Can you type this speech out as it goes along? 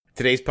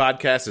Today's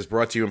podcast is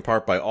brought to you in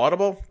part by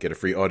Audible. Get a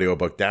free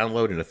audiobook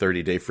download and a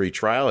 30-day free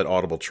trial at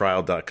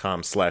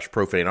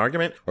audibletrial.com/profane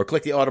argument, or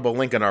click the Audible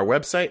link on our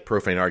website,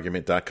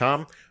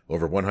 profaneargument.com.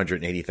 Over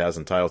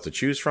 180,000 titles to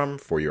choose from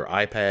for your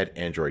iPad,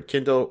 Android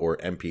Kindle, or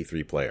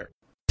MP3 player.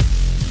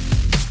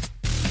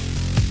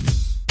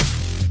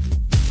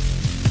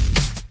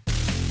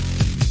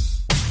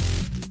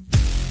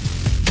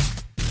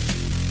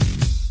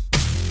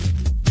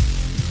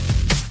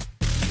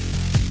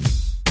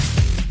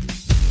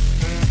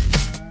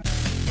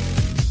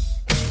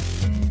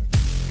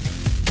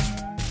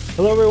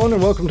 Hello, everyone,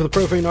 and welcome to the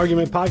Profane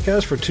Argument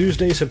podcast for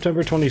Tuesday,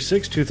 September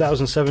 26,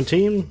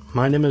 2017.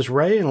 My name is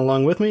Ray, and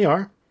along with me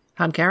are...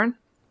 I'm Karen.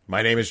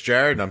 My name is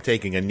Jared, and I'm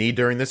taking a knee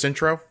during this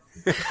intro.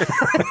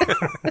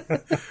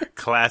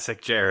 Classic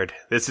Jared.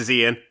 This is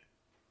Ian.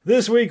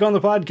 This week on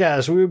the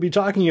podcast, we will be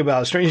talking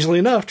about, strangely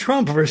enough,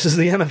 Trump versus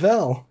the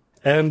NFL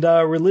and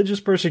religious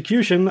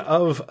persecution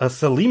of a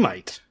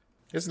Thelemite.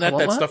 Isn't that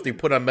that stuff they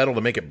put on metal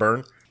to make it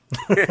burn?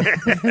 I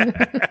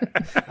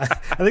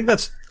think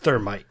that's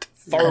thermite.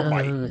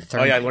 Thermite.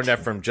 Oh, yeah, I learned that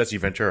from Jesse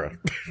Ventura.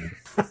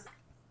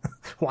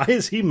 Why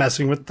is he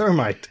messing with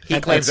thermite?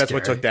 He claims that's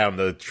what took down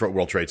the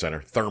World Trade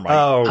Center. Thermite.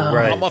 Oh,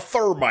 right. I'm a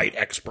thermite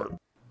expert.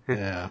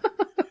 Yeah.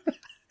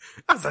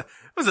 That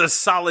was a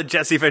solid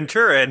Jesse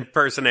Ventura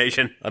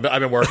impersonation. I've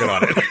been working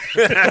on it.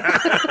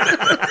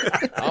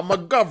 I'm a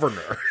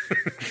governor.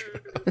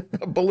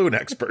 A balloon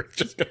expert.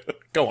 Just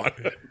go on.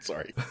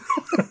 Sorry.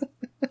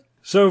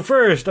 So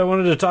first, I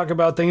wanted to talk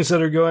about things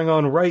that are going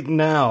on right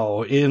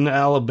now in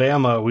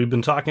Alabama. We've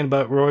been talking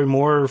about Roy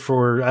Moore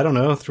for,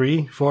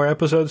 3-4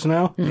 episodes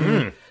now.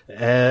 Mm-hmm.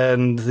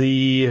 And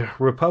the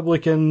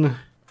Republican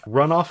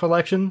runoff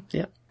election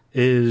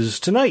is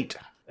tonight.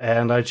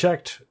 And I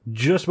checked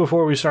just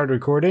before we started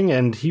recording,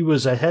 and he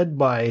was ahead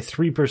by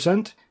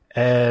 3%.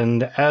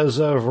 And as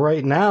of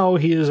right now,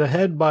 he is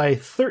ahead by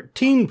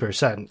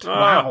 13%.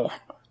 Wow.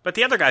 But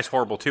the other guy's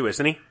horrible too,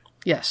 isn't he?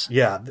 Yes.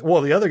 Yeah,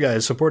 well, the other guy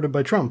is supported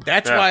by Trump.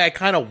 That's why I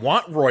kind of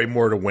want Roy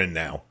Moore to win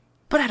now.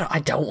 But I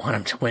don't want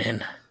him to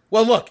win.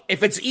 Well, look,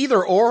 if it's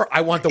either or, I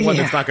want the one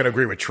that's not going to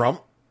agree with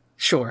Trump.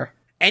 Sure.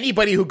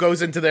 Anybody who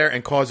goes into there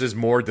and causes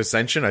more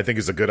dissension, I think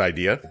is a good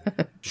idea.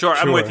 Sure,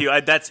 I'm with you.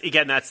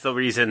 That's the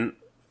reason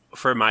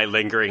for my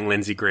lingering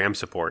Lindsey Graham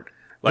support.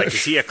 Like,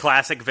 is he a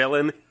classic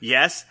villain?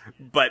 Yes,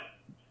 but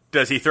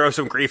does he throw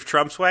some grief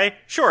Trump's way?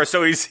 Sure,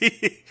 so he's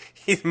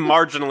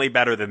marginally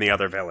better than the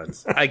other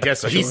villains. I guess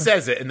so. Sure. He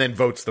says it and then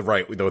votes the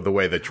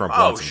way that Trump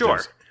wants him to. Oh,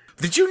 sure.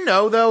 Did you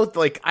know, though,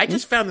 I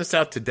just found this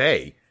out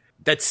today,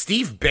 that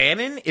Steve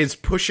Bannon is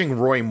pushing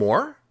Roy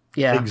Moore?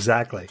 Yeah.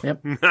 Exactly.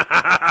 Yep.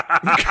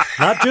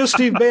 Not just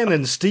Steve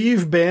Bannon.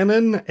 Steve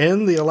Bannon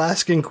and the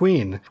Alaskan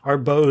Queen are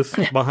both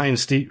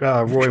behind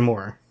Roy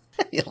Moore.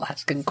 The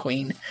Alaskan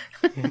Queen.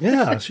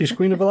 Yeah, she's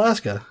Queen of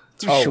Alaska.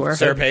 Oh, sure.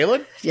 Sarah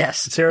Palin? Yes.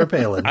 Sarah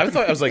Palin. I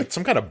thought it was like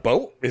some kind of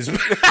boat. I was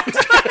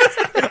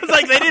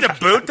like, they need a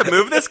boat to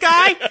move this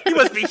guy? He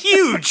must be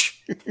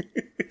huge.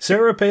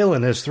 Sarah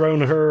Palin has thrown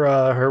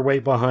her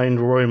weight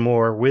behind Roy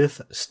Moore with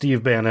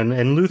Steve Bannon,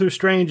 and Luther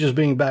Strange is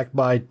being backed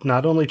by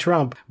not only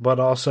Trump, but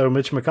also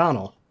Mitch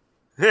McConnell.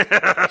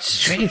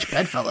 Strange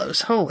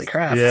bedfellows. Holy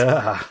crap.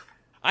 Yeah.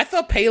 I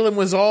thought Palin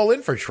was all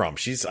in for Trump.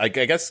 She's, I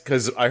guess,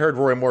 because I heard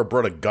Roy Moore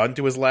brought a gun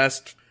to his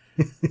last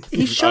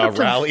he showed up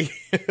rally.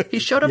 He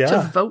showed up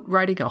to vote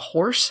riding a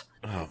horse.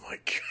 Oh my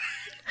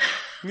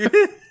god!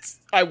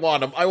 I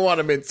want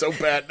him in so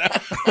bad now.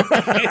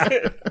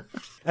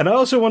 And I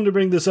also wanted to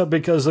bring this up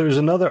because there's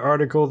another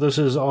article. This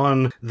is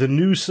on the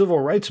new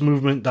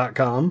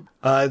civilrightsmovement.com.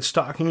 It's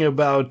talking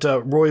about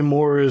Roy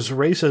Moore's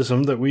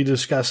racism that we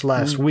discussed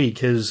last week.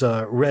 His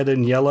red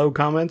and yellow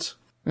comments.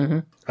 Mm-hmm.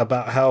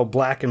 About how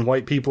black and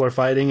white people are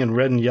fighting and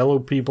red and yellow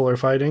people are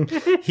fighting.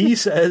 He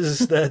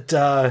says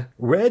that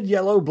red,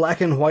 yellow, black,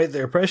 and white,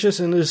 they're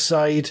precious in his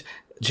sight.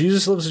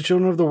 Jesus loves the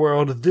children of the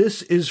world.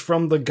 This is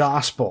from the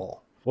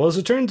gospel. Well, as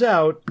it turns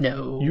out,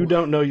 no, you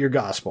don't know your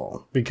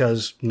gospel,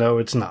 because no,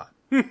 it's not.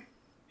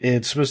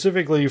 It's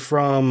specifically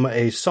from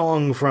a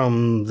song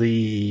from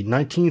the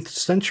 19th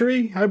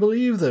century, I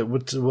believe, that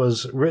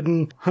was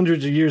written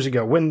hundreds of years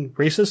ago when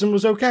racism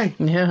was okay.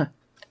 Yeah,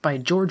 by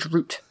George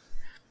Root.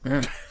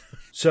 Yeah.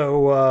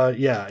 So,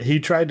 he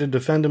tried to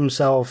defend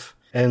himself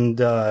and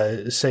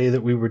say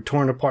that we were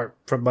torn apart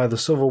by the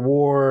Civil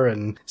War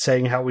and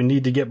saying how we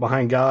need to get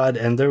behind God.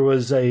 And there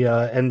was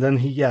and then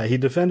he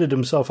defended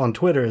himself on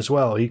Twitter as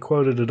well. He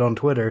quoted it on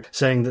Twitter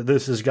saying that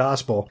this is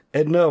gospel.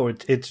 And no,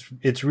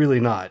 it's really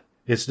not.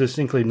 It's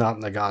distinctly not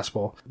in the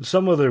gospel.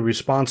 Some of the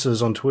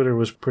responses on Twitter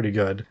was pretty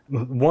good.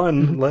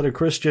 One, let a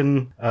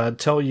Christian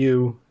tell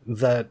you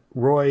that,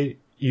 Roy,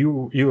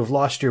 you have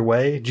lost your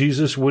way.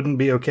 Jesus wouldn't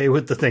be okay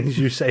with the things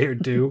you say or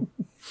do.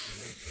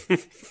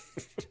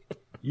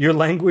 Your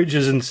language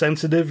is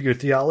insensitive, your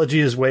theology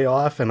is way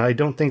off, and I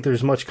don't think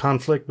there's much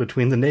conflict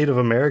between the Native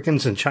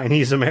Americans and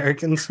Chinese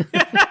Americans.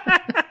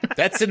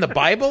 That's in the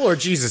Bible, or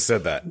Jesus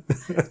said that?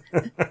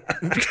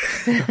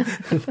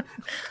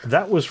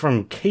 That was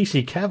from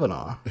Casey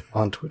Kavanaugh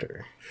on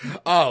Twitter.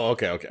 Oh,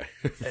 okay.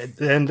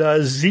 And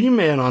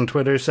Z-Man on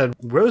Twitter said,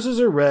 roses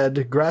are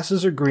red,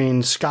 grasses are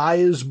green, sky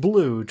is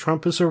blue,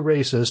 Trump is a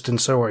racist, and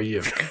so are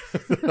you.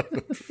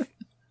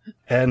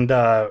 And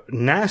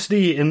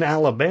Nasty in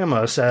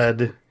Alabama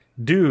said,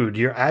 dude,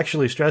 you're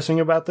actually stressing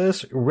about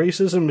this?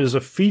 Racism is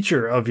a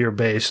feature of your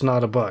base,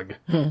 not a bug.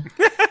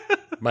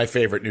 My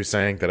favorite new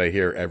saying that I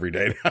hear every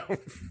day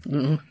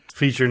now.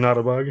 Feature, not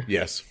a bug?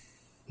 Yes.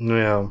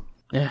 Yeah.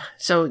 Yeah.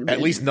 So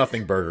At least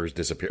nothing burgers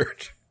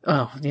disappeared.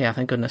 Oh, yeah,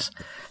 thank goodness.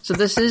 So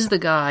this is the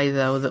guy,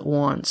 though, that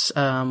wants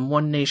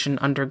one nation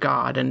under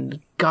God, and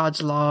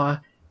God's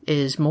law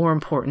is more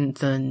important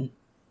than,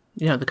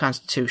 the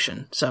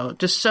Constitution. So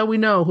just so we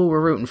know who we're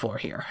rooting for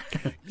here.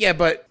 Yeah,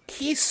 but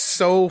he's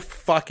so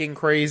fucking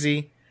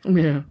crazy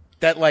Yeah.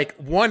 that,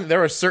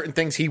 there are certain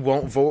things he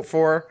won't vote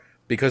for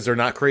because they're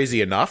not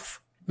crazy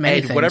enough. Many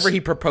and things. whatever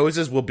he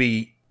proposes will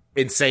be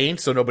insane,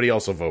 so nobody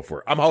else will vote for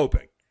it. I'm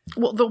hoping.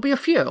 Well, there'll be a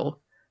few.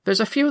 There's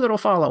a few that'll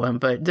follow him,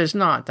 but there's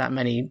not that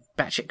many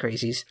batshit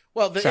crazies.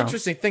 Well, the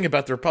interesting thing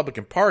about the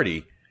Republican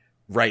Party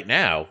right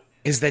now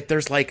is that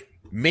there's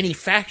many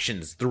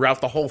factions throughout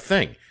the whole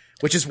thing,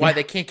 which is why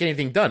they can't get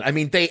anything done. I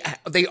mean, they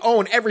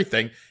own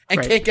everything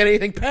and can't get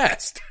anything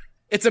passed.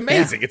 It's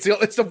amazing. Yeah.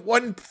 It's the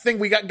one thing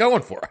we got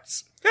going for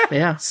us.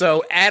 Yeah.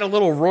 So add a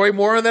little Roy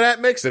Moore into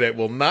that mix, and it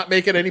will not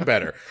make it any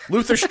better.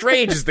 Luther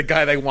Strange is the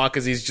guy they want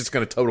because he's just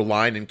going to toe the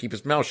line and keep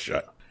his mouth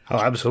shut. Oh,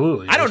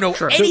 absolutely. I don't know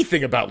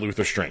anything about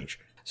Luther Strange.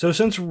 So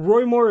since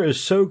Roy Moore is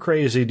so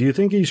crazy, do you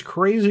think he's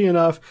crazy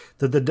enough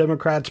that the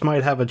Democrats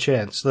might have a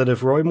chance? That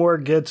if Roy Moore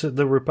gets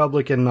the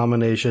Republican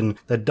nomination,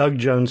 that Doug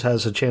Jones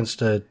has a chance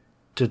to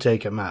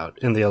take him out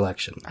in the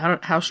election?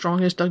 How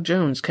strong is Doug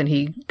Jones? Can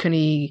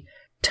he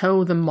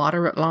toe the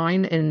moderate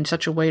line in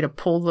such a way to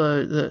pull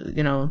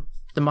the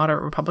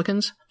moderate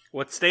Republicans?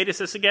 What state is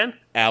this again?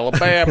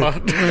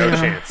 Alabama. No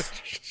chance.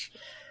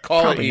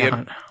 Call Probably it Ian.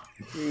 not.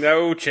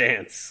 No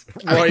chance.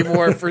 Roy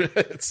Moore for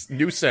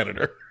new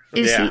senator.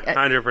 Is he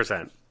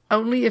 100%.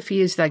 only if he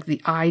is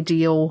the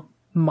ideal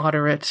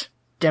moderate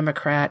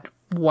Democrat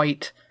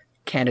white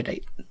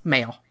candidate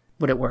male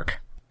would it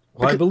work?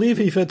 Well, I believe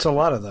he fits a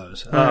lot of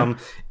those.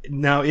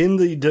 Now, in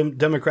the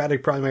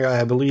Democratic primary,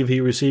 I believe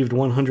he received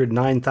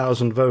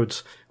 109,000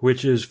 votes,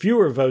 which is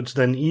fewer votes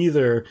than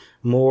either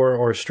Moore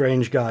or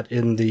Strange got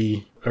in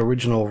the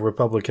original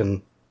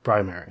Republican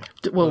primary.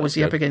 Well, was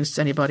he up against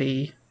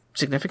anybody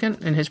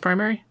significant in his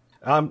primary?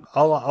 I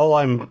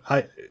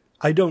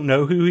don't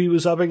know who he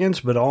was up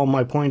against, but all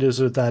my point is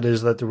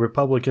that the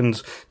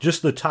Republicans,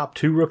 just the top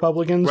two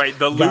Republicans, right?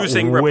 The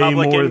losing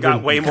Republican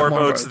got way more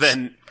votes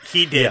than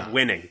he did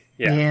winning.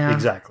 Yeah,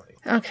 exactly.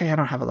 Okay, I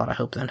don't have a lot of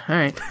hope then. All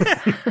right.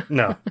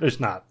 No, there's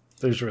not.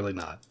 There's really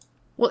not.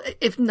 Well,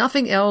 if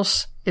nothing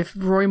else, if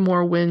Roy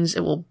Moore wins, it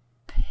will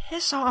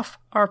piss off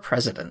our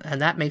president, and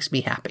that makes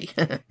me happy.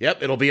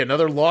 Yep, it'll be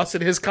another loss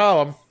in his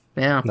column.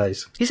 Yeah.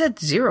 Nice. He's had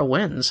 0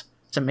 wins.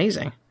 It's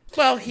amazing.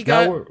 Well, he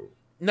got...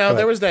 No,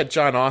 there was that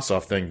John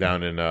Ossoff thing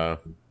down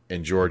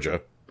in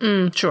Georgia.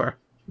 Sure.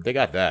 They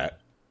got that.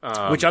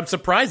 Which I'm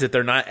surprised that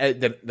they're not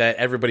that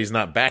everybody's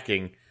not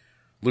backing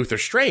Luther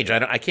Strange.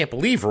 I can't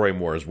believe Roy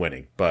Moore is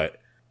winning, but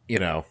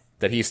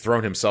that he's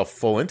thrown himself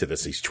full into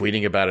this. He's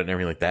tweeting about it and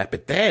everything like that.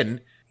 But then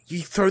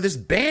you throw this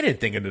Bannon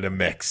thing into the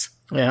mix.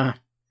 Yeah.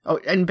 Oh,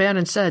 and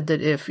Bannon said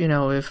that if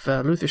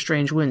Luther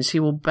Strange wins, he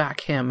will back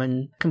him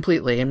and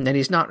completely, and that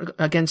he's not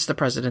against the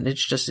president.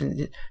 It's just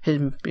him,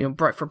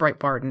 for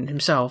Breitbart and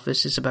himself.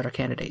 This is a better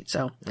candidate.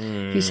 So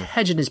he's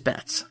hedging his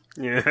bets.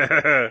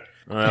 Yeah.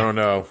 I don't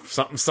know.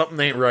 Something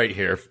ain't right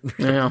here.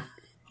 Yeah.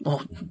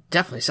 Well,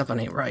 definitely something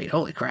ain't right.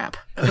 Holy crap.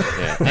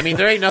 Yeah. I mean,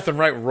 there ain't nothing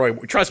right with Roy.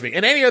 Trust me.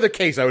 In any other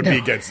case, I would be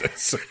against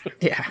this.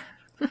 Yeah.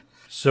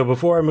 So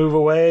before I move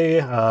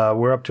away,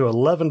 we're up to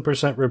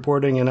 11%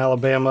 reporting in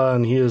Alabama,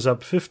 and he is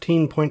up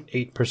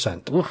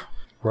 15.8%.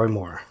 Roy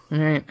Moore. All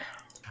right.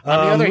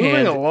 On the other moving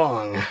hand,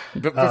 along.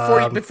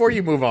 Before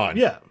you move on,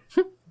 Yeah.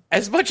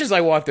 as much as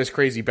I want this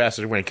crazy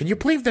bastard to win, can you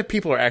believe that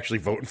people are actually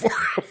voting for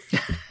him?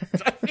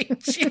 I mean,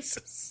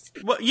 Jesus.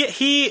 Well, yeah,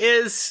 he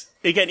is,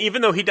 again,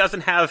 even though he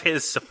doesn't have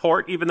his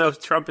support, even though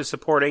Trump is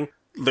supporting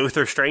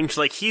Luther Strange,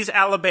 he's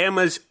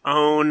Alabama's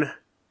own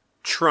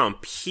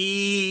Trump.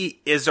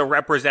 He is a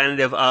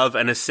representative of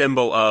and a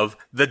symbol of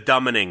the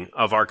dumbing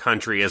of our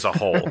country as a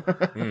whole.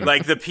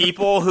 The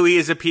people who he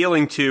is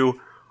appealing to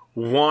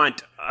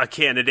want a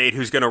candidate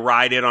who's going to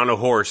ride in on a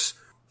horse,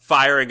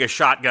 firing a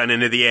shotgun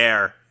into the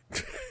air,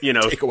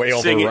 take away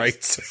all singing, the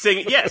rights.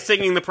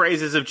 Singing the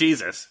praises of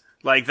Jesus.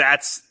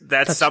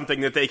 That's something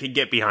that they can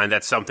get behind.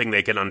 That's something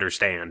they can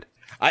understand.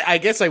 I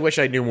guess I wish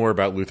I knew more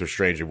about Luther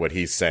Strange and what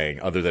he's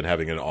saying, other than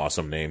having an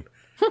awesome name.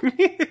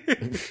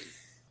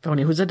 If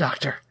only he was a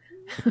doctor.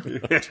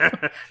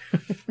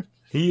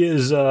 He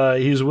is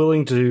he's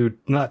willing to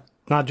not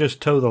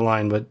just toe the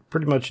line, but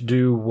pretty much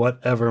do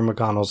whatever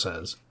McConnell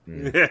says.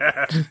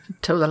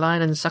 Toe the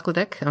line and suck the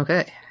dick?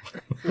 Okay.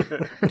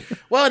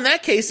 Well, in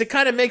that case, it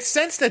kind of makes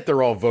sense that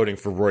they're all voting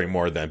for Roy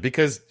Moore then,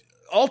 because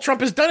all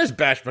Trump has done is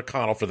bash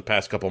McConnell for the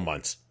past couple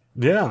months.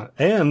 Yeah,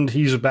 and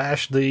he's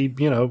bashed the,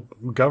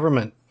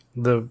 government,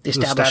 the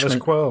status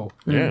quo.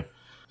 Yeah.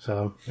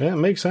 So, yeah, it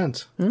makes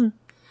sense.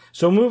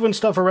 So moving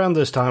stuff around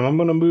this time, I'm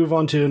going to move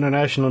on to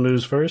international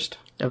news first.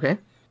 Okay.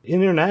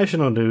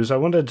 International news, I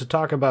wanted to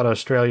talk about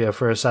Australia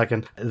for a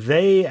second.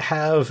 They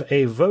have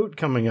a vote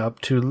coming up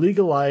to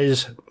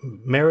legalize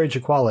marriage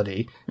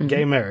equality,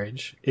 gay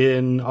marriage,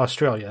 in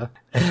Australia.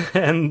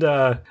 And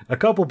a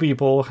couple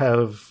people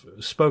have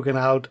spoken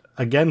out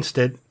against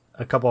it,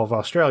 a couple of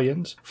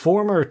Australians.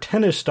 Former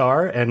tennis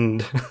star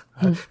and...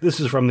 This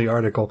is from the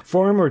article.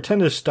 Former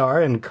tennis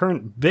star and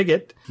current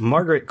bigot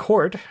Margaret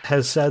Court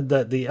has said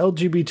that the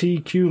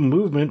LGBTQ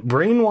movement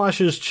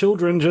brainwashes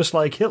children just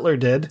like Hitler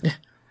did.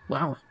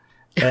 Wow.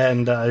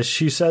 And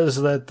she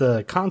says that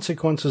the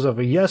consequences of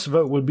a yes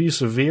vote would be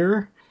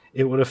severe.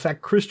 It would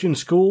affect Christian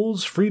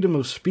schools, freedom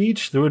of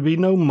speech. There would be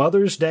no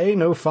Mother's Day,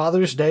 no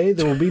Father's Day.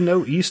 There will be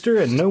no Easter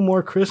and no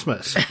more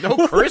Christmas. No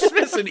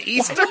Christmas and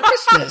Easter?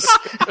 Christmas.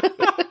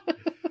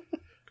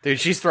 Dude,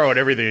 she's throwing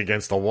everything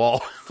against the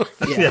wall.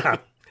 Yeah.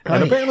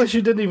 And apparently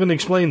she didn't even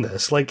explain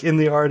this. Like in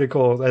the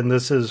article, and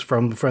this is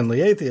from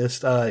Friendly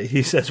Atheist,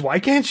 he says, why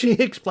can't she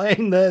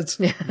explain this?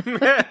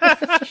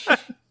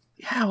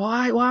 Yeah,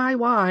 why?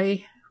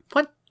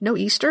 What? No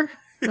Easter?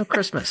 No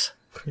Christmas?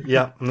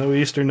 Yeah, no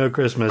Easter, no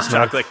Christmas.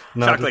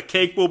 Chocolate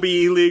cake will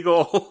be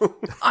illegal.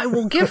 I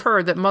will give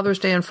her that Mother's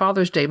Day and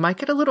Father's Day might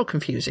get a little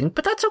confusing,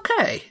 but that's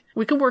okay.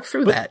 We can work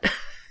through that.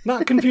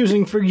 Not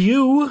confusing for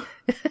you.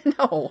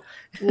 No.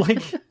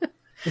 Like,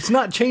 it's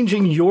not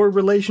changing your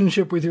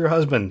relationship with your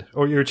husband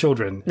or your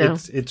children. No.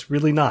 It's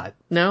really not.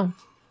 No.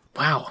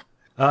 Wow.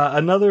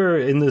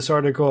 In this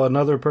article,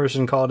 another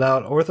person called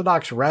out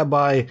Orthodox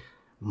Rabbi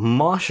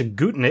Moshe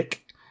Gutnick,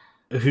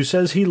 who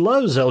says he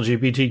loves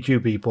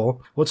LGBTQ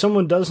people. What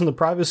someone does in the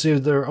privacy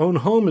of their own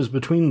home is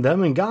between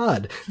them and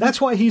God.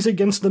 That's why he's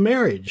against the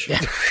marriage.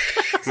 Yeah.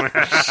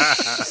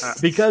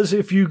 Because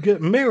if you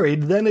get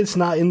married, then it's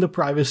not in the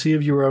privacy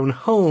of your own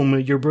home.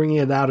 You're bringing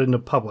it out into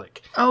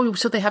public. Oh,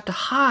 so they have to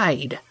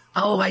hide.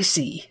 Oh, I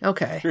see.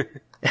 Okay.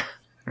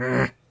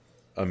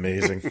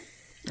 Amazing.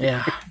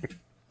 Yeah.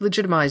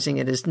 Legitimizing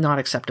it is not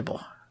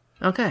acceptable.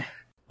 Okay.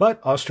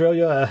 But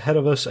Australia ahead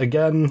of us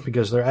again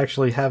because they're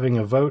actually having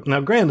a vote. Now,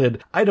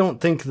 granted, I don't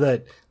think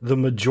that the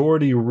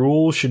majority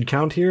rule should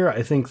count here.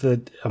 I think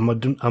that a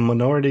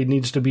minority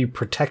needs to be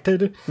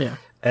protected. Yeah.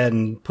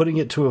 And putting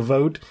it to a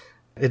vote,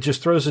 it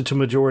just throws it to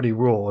majority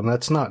rule. And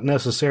that's not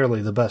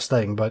necessarily the best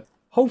thing. But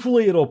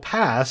hopefully it'll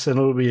pass and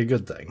it'll be a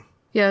good thing.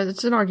 Yeah,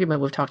 it's an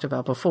argument we've talked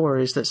about before,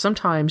 is that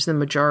sometimes the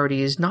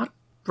majority is not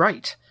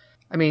right.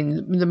 I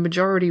mean, the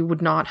majority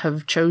would not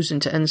have chosen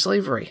to end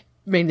slavery.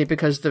 Mainly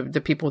because the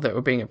people that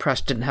were being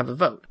oppressed didn't have a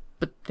vote.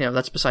 But,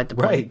 that's beside the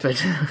point.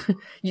 Right.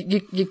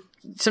 But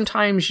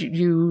sometimes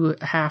you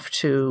have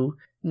to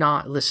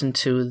not listen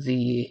to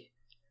the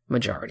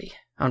majority,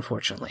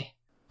 unfortunately.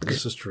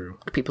 This is true.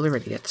 People are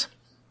idiots.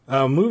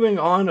 Moving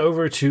on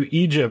over to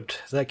Egypt.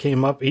 That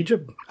came up.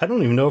 Egypt, I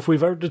don't even know if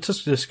we've ever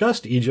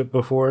discussed Egypt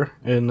before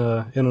in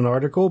an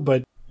article,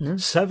 but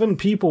 7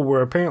 people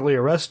were apparently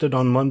arrested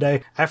on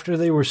Monday after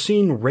they were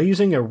seen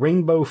raising a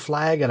rainbow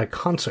flag at a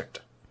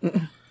concert.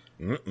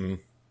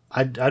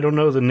 I don't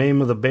know the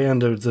name of the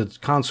band the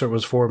concert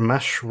was for.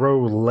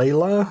 Mashro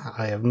Leila.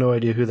 I have no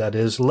idea who that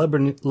is.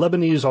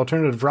 Lebanese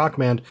alternative rock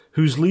band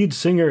whose lead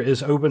singer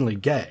is openly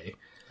gay.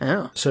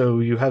 Oh. So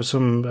you have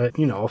some,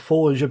 a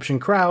full Egyptian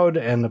crowd,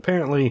 and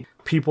apparently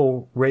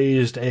people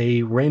raised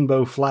a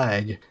rainbow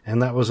flag,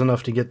 and that was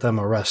enough to get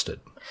them arrested.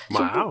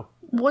 Wow.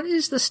 So what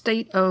is the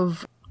state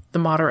of the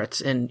moderates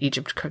in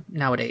Egypt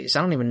nowadays?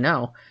 I don't even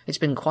know. It's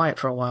been quiet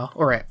for a while.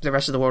 Or the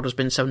rest of the world has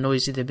been so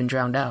noisy they've been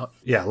drowned out.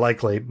 Yeah,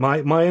 likely. My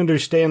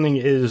understanding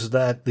is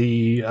that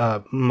the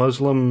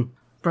Muslim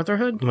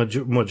Brotherhood?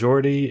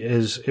 Majority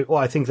is... Well,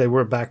 I think they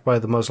were backed by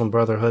the Muslim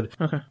Brotherhood.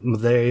 Okay.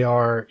 They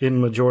are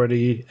in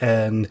majority,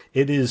 and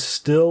it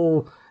is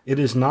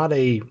not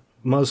a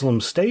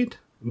Muslim state,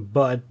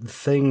 but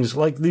things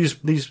like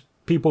these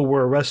people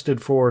were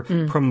arrested for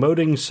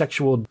promoting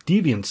sexual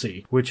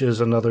deviancy, which is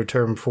another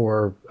term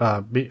for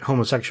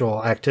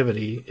homosexual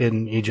activity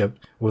in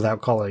Egypt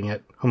without calling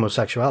it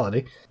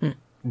homosexuality.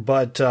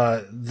 But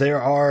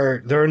there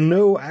are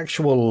no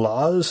actual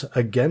laws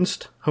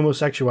against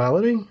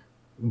homosexuality,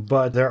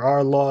 but there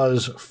are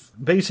laws.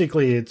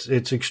 Basically,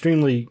 it's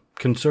extremely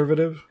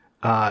conservative,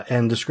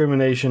 and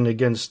discrimination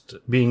against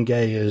being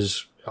gay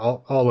is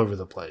all over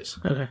the place.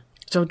 Okay.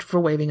 So for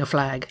waving a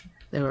flag,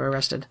 they were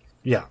arrested.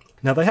 Yeah.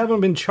 Now, they haven't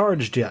been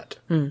charged yet,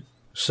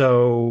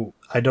 so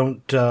I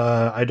don't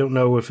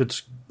know if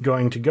it's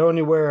going to go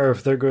anywhere or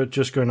if they're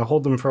just going to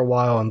hold them for a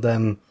while and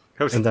then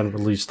release them.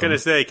 I was going to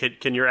say,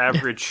 can your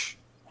average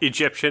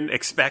Egyptian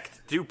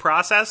expect due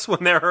process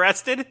when they're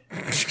arrested?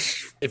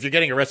 If you're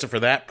getting arrested for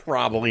that,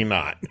 probably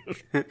not.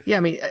 Yeah, I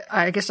mean,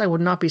 I guess I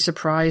would not be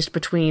surprised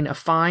between a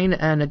fine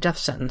and a death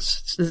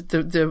sentence.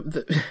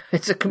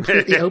 It's a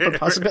completely open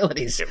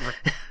possibilities. It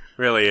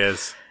really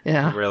is.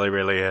 Yeah. It really,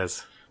 really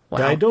is.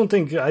 Wow. I don't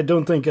think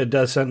a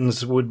death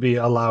sentence would be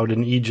allowed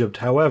in Egypt.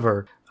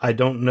 However, I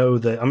don't know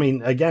that. I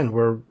mean, again,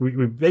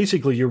 we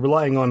basically you're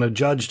relying on a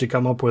judge to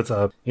come up with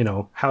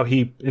how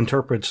he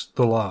interprets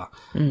the law,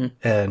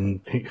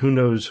 and who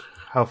knows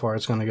how far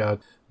it's going to go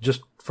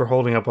just for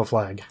holding up a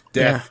flag.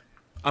 Death. Yeah.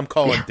 I'm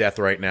calling death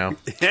right now.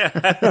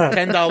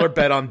 $10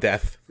 bet on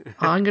death.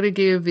 I'm going to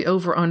give the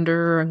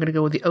over-under. I'm going to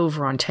go with the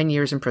over on 10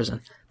 years in prison.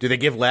 Do they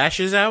give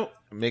lashes out?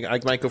 I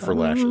might go for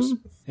lashes.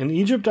 In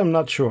Egypt, I'm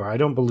not sure. I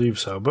don't believe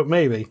so, but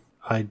maybe.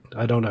 I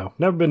don't know.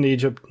 Never been to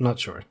Egypt. Not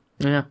sure.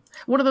 Yeah.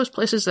 One of those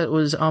places that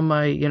was on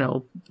my,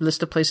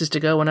 list of places to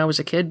go when I was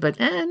a kid, but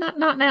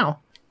not now.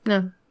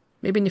 No,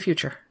 maybe in the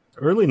future.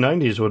 Early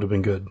 90s would have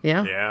been good.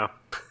 Yeah.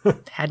 Yeah.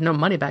 Had no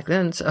money back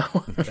then, so.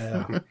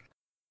 Yeah.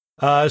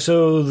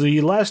 So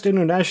the last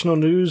international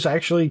news,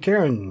 actually,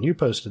 Karen, you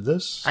posted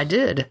this. I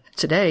did.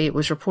 Today, it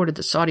was reported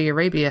that Saudi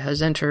Arabia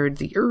has entered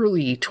the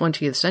early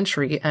 20th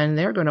century, and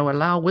they're going to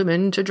allow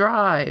women to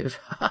drive.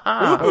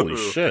 Holy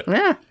shit.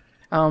 Yeah.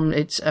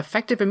 It's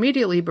effective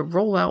immediately, but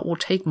rollout will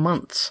take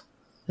months.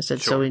 I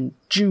said, So in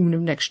June of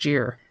next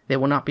year, they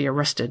will not be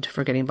arrested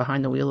for getting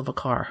behind the wheel of a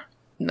car.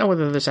 Now,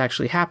 whether this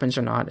actually happens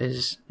or not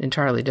is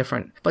entirely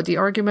different. But the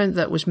argument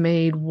that was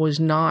made was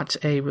not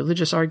a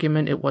religious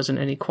argument. It wasn't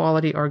an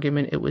equality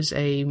argument. It was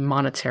a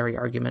monetary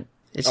argument.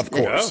 Of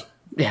course.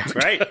 Yeah.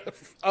 Right.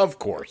 Of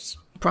course.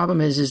 Problem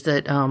is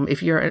that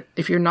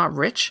if you're not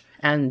rich,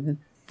 and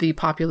the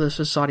populace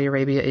of Saudi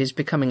Arabia is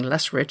becoming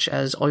less rich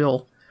as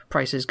oil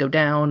prices go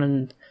down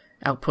and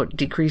output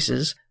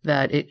decreases,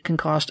 that it can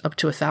cost up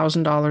to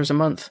 $1,000 a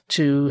month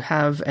to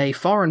have a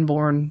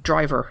foreign-born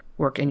driver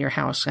work in your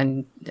house,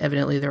 and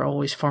evidently they're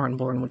always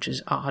foreign-born, which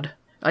is odd.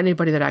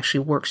 Anybody that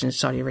actually works in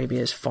Saudi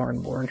Arabia is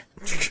foreign-born,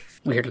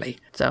 weirdly.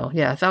 So,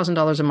 yeah,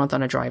 $1,000 a month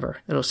on a driver.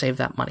 It'll save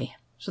that money.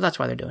 So that's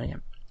why they're doing it.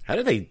 How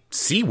do they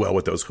see well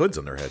with those hoods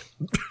on their head?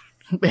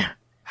 Yeah.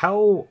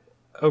 How?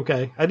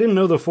 Okay, I didn't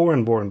know the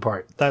foreign-born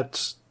part.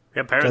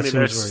 Apparently that seems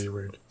there's very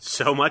weird.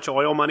 so much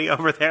oil money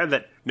over there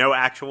that no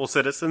actual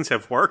citizens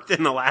have worked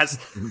in the last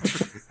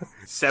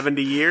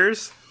 70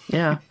 years.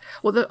 Yeah.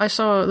 Well, I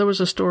saw there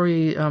was a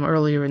story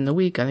earlier in the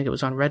week, I think it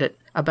was on Reddit,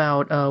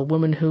 about a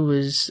woman who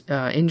was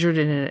injured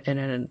in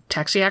a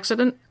taxi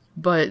accident,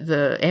 but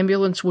the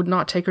ambulance would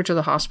not take her to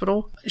the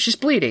hospital. She's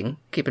bleeding,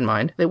 keep in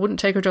mind. They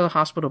wouldn't take her to the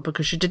hospital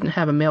because she didn't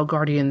have a male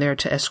guardian there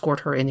to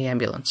escort her in the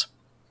ambulance.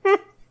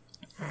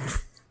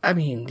 I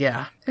mean,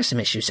 yeah, there's some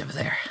issues over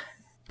there.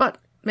 But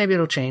maybe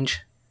it'll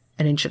change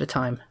an inch at a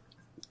time.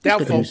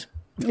 Doubtful.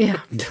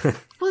 Yeah.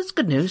 Well, it's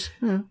good news.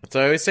 Yeah. That's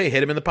what I always say,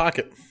 hit him in the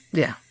pocket.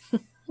 Yeah.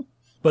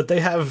 But they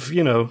have,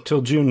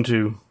 till June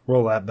to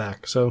roll that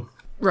back, so.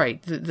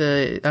 Right.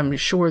 I'm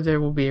sure there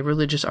will be a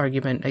religious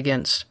argument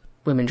against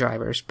women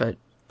drivers, but.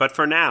 But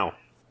for now,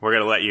 we're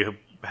going to let you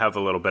have a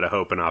little bit of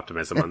hope and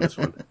optimism on this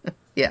one.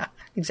 Yeah,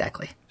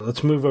 exactly.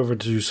 Let's move over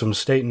to some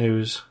state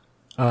news.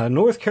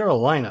 North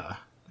Carolina.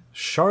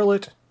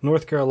 Charlotte,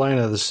 North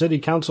Carolina, the city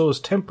council has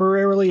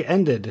temporarily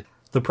ended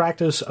the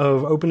practice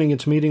of opening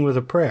its meeting with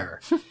a prayer.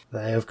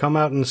 They have come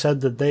out and said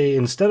that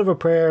instead of a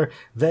prayer,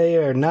 they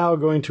are now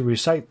going to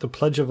recite the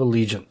Pledge of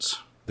Allegiance.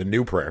 The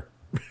new prayer.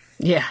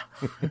 Yeah.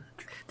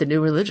 The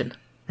new religion.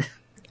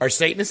 Are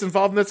Satanists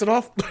involved in this at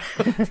all?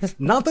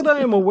 Not that I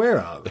am aware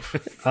of.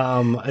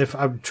 If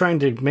I'm trying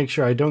to make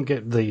sure I don't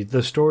get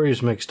the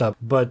stories mixed up.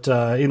 But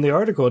in the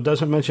article, it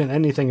doesn't mention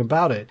anything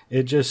about it.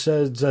 It just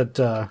says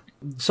that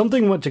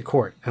something went to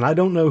court, and I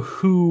don't know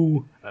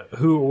who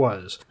it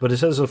was. But it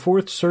says the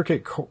Fourth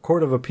Circuit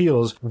Court of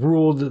Appeals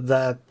ruled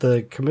that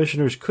the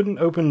commissioners couldn't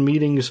open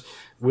meetings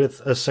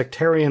with a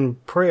sectarian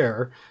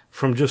prayer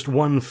from just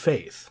one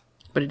faith.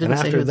 But it doesn't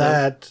say who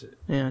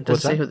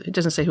it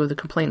doesn't say who the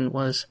complainant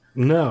was.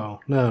 No,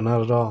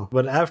 not at all.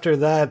 But after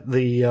that,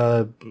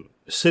 the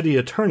city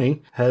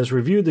attorney has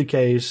reviewed the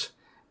case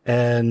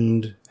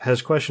and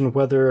has questioned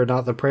whether or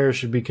not the prayer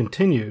should be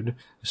continued.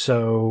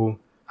 So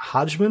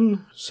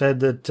Hodgman said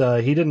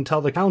that he didn't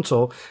tell the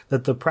council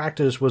that the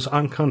practice was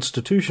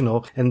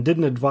unconstitutional and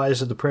didn't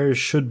advise that the prayers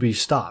should be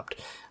stopped.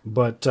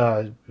 But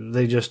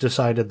they just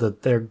decided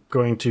that they're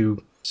going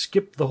to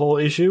skip the whole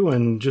issue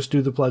and just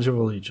do the Pledge of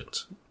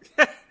Allegiance.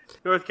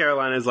 North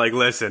Carolina's like,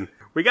 listen,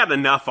 we got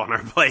enough on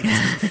our plate.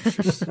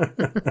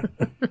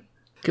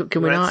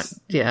 Can we not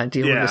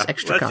deal with this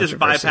extra let's just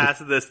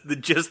bypass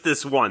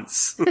this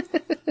once.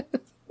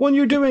 When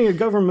you're doing a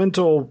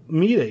governmental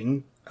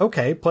meeting,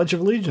 okay, Pledge of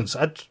Allegiance.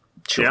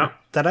 Sure. Yeah.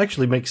 That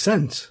actually makes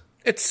sense.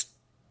 It's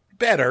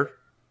better.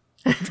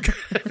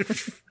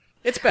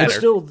 It's better.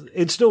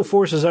 It still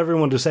forces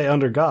everyone to say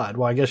under God.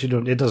 Well, I guess you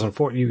don't. It doesn't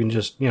force. You can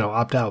just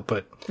opt out.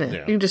 But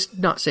you can just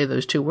not say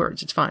those two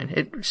words. It's fine.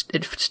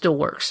 It still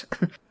works.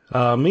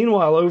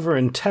 Meanwhile, over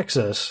in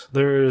Texas,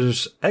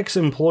 there's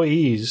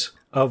ex-employees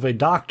of a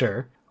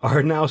doctor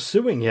are now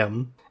suing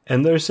him,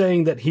 and they're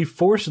saying that he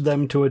forced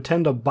them to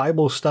attend a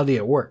Bible study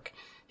at work.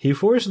 He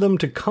forced them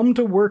to come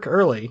to work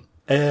early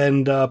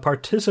and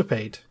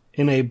participate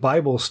in a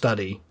Bible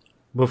study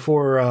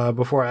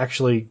before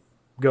actually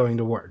going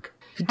to work.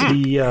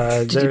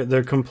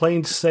 Their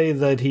complaints say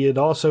that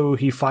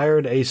he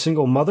fired a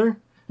single mother,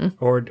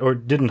 or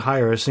didn't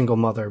hire a single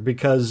mother,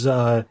 because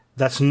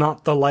that's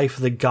not the life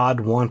that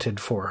God wanted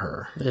for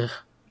her. Ugh.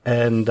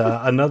 And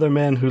another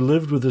man who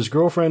lived with his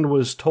girlfriend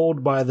was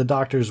told by the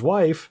doctor's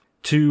wife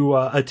to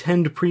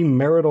attend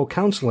premarital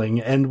counseling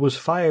and was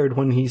fired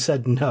when he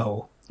said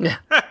no. Yeah.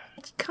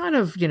 It's kind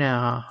of,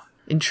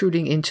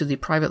 intruding into the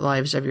private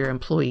lives of your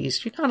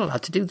employees. You're not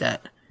allowed to do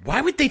that.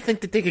 Why would they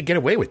think that they could get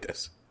away with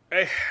this?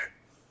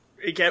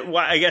 Again,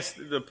 I guess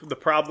the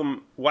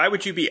problem, why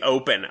would you be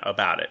open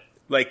about it?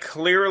 Like,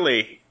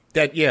 clearly...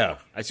 I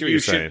see what you're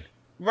saying.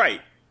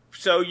 Right.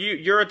 So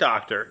you're a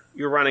doctor.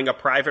 You're running a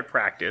private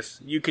practice.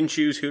 You can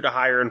choose who to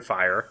hire and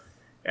fire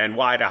and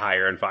why to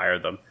hire and fire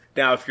them.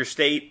 Now, if your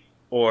state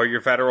or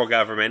your federal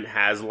government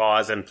has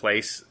laws in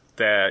place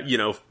that,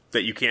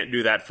 that you can't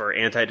do that for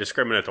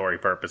anti-discriminatory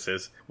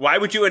purposes, why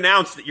would you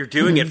announce that you're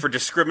doing it for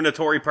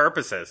discriminatory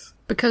purposes?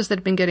 Because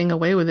they'd been getting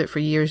away with it for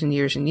years and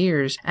years and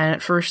years, and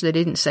at first they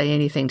didn't say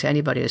anything to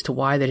anybody as to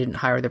why they didn't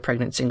hire the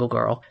pregnant single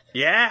girl.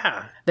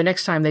 Yeah. The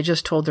next time they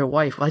just told their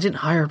wife, well, I didn't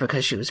hire her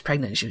because she was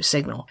pregnant, she was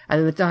signal. And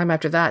then the time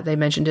after that, they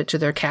mentioned it to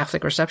their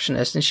Catholic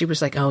receptionist, and she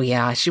was like, oh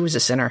yeah, she was a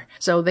sinner.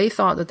 So they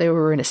thought that they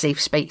were in a safe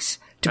space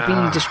to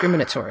be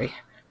discriminatory,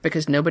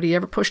 because nobody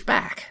ever pushed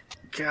back.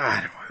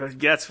 God,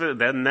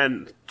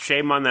 then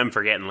shame on them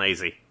for getting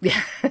lazy.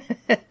 Yeah.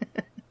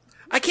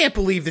 I can't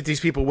believe that these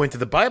people went to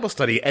the Bible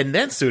study and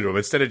then sued them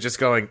instead of just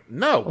going,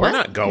 no, we're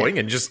not going,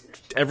 and just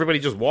everybody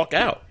just walk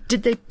out.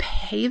 Did they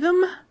pay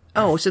them?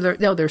 Oh, so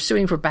they're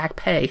suing for back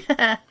pay.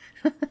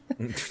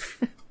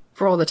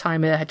 For all the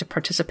time they had to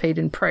participate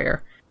in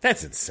prayer.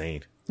 That's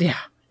insane. Yeah.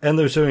 And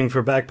they're suing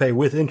for back pay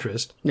with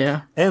interest.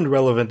 Yeah. And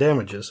relevant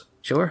damages.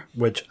 Sure.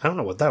 Which, I don't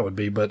know what that would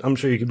be, but I'm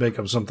sure you could make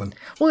up something.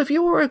 Well, if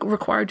you were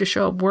required to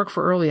show up work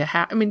for early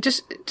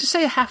just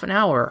say a half an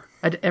hour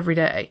every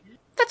day,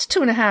 that's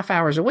 2.5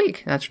 hours a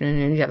week. That's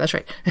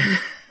right.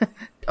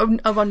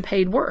 of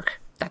unpaid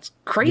work. That's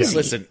crazy. Yeah.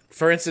 Listen,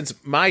 for instance,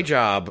 my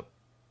job,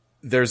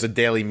 there's a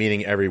daily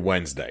meeting every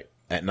Wednesday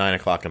at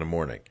 9:00 in the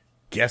morning.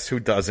 Guess who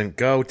doesn't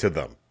go to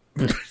them?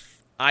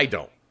 I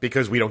don't,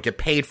 because we don't get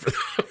paid for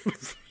them.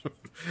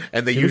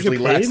 And they usually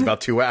last about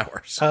 2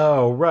 hours.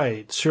 Oh,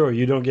 right. Sure.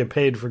 You don't get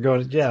paid for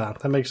going. Yeah,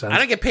 that makes sense. I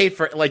don't get paid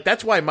for,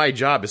 that's why my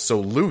job is so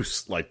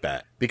loose like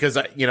that. Because,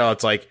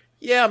 it's like,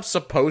 yeah, I'm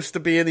supposed to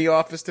be in the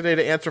office today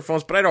to answer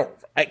phones, but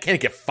I can't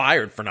get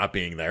fired for not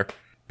being there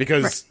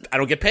because I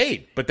don't get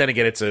paid. But then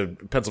again,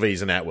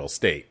 Pennsylvania's an at-will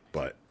state,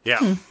 but.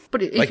 Yeah.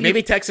 But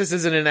maybe Texas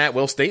isn't an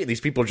at-will state and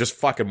these people are just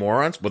fucking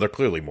morons. Well, they're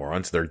clearly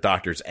morons. They're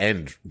doctors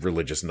and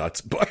religious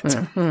nuts. But,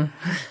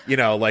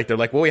 they're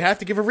like, well, we have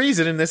to give a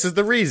reason and this is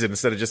the reason,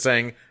 instead of just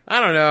saying, I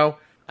don't know.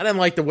 I didn't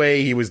like the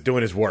way he was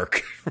doing his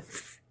work.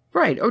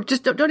 Right. Or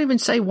just don't even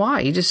say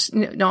why. You just,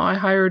 no, I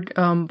hired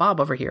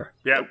Bob over here.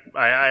 Yeah,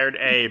 I hired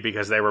A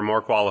because they were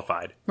more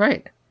qualified.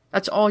 Right.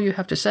 That's all you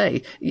have to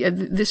say. Yeah,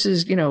 this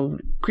is,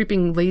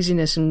 creeping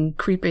laziness and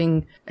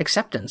creeping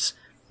acceptance.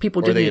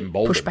 People didn't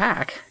push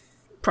back.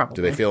 Probably.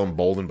 Do they feel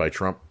emboldened by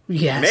Trump?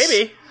 Yes.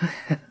 Maybe.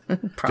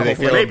 Do they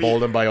feel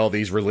emboldened by all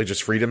these religious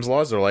freedoms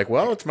laws? They're like,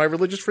 well, it's my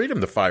religious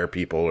freedom to fire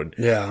people and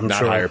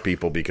not hire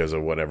people because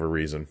of whatever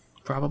reason.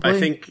 Probably. I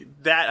think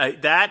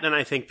that and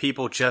I think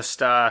people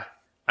just, I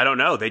don't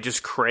know, they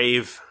just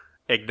crave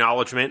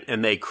acknowledgement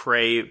and they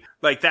crave,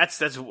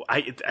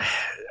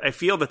 I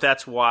feel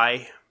that's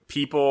why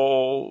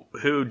people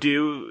who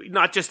do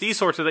not just these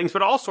sorts of things,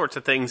 but all sorts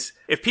of things,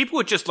 if people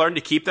would just learn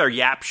to keep their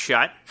yap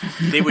shut,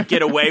 they would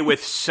get away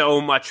with so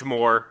much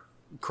more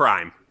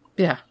crime.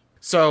 Yeah.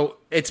 So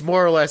it's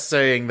more or less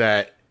saying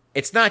that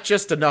it's not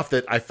just enough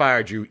that I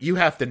fired you. You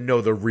have to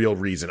know the real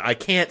reason. I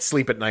can't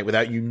sleep at night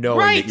without you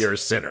knowing that you're a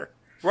sinner.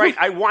 Right.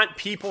 I want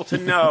people to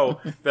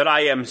know that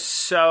I am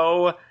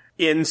so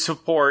in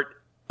support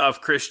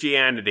of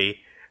Christianity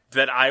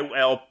that I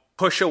will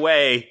push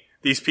away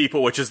these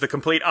people, which is the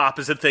complete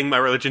opposite thing my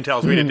religion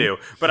tells me to do.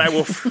 But I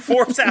will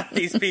force out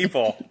these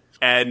people,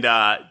 and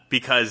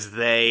because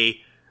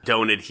they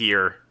don't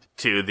adhere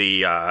to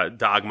the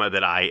dogma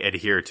that I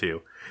adhere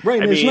to.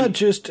 Right.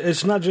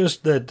 It's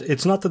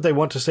not that they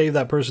want to save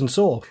that person's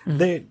soul.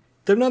 They're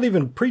not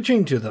even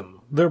preaching to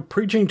them. They're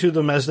preaching to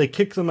them as they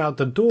kick them out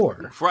the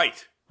door.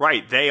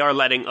 Right. They are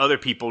letting other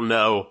people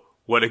know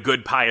what a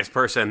good, pious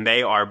person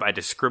they are by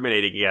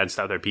discriminating against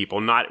other people,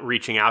 not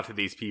reaching out to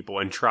these people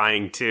and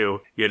trying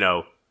to,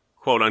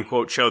 quote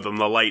unquote, show them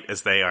the light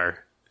as they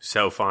are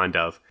so fond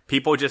of.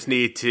 People just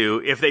need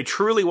to, if they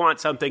truly want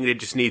something, they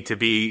just need to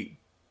be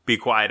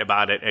quiet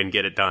about it and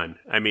get it done.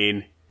 I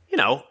mean,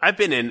 I've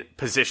been in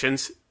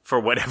positions for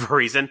whatever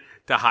reason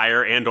to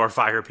hire and or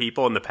fire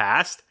people in the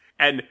past.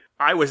 And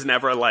I was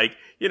never like,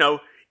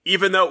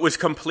 even though it was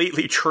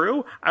completely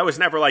true, I was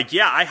never like,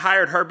 yeah, I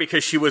hired her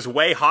because she was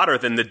way hotter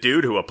than the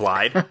dude who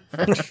applied.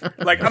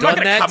 Like, I'm not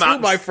going to come out,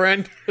 my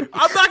friend.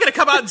 I'm not going to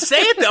come out and say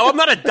it though. I'm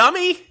not a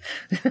dummy.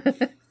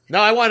 No,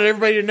 I wanted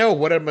everybody to know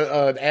what an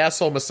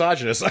asshole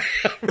misogynist I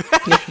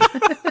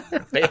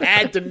am. They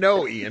had to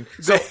know, Ian.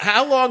 So,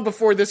 how long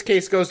before this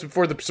case goes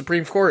before the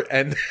Supreme Court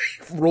and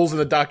rules in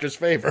the doctor's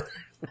favor?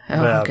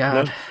 Oh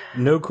God!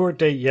 No court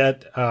date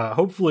yet.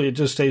 Hopefully, it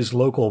just stays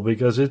local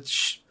because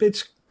it's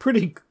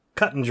pretty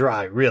cut and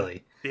dry,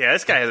 really. Yeah,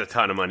 this guy has a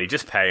ton of money.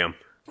 Just pay him.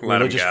 Let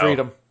Religious him go.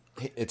 freedom.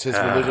 It's his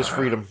religious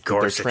freedom. that they're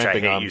Gorsuch, I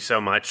tramping hate on. you so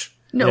much.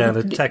 No, Yeah,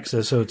 the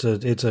Texas, so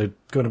it's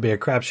going to be a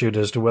crapshoot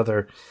as to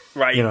whether,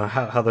 Right.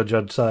 how the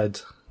judge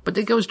sides. but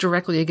it goes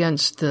directly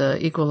against the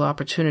equal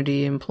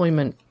opportunity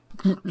employment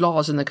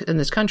laws in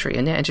this country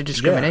and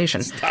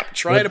anti-discrimination. Stop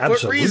trying to put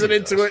absolutely reason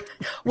into it.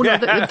 Well,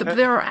 no,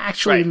 there are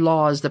actually Right.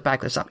 laws that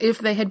back this up. If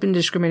they had been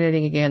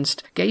discriminating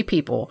against gay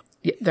people,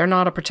 they're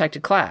not a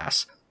protected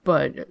class,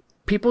 but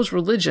people's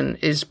religion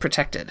is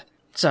protected.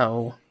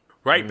 So,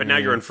 Right, but now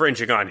you're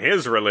infringing on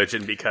his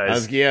religion because I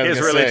was his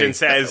gonna religion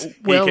say. says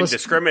well, he can it's-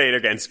 discriminate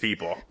against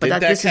people. but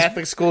Did that this is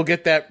Catholic school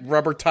get that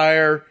rubber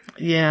tire?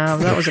 yeah,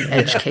 that was an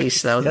edge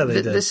case though. Yeah,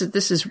 they did. This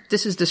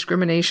is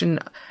discrimination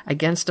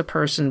against a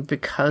person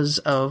because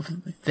of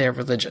their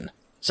religion.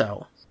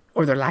 So,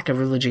 or their lack of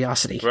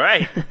religiosity.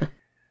 Right.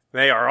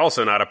 They are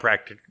also not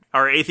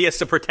Are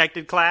atheists a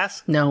protected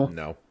class? No,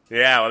 No.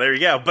 Yeah, well, there you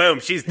go. Boom,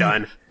 she's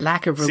done.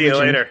 lack of See you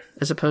religion later.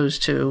 as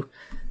opposed to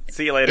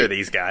See you later,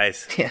 these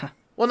guys. yeah.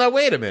 Well, now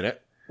wait a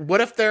minute.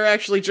 What if they're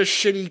actually just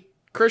shitty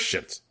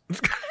Christians?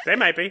 They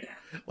might be.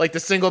 Like the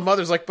single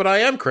mother's like, but I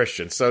am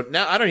Christian. So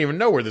now I don't even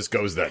know where this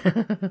goes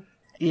then.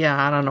 Yeah,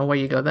 I don't know where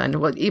you go then.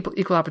 What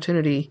Equal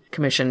Opportunity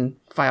Commission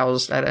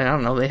files, I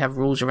don't know, they have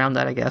rules around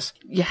that, I guess.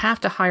 You have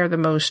to hire the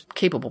most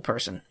capable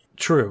person.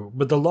 True,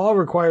 but the law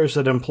requires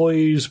that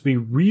employees be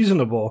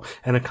reasonable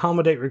and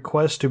accommodate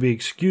requests to be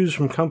excused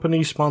from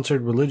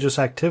company-sponsored religious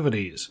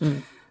activities.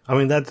 I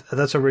mean,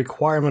 that's a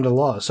requirement of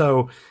law.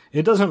 So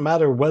it doesn't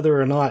matter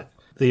whether or not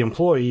the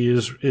employee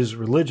is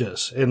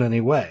religious in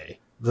any way.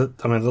 The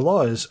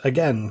law is,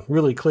 again,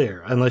 really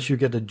clear, unless you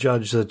get a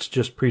judge that's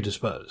just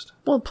predisposed.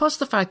 Well, plus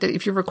the fact that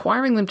if you're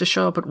requiring them to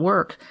show up at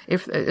work,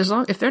 if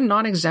they're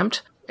not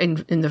exempt in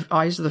the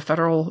eyes of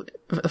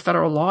the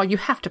federal law, you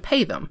have to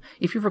pay them.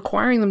 If you're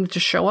requiring them to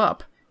show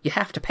up, you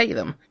have to pay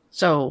them.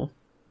 So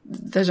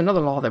there's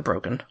another law they're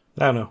broken.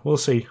 I don't know. We'll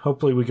see.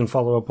 Hopefully we can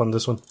follow up on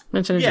this one.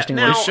 It's an interesting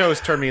now- one. This show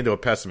has turned me into a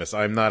pessimist.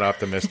 I'm not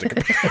optimistic.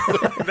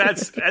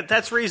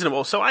 That's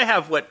reasonable. So I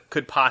have what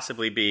could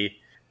possibly be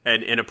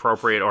an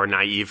inappropriate or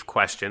naive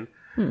question.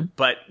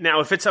 But now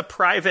if it's a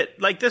private,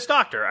 like this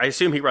doctor, I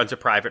assume he runs a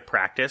private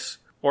practice.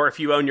 Or if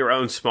you own your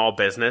own small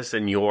business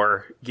and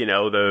you're,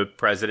 the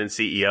president,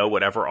 CEO,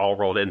 whatever, all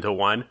rolled into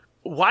one,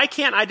 why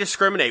can't I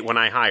discriminate when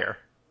I hire?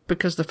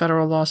 Because the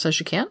federal law says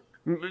you can't?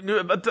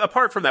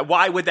 Apart from that,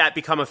 why would that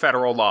become a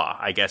federal law,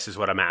 I guess is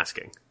what I'm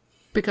asking.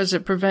 Because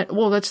it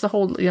that's the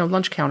whole,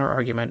 lunch counter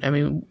argument. I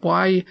mean,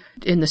 why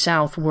in the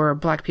South were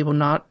black people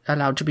not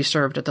allowed to be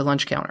served at the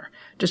lunch counter?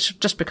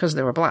 Just because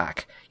they were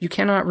black. You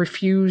cannot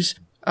refuse,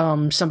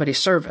 somebody's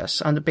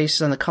service on the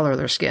basis on the color of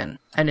their skin.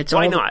 And it's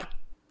Why not?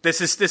 This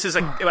is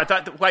I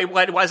thought, why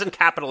doesn't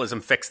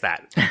capitalism fix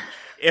that?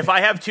 If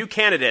I have two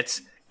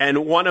candidates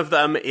and one of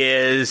them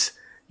is,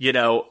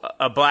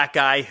 a black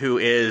guy who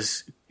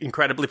is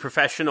incredibly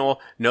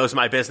professional, knows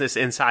my business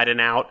inside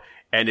and out,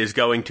 and is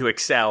going to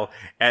excel,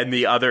 and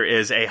the other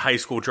is a high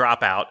school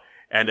dropout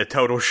and a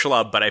total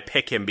schlub, but I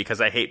pick him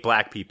because I hate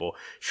black people.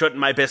 Shouldn't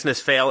my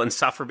business fail and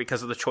suffer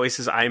because of the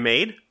choices I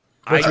made?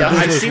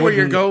 I see where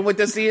you're going with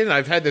this, Ian.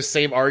 I've had the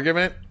same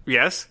argument.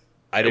 Yes.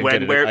 I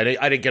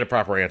didn't get a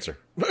proper answer.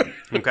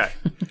 Okay.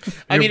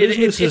 I mean,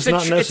 business is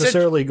not it's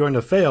necessarily going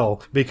to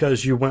fail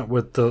because you went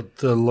with the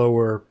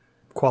lower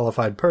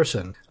qualified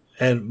person.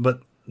 But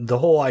the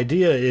whole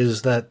idea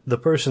is that the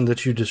person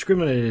that you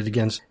discriminated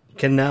against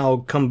can now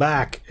come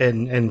back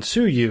and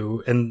sue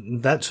you,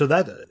 and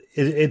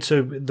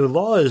the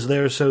law is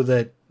there so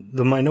that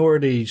the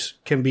minorities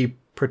can be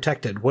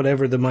protected,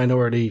 whatever the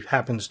minority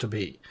happens to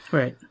be.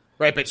 Right.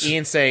 Right, but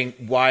Ian's saying,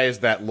 why is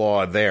that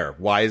law there?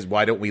 Why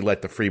don't we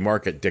let the free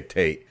market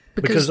dictate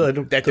Because that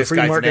the this free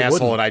guy's an market asshole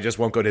wouldn't. and I just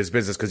won't go to his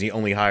business because he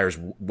only hires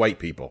white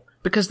people?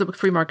 Because the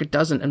free market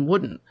doesn't and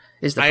wouldn't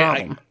is the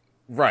problem.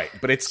 Right,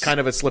 but it's kind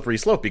of a slippery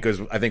slope because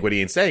I think what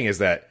Ian's saying is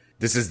that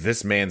this is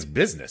this man's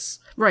business.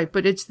 Right,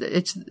 but it's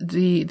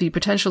the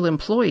potential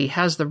employee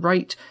has the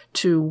right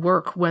to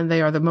work when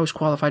they are the most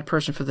qualified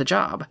person for the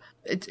job.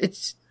 I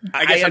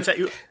guess I'm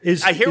saying,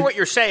 I hear what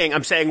you're saying.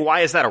 I'm saying, why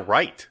is that a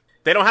right?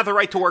 They don't have the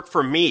right to work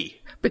for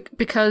me.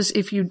 Because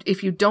if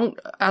you don't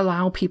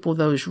allow people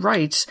those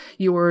rights,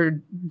 you are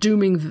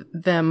dooming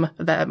them,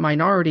 that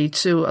minority,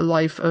 to a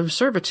life of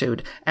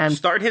servitude. And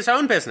Start his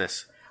own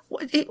business.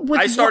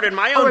 I started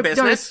my own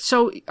business.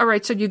 So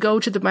you go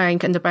to the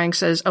bank and the bank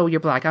says, "Oh, you're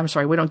black. I'm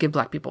sorry, we don't give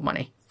black people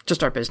money to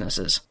start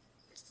businesses."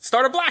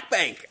 Start a black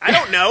bank. I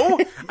don't know.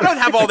 I don't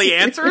have all the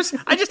answers.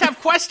 I just have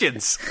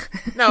questions.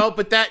 No,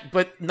 but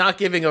not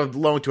giving a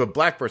loan to a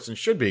black person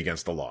should be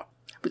against the law.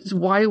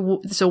 Why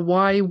would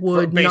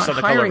Based on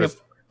the color of his-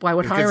 why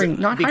would hiring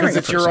not because hiring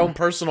it's a your person? own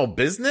personal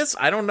business?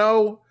 I don't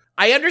know.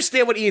 I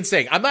understand what Ian's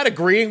saying. I'm not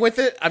agreeing with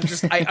it.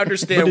 I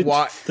understand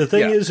why. The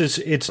thing is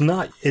it's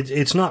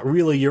not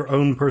really your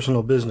own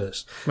personal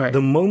business. Right.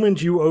 The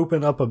moment you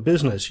open up a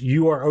business,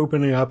 you are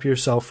opening up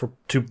yourself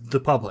to the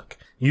public.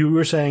 You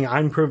were saying,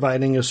 I'm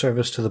providing a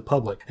service to the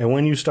public. And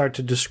when you start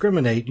to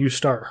discriminate, you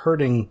start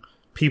hurting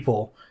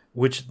people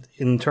which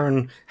in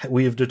turn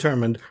we have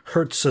determined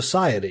hurts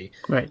society.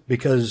 Right.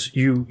 Because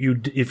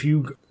if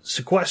you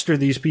sequester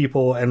these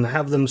people and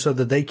have them so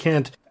that they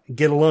can't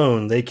get a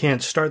loan, they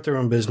can't start their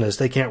own business,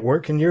 they can't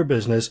work in your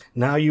business,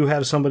 now you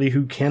have somebody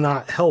who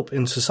cannot help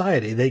in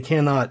society. They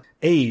cannot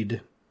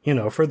aid,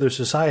 further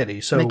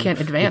society. So they can't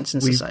advance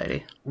in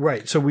society.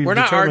 Right. So we're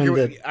not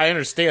arguing. that, I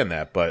understand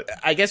that, but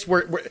I guess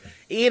we're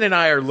Ian and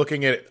I are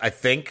looking at it. I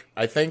think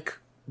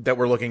that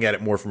we're looking at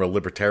it more from a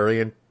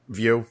libertarian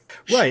view.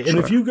 Right. And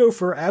if you go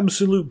for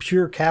absolute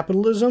pure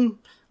capitalism,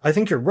 I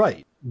think you're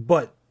right.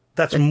 But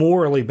that's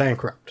morally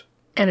bankrupt.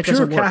 And it pure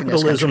doesn't work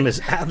capitalism in this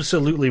country. is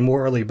absolutely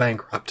morally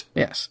bankrupt.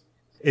 Yes.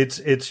 It's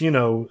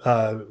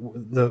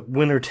the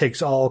winner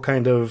takes all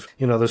kind of,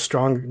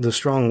 the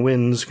strong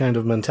wins kind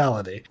of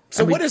mentality.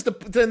 So what is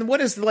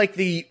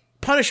the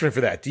punishment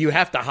for that? Do you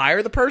have to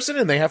hire the person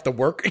and they have to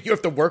work? You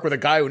have to work with a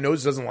guy who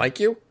knows doesn't like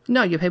you?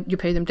 No, you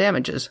pay them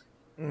damages.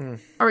 All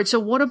right. So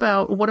what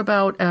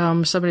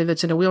about somebody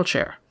that's in a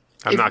wheelchair?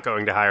 I'm not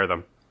going to hire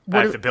them.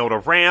 I have to build a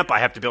ramp. I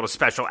have to build a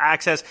special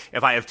access.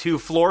 If I have 2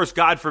 floors,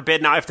 God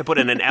forbid, now I have to put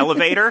in an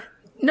elevator.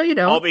 No, you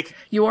don't.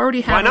 You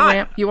already have a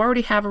ramp. You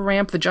already have a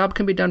ramp. The job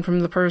can be done from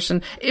the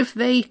person. If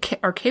they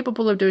are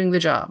capable of doing the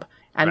job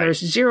and there's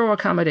zero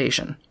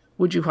accommodation,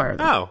 would you hire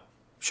them? Oh,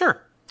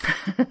 sure.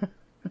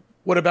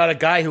 What about a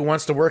guy who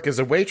wants to work as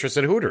a waitress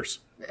at Hooters?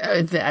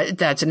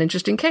 That's an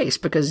interesting case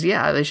because,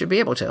 they should be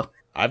able to.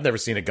 I've never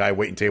seen a guy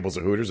waiting tables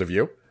at Hooters. Have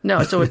you?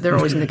 No, so they're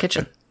always in the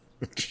kitchen.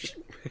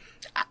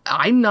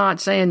 I'm not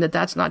saying that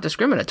that's not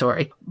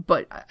discriminatory,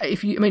 but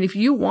if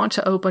you want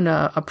to open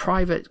a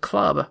private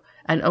club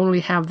and only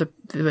have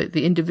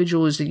the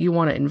individuals that you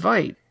want to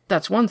invite,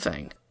 that's one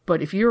thing.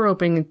 But if you're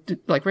opening,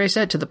 like Ray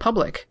said, to the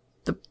public,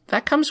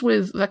 that comes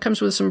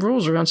with some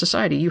rules around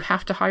society. You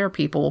have to hire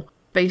people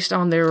based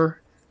on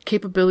their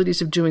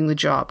capabilities of doing the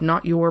job,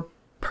 not your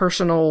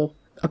personal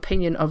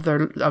opinion of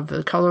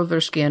the color of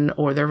their skin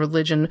or their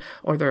religion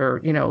or their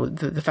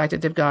the fact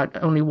that they've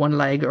got only one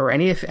leg or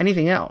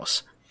anything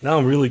else. Now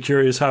I'm really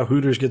curious how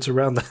Hooters gets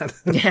around that.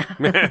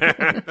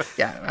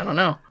 Yeah, I don't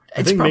know.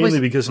 I think mainly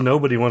because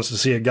nobody wants to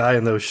see a guy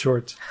in those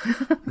shorts.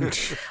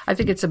 I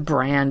think it's a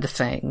brand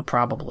thing,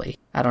 probably.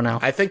 I don't know.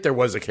 I think there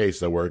was a case,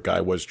 though, where a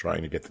guy was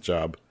trying to get the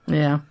job.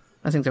 Yeah,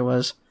 I think there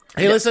was.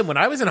 Hey, listen, when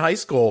I was in high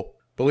school,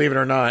 believe it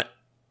or not,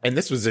 and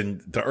this was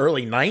in the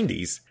early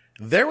 90s,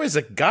 there was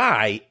a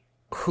guy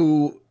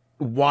who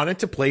wanted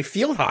to play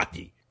field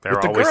hockey. There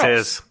with the always girls.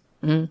 is.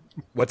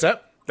 Mm-hmm. What's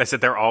up? I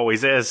said there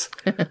always is.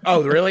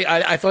 Oh, really?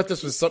 I thought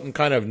this was something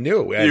kind of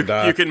new. And,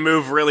 you can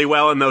move really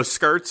well in those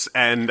skirts,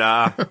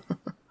 but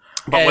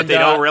what they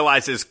don't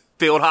realize is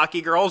field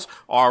hockey girls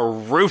are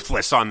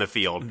ruthless on the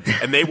field,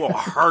 and they will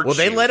hurt well,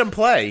 you. they let him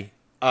play,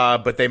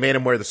 but they made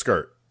him wear the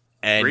skirt.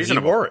 And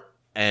Reasonable. he wore it.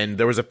 And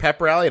there was a pep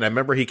rally, and I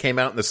remember he came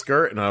out in the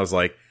skirt, and I was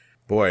like,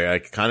 boy, I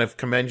kind of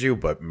commend you,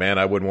 but man,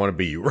 I wouldn't want to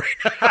be you right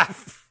now.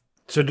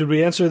 So did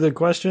we answer the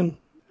question?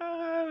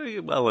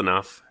 Well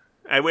enough.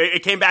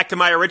 It came back to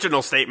my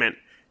original statement.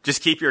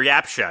 Just keep your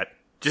yap shut.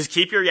 Just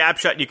keep your yap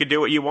shut. You can do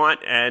what you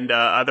want, and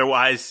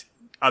otherwise,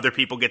 other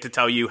people get to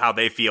tell you how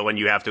they feel, and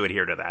you have to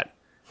adhere to that.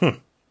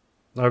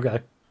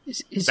 Okay.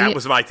 That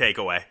was my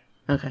takeaway.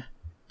 Okay.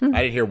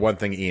 I didn't hear one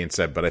thing Ian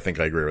said, but I think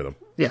I agree with him.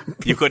 Yeah.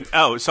 You could.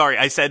 Oh, sorry.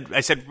 I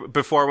said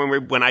before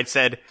when I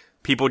said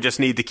people just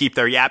need to keep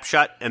their yap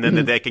shut, and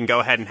then they can go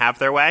ahead and have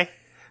their way.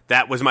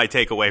 That was my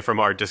takeaway from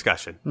our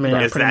discussion.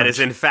 Yeah, is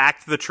in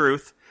fact the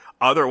truth.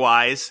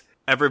 Otherwise,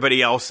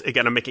 everybody else,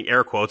 again, I'm making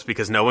air quotes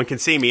because no one can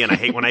see me, and I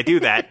hate when I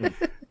do that.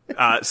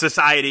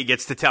 Society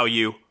gets to tell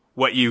you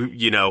what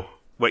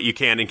what you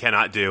can and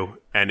cannot do,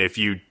 and if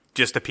you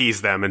just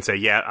appease them and say,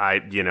 yeah,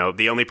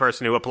 the only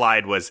person who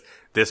applied was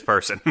this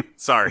person.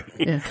 Sorry,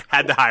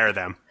 had to hire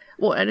them.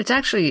 Well, and it's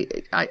actually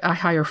I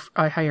hire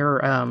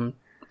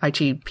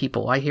IT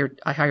people. I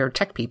hire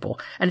tech people,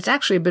 and it's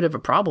actually a bit of a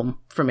problem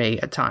for me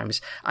at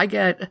times. I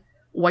get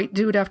white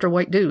dude after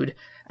white dude.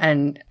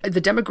 And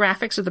the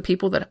demographics of the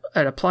people that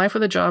apply for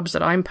the jobs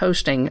that I'm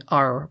posting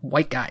are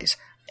white guys.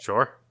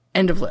 Sure.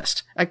 End of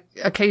list.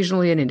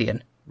 Occasionally an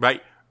Indian.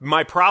 Right.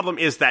 My problem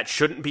is that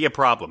shouldn't be a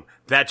problem.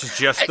 That's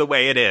just the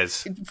way it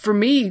is. For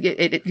me,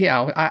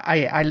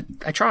 I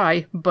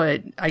try,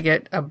 but I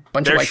get a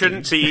bunch of white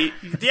dudes.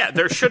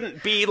 There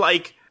shouldn't be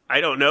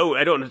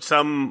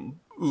some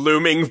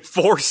looming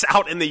force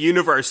out in the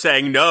universe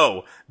saying,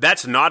 no,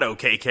 that's not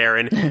okay,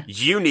 Karen.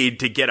 You need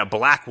to get a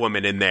black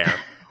woman in there.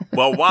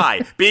 Well,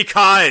 why?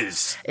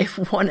 Because if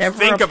one ever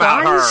think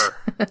applies. about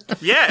her.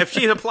 Yeah, if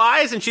she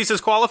applies and she's as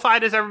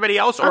qualified as everybody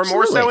else, or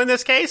more so in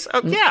this case,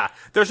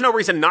 there's no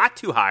reason not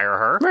to hire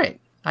her. Right.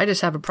 I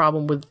just have a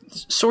problem with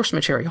source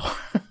material.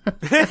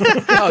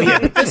 Oh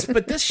yeah,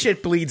 but this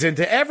shit bleeds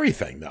into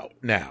everything though.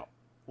 Now,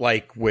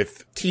 like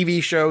with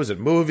TV shows and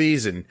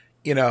movies, and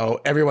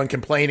everyone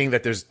complaining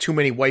that there's too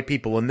many white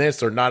people in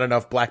this or not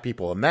enough black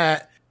people in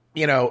that.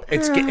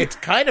 It's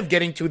kind of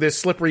getting to this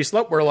slippery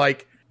slope where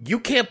like. You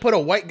can't put a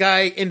white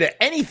guy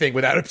into anything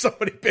without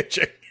somebody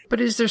bitching. But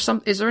is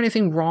there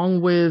anything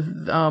wrong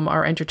with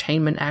our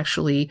entertainment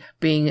actually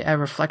being a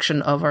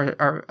reflection of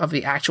of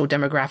the actual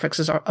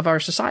demographics of our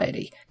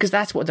society? Because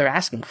that's what they're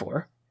asking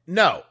for.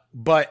 No,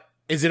 but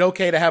is it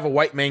okay to have a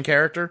white main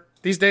character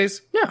these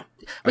days? No.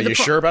 Are you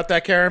sure about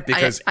that, Karen?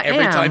 Because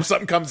every time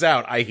something comes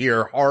out, I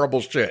hear horrible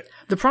shit.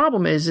 The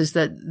problem is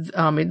that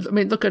I mean,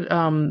 look at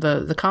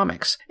the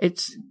comics.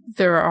 It's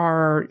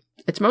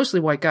mostly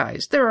white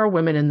guys. There are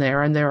women in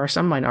there, and there are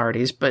some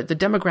minorities, but the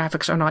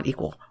demographics are not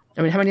equal.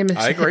 I mean,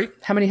 I agree.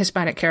 How many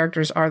Hispanic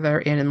characters are there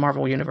in the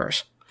Marvel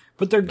Universe?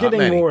 But they're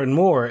getting more and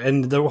more,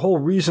 and the whole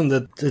reason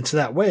that it's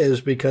that way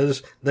is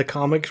because the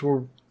comics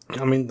were.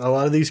 I mean, a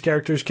lot of these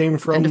characters came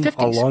from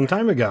a long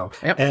time ago,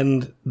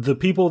 and the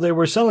people they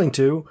were selling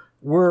to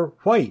were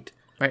white.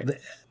 Right.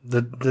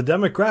 The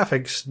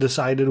demographics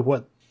decided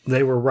what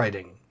they were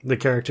writing, the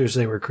characters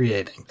they were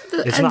creating.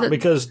 It's not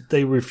because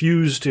they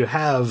refused to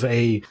have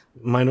a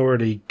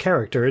minority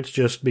character. It's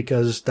just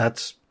because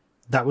that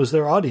was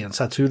their audience.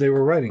 That's who they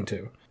were writing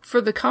to.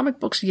 For the comic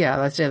books, yeah,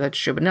 I'd say that's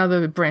true. But now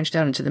they've branched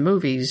out into the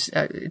movies.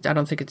 I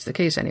don't think it's the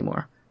case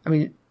anymore. I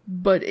mean,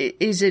 but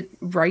is it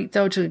right,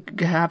 though, to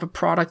have a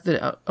product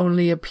that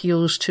only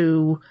appeals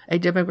to a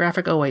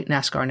demographic? Oh, wait,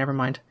 NASCAR, never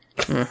mind.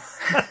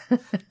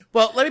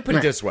 Well, let me put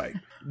it this way.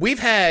 We've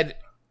had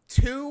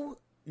 2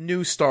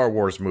 new Star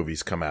Wars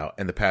movies come out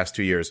in the past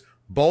 2 years,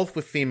 both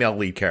with female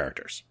lead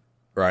characters,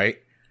 right?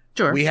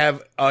 Sure. We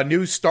have a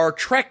new Star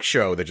Trek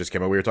show that just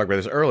came out. We were talking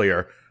about this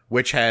earlier,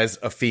 which has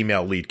a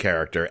female lead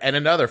character and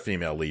another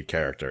female lead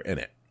character in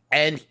it.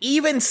 And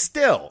even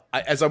still,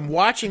 as I'm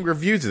watching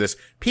reviews of this,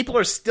 people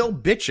are still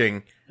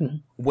bitching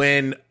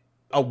when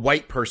a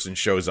white person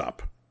shows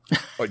up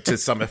to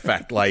some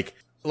effect. Like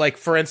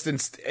for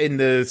instance, in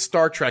the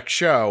Star Trek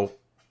show,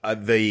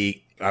 I'm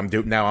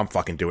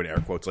fucking doing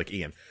air quotes like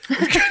Ian.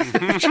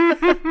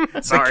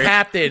 Sorry.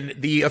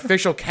 The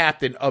official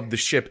captain of the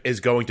ship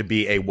is going to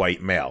be a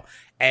white male.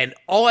 And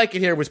all I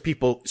could hear was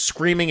people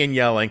screaming and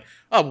yelling,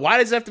 oh, why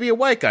does it have to be a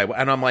white guy?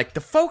 And I'm like,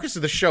 the focus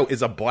of the show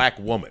is a black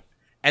woman.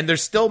 And they're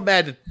still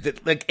mad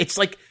that,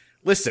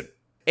 listen,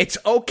 it's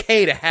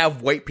okay to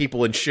have white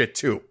people in shit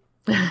too.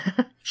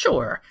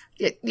 Sure.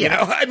 Yeah. You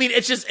know, I mean,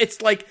 I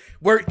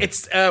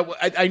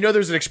know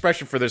there's an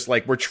expression for this,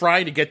 like, we're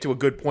trying to get to a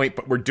good point,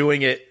 but we're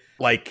doing it,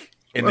 like,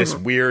 in this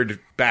weird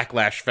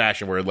backlash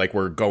fashion where, like,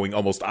 we're going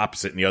almost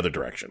opposite in the other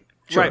direction.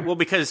 Sure. Right. Well,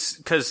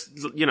 because,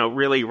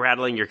 really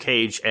rattling your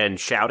cage and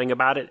shouting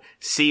about it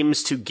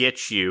seems to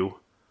get you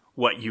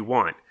what you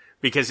want.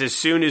 Because as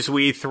soon as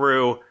we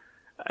threw,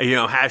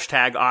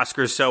 hashtag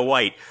Oscars so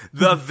white,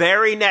 the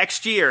very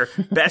next year,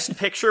 Best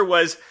Picture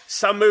was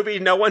some movie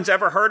no one's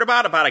ever heard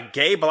about a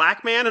gay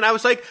black man. And I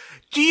was like,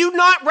 do you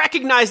not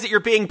recognize that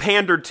you're being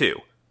pandered to?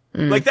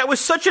 Like, that was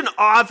such an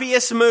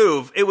obvious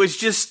move. It was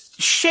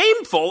just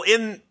shameful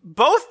in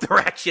both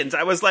directions.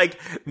 I was like,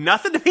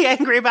 nothing to be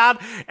angry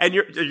about. And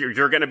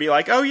you're going to be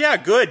like, oh yeah,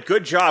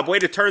 good job. Way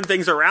to turn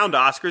things around,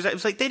 Oscars. I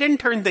was like, they didn't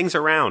turn things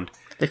around.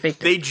 They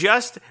faked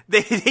it.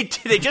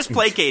 They just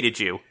placated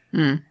you.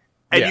 And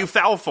you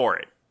fell for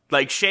it.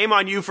 Like, shame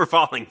on you for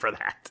falling for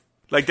that.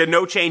 Like,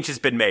 no change has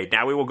been made.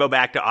 Now we will go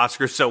back to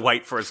Oscars so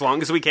white for as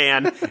long as we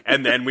can,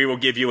 and then we will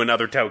give you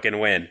another token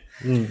win.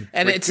 And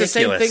it's the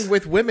same thing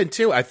with women,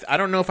 too. I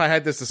don't know if I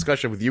had this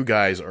discussion with you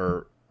guys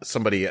or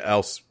somebody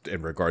else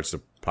in regards to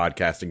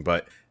podcasting,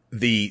 but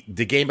the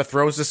Game of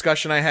Thrones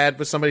discussion I had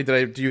with somebody,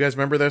 do you guys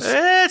remember this?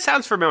 It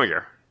sounds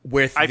familiar.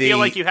 I feel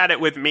like you had it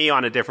with me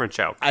on a different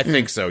show. I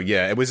think so,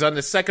 yeah. It was on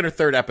the 2nd or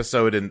 3rd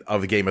episode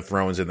of Game of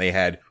Thrones, and they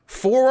had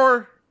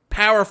 4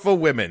 powerful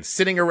women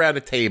sitting around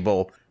a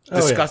table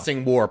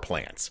discussing war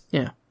plans.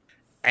 Yeah.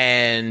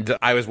 And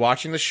I was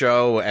watching the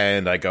show,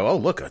 and I go, oh,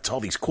 look, it's all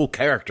these cool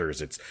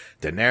characters. It's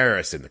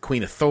Daenerys and the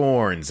Queen of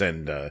Thorns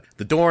and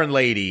the Dorne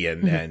Lady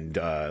and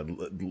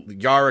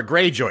Yara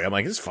Greyjoy. I'm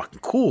like, this is fucking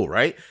cool,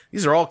 right?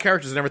 These are all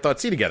characters I never thought I'd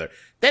see together.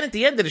 Then at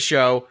the end of the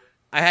show,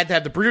 I had to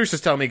have the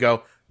producers tell me,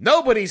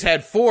 nobody's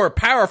had 4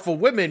 powerful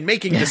women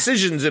making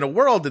decisions in a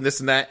world and this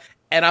and that.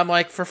 And I'm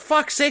like, for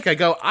fuck's sake,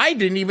 I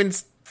didn't even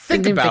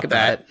think about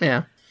that.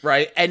 Yeah.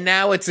 Right. And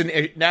now it's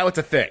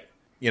a thing,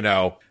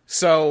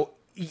 So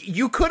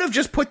you could have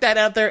just put that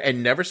out there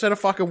and never said a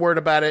fucking word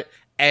about it.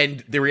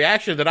 And the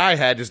reaction that I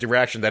had is the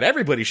reaction that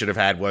everybody should have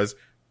had was,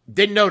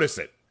 didn't notice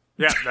it.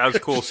 Yeah, that was a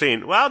cool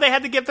scene. Well, they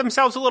had to give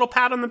themselves a little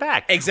pat on the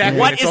back. Exactly.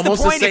 What is the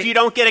point if you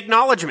don't get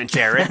acknowledgement,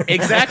 Jared?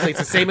 Exactly. It's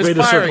the same as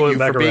firing you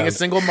for being a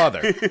single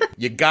mother.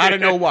 You gotta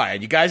know why.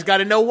 And you guys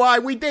gotta know why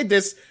we did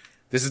this.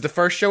 This is the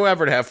first show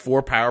ever to have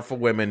 4 powerful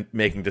women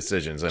making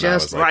decisions. And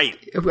just I was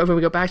like, right. When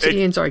we go back to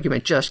Ian's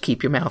argument, just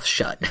keep your mouth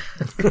shut.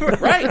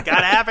 Right.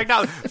 Gotta have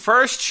acknowledgement.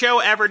 First show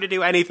ever to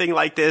do anything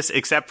like this,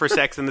 except for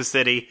Sex and the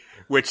City,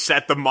 which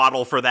set the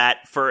model for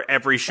that for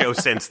every show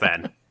since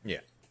then. Yeah.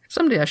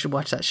 Someday I should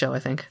watch that show, I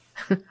think.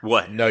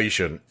 What? No, you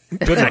shouldn't.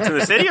 Sex and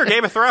the City or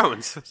Game of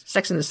Thrones?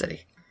 Sex and the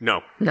City.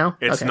 No. No?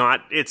 It's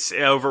not. It's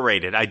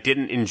overrated. I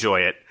didn't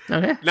enjoy it.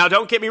 Okay. Now,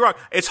 don't get me wrong.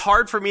 It's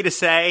hard for me to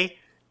say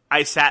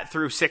I sat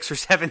through 6 or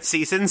 7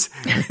 seasons,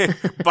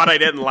 but I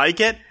didn't like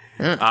it.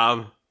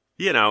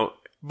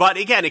 But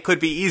again, it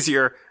could be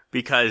easier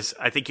because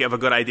I think you have a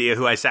good idea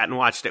who I sat and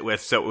watched it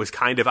with, so it was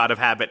kind of out of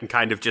habit and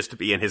kind of just to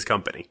be in his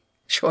company.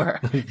 Sure.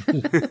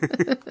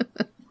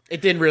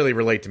 It didn't really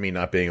relate to me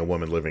not being a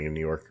woman living in New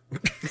York.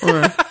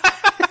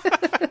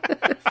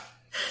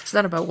 It's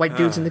not about white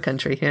dudes in the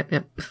country.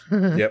 Yep.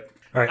 Yep.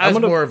 All right, I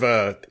was more of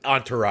a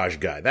entourage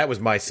guy. That was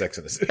my Sex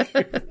in the City.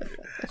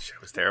 That show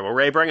was terrible.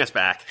 Ray, bring us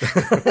back.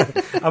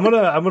 I'm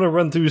gonna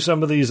run through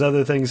some of these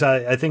other things.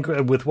 I think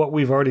with what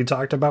we've already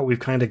talked about, we've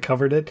kind of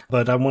covered it,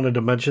 but I wanted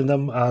to mention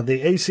them.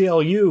 The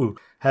ACLU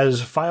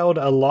has filed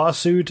a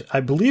lawsuit. I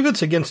believe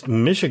it's against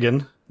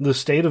Michigan, the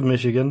state of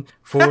Michigan,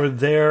 for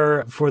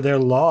their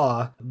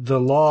law. The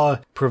law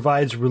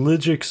provides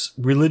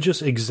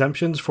religious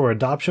exemptions for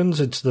adoptions.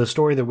 It's the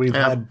story that we've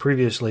had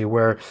previously,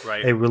 where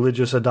a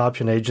religious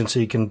adoption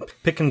agency can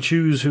pick and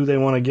choose who they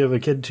want to give a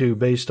kid to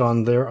based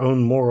on their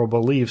own moral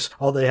beliefs.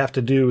 All they have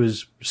to do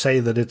is say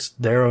that it's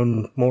their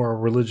own moral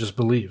religious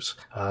beliefs.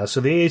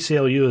 So the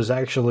ACLU has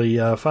actually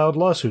filed a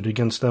lawsuit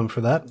against them for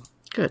that.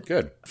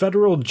 Good.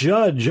 Federal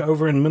judge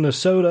over in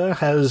Minnesota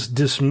has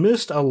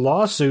dismissed a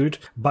lawsuit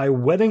by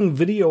wedding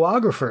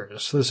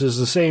videographers. This is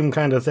the same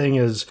kind of thing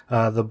as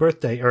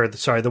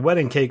the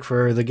wedding cake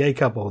for the gay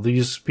couple.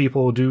 These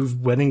people do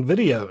wedding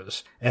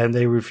videos, and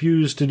they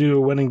refused to do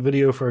a wedding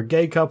video for a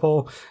gay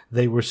couple.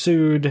 They were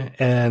sued,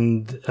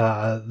 and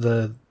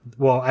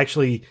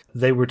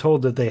they were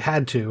told that they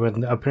had to,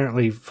 and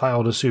apparently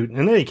filed a suit.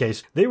 In any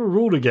case, they were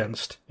ruled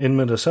against in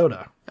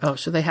Minnesota. Oh,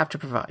 so they have to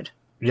provide.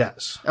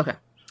 Yes. Okay.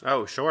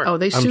 Oh, sure. Oh,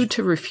 they sued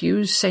to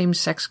refuse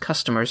same-sex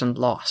customers and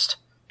lost.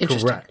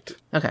 Interesting. Correct.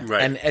 Okay.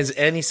 Right. And is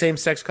any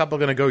same-sex couple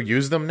going to go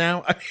use them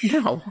now?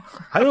 No.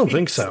 I don't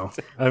think so.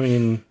 I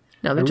mean,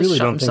 No, they just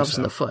shot themselves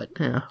in the foot.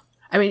 Yeah.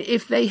 I mean,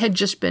 if they had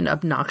just been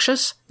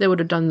obnoxious, they would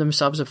have done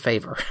themselves a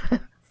favor.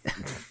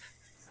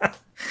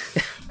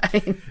 I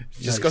mean,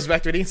 Just goes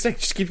back to what Ian said.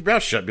 Just keep your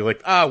mouth shut. Be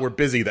like, we're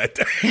busy that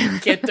day.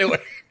 Can't do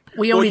it.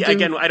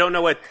 Again, I don't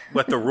know what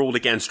the ruled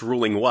against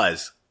ruling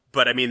was.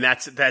 But I mean,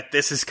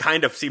 this is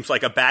kind of seems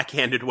like a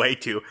backhanded way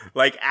to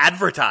like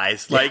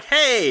advertise, like,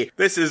 hey,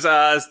 this is,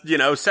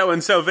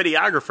 so-and-so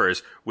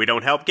videographers. We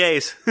don't help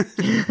gays.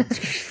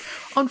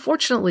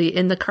 Unfortunately,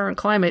 in the current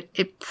climate,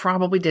 it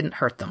probably didn't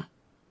hurt them.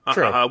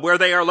 True. Where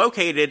they are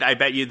located, I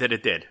bet you that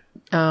it did.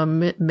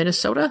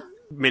 Minnesota?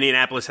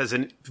 Minneapolis has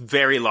a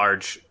very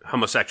large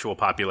homosexual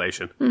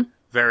population.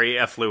 Very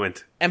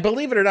affluent. And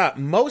believe it or not,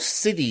 most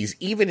cities,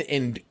 even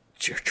in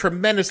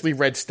tremendously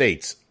red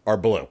states, are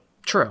blue.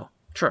 True.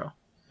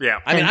 Yeah.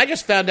 I mean, I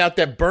just found out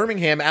that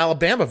Birmingham,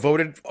 Alabama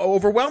voted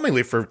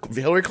overwhelmingly for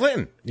Hillary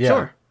Clinton. yeah.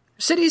 Sure.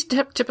 Cities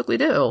typically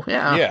do,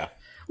 yeah. Yeah.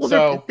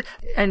 Well,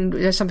 and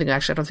there's something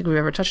actually I don't think we've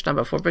ever touched on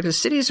before,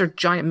 because cities are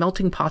giant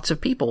melting pots of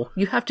people.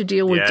 You have to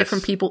deal with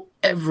different people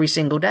every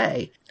single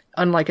day.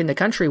 Unlike in the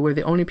country where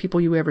the only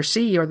people you ever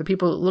see are the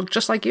people that look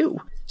just like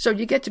you. So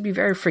you get to be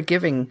very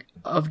forgiving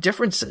of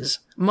differences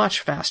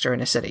much faster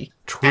in a city.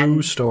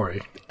 True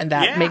story. And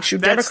that makes you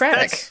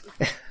democratic.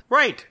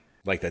 Right.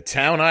 Like the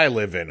town I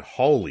live in,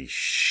 holy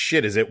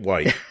shit, is it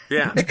white?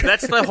 Yeah.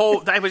 That's the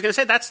whole, I was going to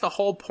say, that's the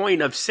whole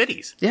point of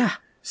cities. Yeah.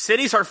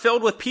 Cities are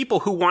filled with people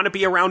who want to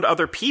be around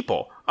other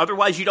people.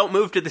 Otherwise, you don't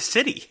move to the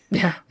city.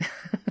 Yeah.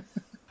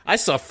 I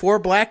saw 4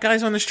 black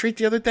guys on the street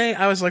the other day.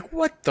 I was like,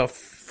 what the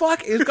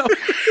fuck is going on?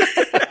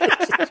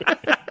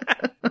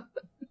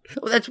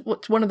 Well, that's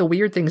what's one of the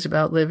weird things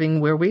about living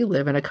where we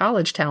live in a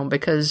college town,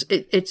 because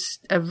it's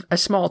a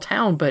small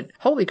town, but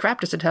holy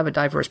crap, does it have a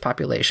diverse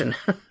population.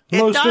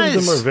 Most of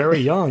them are very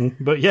young,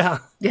 but yeah.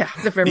 Yeah,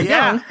 they're very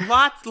young.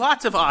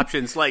 Lots of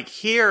options. Like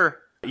here,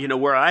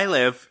 where I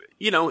live,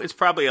 it's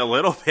probably a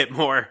little bit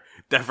more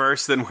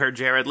diverse than where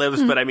Jared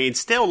lives. But I mean,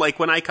 still, like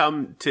when I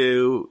come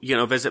to,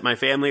 visit my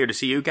family or to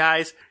see you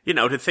guys,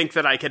 to think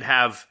that I could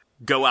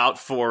go out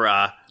for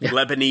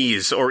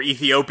Lebanese or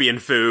Ethiopian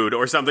food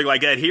or something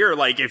like that. Here,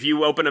 like if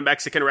you open a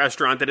Mexican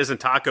restaurant that isn't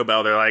Taco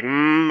Bell, they're like,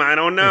 I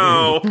don't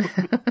know.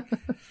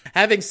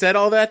 Having said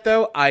all that,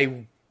 though,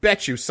 I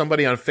bet you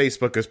somebody on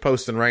Facebook is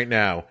posting right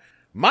now,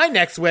 my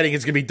next wedding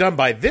is going to be done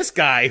by this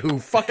guy who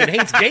fucking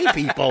hates gay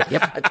people.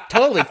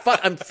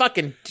 I'm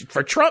fucking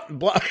for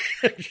Trump.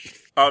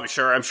 Oh,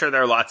 sure. I'm sure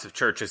there are lots of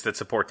churches that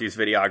support these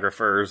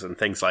videographers and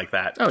things like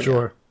that. Oh,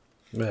 sure.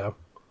 Yeah.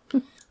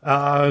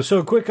 So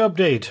a quick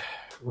update.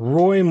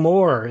 Roy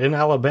Moore in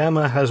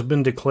Alabama has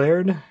been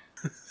declared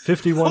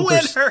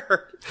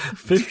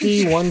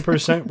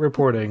 51%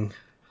 reporting.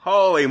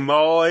 Holy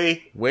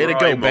moly. Way to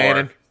go,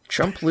 Bannon.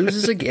 Trump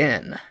loses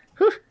again.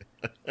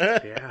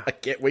 Yeah. I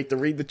can't wait to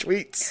read the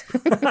tweets.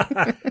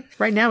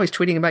 Right now he's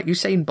tweeting about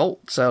Usain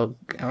Bolt, so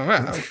I don't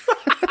know.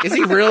 Is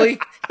he really?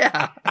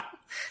 Yeah.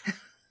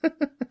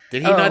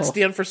 Did he not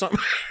stand for something?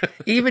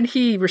 Even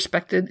he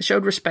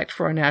showed respect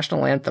for our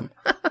national anthem.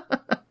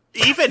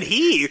 Even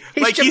he?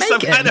 He's like Jamaican. He's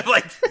some kind of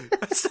like,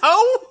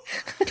 so?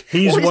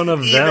 He's one of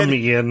them,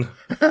 Ian.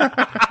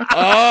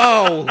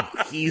 Oh,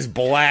 he's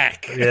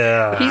black.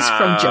 Yeah. He's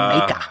from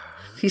Jamaica.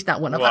 He's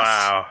not one of us.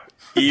 Wow.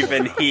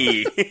 Even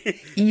he.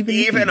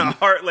 Even a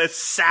heartless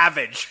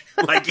savage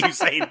like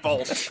Usain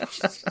Bolt.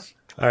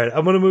 All right,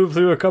 I'm going to move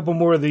through a couple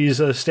more of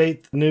these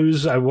state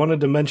news. I wanted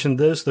to mention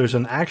this. There's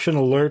an action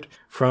alert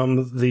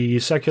from the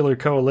Secular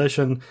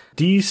Coalition.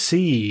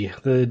 D.C.,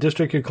 the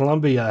District of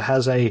Columbia,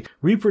 has a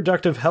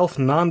Reproductive Health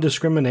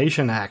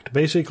Non-Discrimination Act.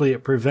 Basically,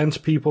 it prevents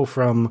people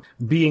from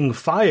being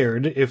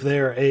fired if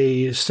they're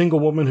a single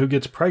woman who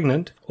gets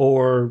pregnant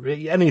or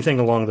anything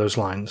along those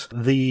lines.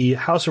 The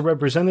House of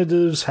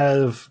Representatives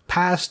have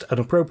passed an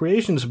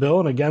appropriations bill,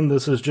 and again,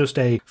 this is just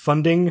a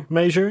funding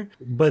measure,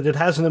 but it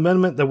has an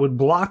amendment that would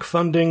block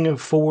funding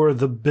for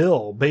the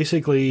bill.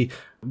 Basically,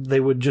 they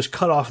would just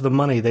cut off the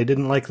money. They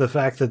didn't like the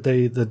fact that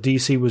the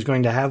DC was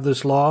going to have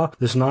this law,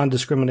 this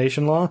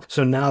non-discrimination law.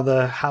 So now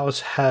the House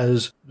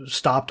has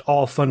stopped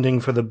all funding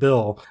for the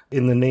bill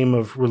in the name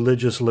of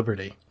religious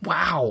liberty.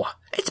 Wow.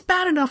 It's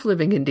bad enough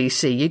living in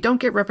DC. You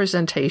don't get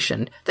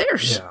representation. They are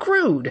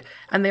screwed.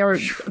 And they are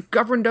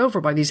governed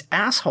over by these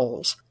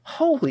assholes.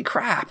 Holy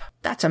crap.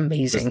 That's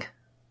amazing.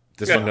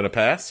 This one going to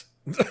pass?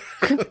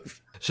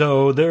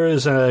 So there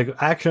is an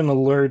action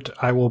alert.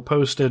 I will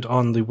post it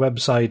on the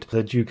website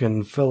that you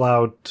can fill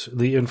out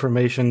the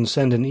information,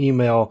 send an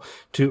email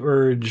to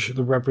urge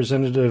the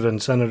representative and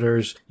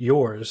senators,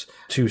 yours,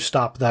 to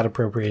stop that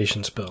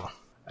appropriations bill.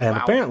 And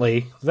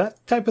apparently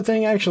that type of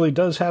thing actually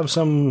does have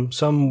some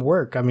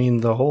work. I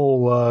mean, the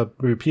whole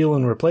repeal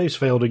and replace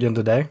failed again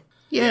today.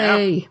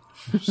 Yay.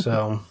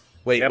 So...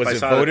 Wait, was it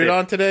voted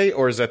on today,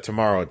 or is that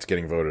tomorrow it's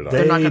getting voted on?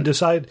 They're not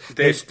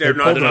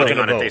voting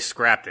on it. They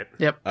scrapped it.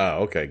 Yep.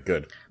 Oh, okay,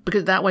 good.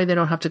 Because that way they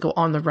don't have to go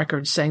on the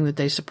record saying that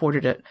they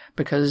supported it,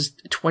 because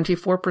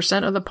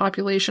 24% of the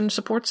population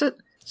supports it.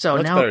 So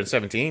that's now better than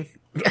 17.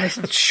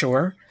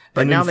 Sure.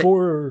 But and now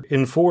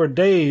in 4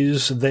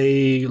 days,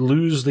 they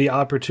lose the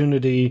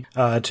opportunity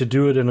to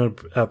do it in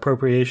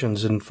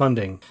appropriations and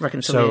funding.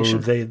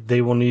 Reconciliation. So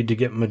they will need to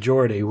get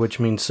majority, which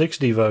means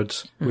 60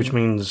 votes, which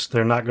means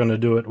they're not going to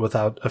do it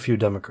without a few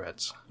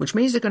Democrats. Which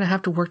means they're going to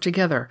have to work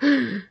together.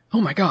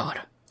 Oh, my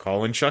God.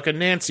 Call in Chuck and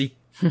Nancy.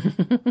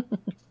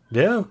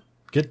 Yeah.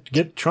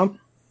 Get Trump.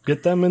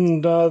 Get them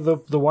in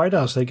the White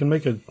House. They can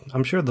make it.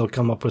 I'm sure they'll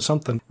come up with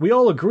something. We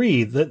all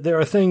agree that there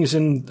are things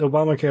in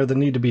Obamacare that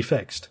need to be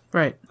fixed.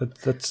 Right.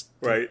 That's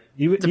right.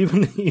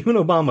 Even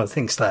Obama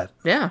thinks that.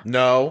 Yeah.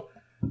 No.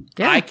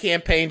 Yeah. I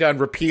campaigned on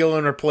repeal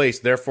and replace,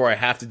 therefore I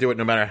have to do it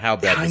no matter how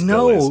bad this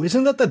bill is. I know.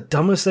 Isn't that the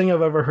dumbest thing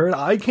I've ever heard?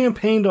 I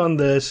campaigned on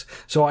this,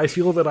 so I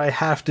feel that I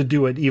have to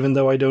do it, even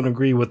though I don't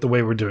agree with the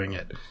way we're doing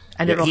it.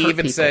 And he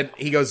even said,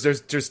 he goes,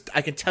 there's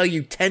I can tell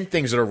you 10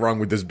 things that are wrong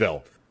with this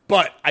bill.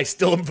 But I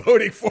still am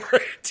voting for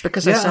it.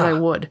 Because I said I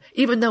would.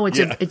 Even though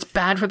it's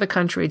bad for the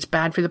country, it's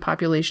bad for the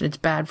population, it's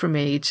bad for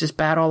me, it's just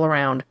bad all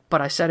around. But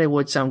I said I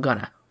would, so I'm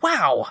gonna.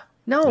 Wow.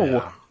 No.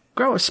 Yeah.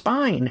 Grow a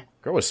spine.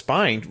 Grow a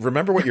spine?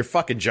 Remember what your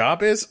fucking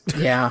job is?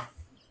 Yeah.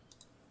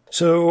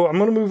 So I'm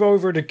going to move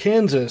over to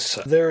Kansas.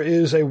 There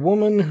is a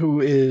woman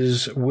who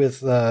is,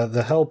 with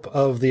the help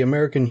of the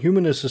American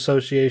Humanist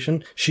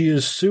Association, she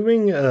is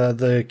suing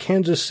the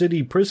Kansas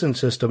City prison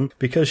system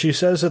because she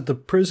says that the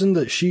prison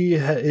that she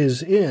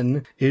is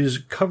in is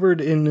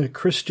covered in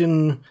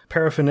Christian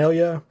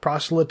paraphernalia,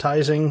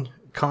 proselytizing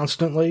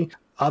constantly.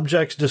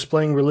 Objects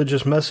displaying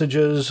religious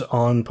messages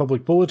on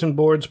public bulletin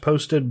boards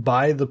posted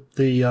by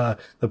the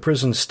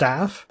prison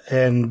staff,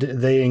 and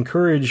they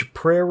encourage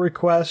prayer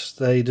requests.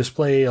 They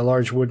display a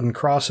large wooden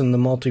cross in the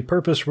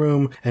multi-purpose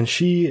room, and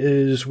she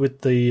is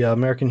with the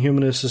American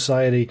Humanist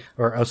Society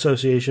or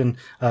Association.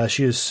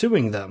 She is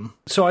suing them.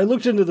 So I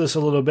looked into this a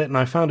little bit, and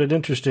I found it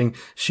interesting.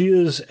 She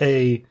is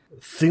a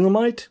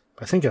Thelemite.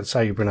 I think that's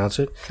how you pronounce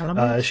it.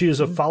 She is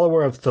a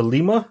follower of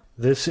Thelema.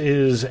 This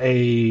is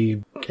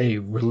a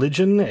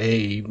religion,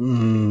 a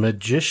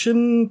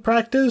magician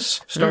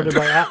practice started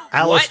by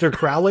Aleister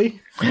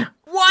Crowley.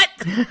 What?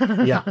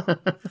 Yeah.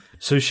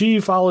 So she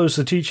follows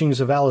the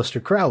teachings of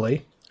Aleister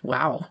Crowley.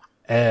 Wow.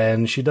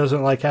 And she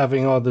doesn't like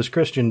having all this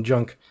Christian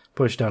junk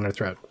pushed down her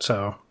throat.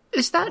 So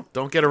is that?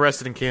 Don't get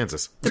arrested in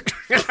Kansas.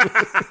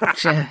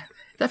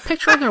 That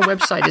picture on their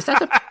website, is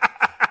that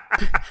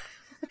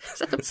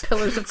the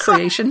Pillars of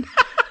Creation?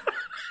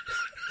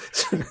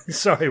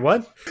 Sorry,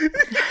 what?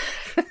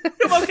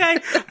 I'm okay.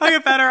 I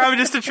get better. I'm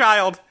just a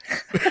child.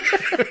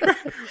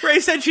 Ray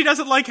said she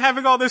doesn't like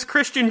having all this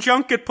Christian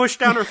junk get pushed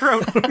down her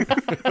throat.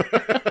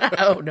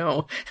 Oh,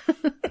 no.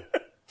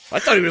 I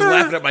thought he was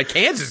laughing at my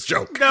Kansas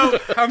joke. No,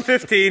 I'm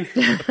 15.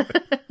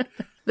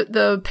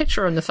 The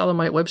picture on the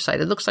Thelemite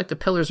website, it looks like the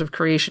Pillars of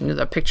Creation,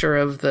 the picture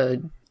of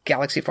the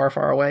galaxy far,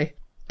 far away.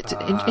 It's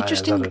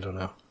interesting. I don't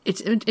know.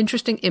 It's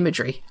interesting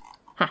imagery.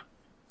 Huh.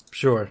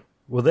 Sure.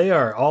 Well, they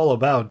are all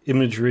about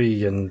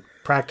imagery and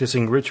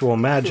practicing ritual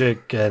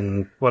magic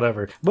and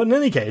whatever. But in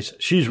any case,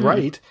 she's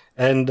right,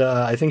 and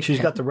I think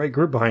she's got the right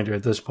group behind her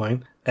at this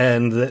point.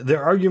 And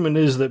their argument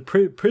is that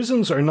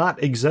prisons are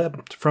not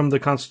exempt from the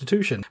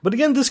Constitution. But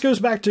again, this goes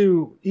back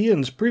to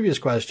Ian's previous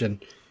question.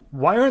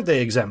 Why aren't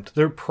they exempt?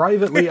 They're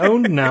privately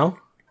owned now.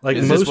 Like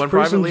most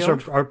prisons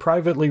are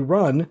privately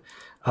run.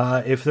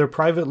 If they're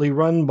privately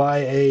run by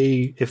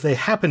if they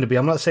happen to be,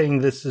 I'm not saying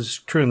this is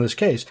true in this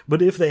case,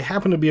 but if they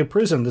happen to be a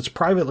prison that's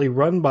privately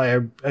run by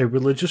a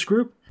religious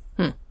group,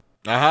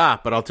 Aha,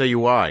 but I'll tell you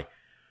why.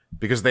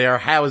 Because they are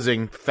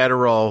housing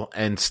federal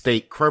and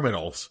state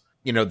criminals.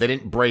 You know, they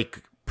didn't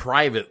break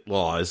private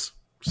laws.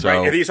 So.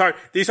 Right, and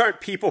these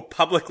aren't people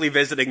publicly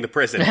visiting the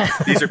prison.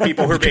 These are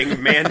people who are being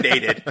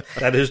mandated.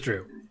 That is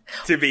true.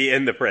 To be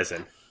in the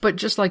prison. But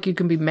just like you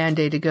can be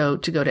mandated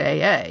to go to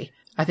AA,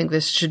 I think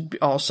this should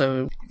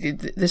also.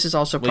 This is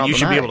also problematic. You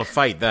should be able to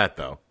fight that,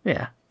 though.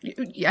 Yeah,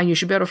 and you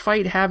should be able to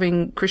fight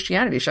having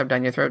Christianity shoved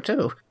down your throat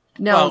too.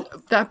 Now,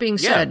 that being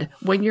said,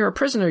 when you're a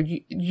prisoner,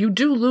 you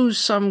do lose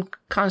some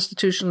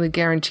constitutionally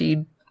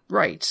guaranteed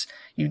rights.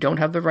 You don't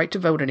have the right to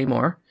vote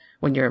anymore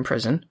when you're in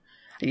prison.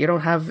 You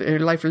don't have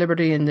life,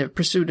 liberty, and the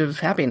pursuit of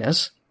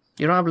happiness.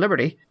 You don't have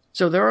liberty.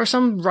 So there are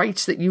some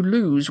rights that you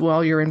lose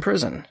while you're in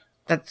prison.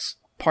 That's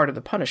part of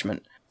the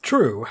punishment.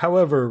 True.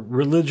 However,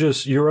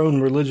 your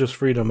own religious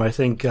freedom, I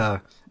think,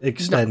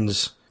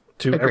 extends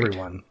to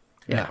everyone.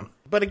 Yeah.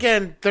 But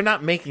again, they're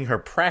not making her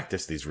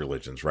practice these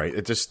religions, right?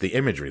 It's just the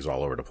imagery is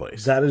all over the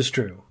place. That is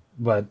true.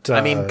 But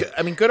I mean,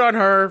 good on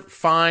her.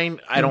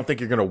 Fine. I don't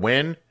think you're going to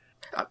win.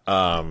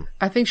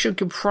 I think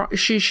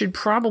she should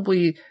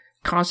probably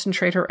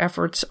concentrate her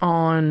efforts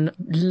on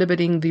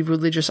limiting the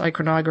religious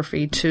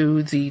iconography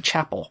to the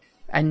chapel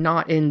and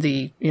not in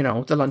the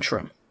the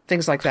lunchroom.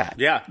 Things like that.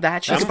 Yeah,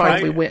 that should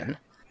probably win.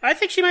 I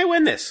think she might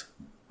win this.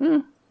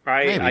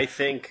 I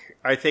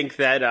think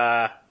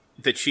that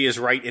that she is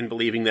right in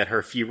believing that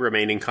her few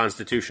remaining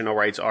constitutional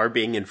rights are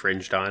being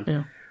infringed on.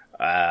 Yeah.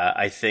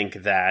 I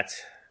think that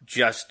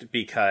just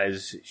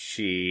because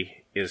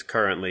she is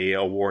currently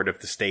a ward of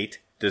the state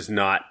does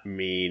not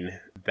mean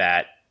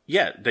that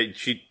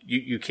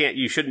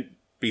you shouldn't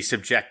be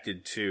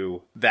subjected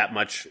to that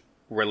much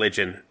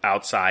religion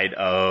outside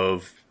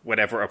of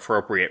whatever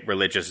appropriate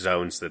religious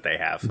zones that they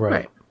have.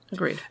 Right.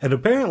 Agreed. And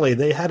apparently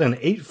they had an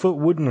 8-foot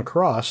wooden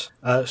cross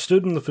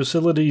stood in the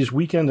facility's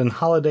weekend and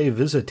holiday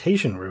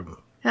visitation room.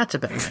 That's a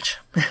bit much.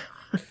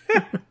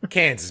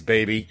 Kansas,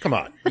 baby. Come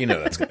on. You know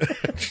that's good.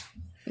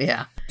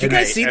 Yeah. Did you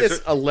guys see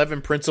this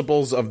 11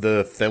 Principles of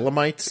the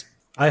Thelemites?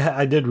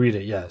 I did read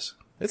it, yes.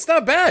 It's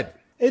not bad.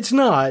 It's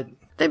not.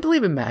 They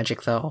believe in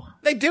magic, though.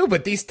 They do,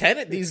 but these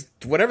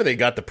whatever they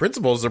got, the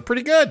principles are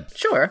pretty good.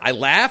 Sure. I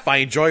laugh. I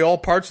enjoy all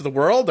parts of the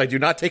world. I do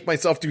not take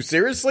myself too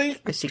seriously.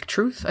 I seek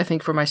truth, I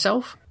think, for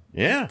myself.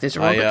 Yeah. These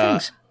are all good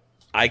things.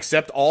 I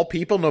accept all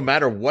people no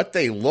matter what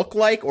they look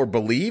like or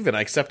believe, and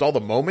I accept all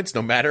the moments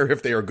no matter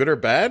if they are good or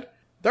bad.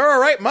 They're all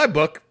right in my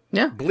book.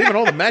 Yeah. Believe in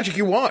all the magic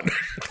you want.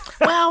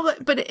 Well,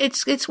 but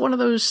it's one of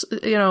those,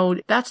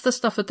 that's the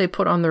stuff that they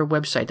put on their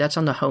website. That's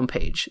on the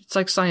homepage. It's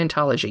like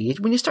Scientology.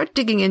 When you start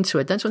digging into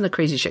it, that's when the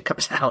crazy shit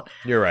comes out.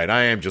 You're right.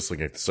 I am just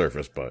looking at the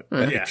surface, but...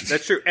 Yeah,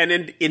 that's true. And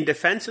in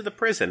defense of the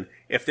prison,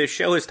 if this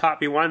show has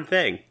taught me one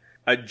thing,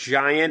 a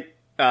giant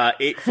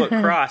 8-foot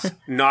cross,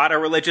 not a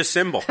religious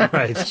symbol.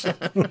 Right.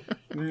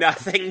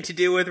 Nothing to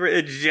do with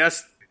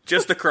just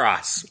the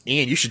cross.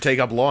 Ian, you should take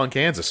up law in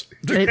Kansas.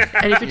 And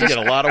if you get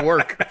a lot of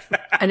work.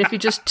 And if you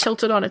just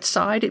tilt it on its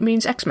side, it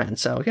means X-Men.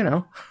 So,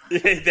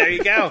 There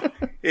you go.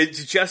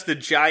 It's just a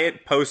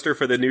giant poster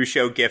for the new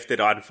show Gifted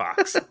on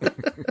Fox.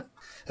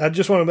 I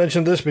just want to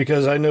mention this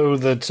because I know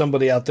that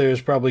somebody out there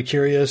is probably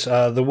curious.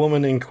 The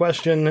woman in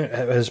question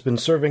has been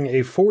serving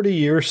a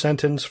 40-year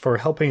sentence for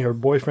helping her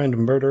boyfriend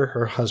murder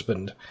her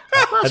husband.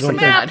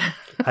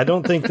 I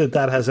don't think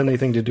that has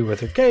anything to do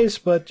with her case,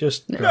 but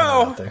just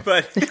no,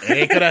 but it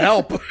ain't gonna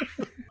help.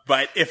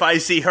 But if I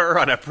see her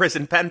on a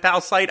prison pen pal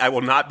site, I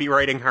will not be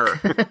writing her.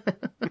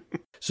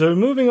 So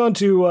moving on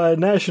to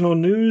national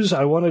news,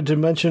 I wanted to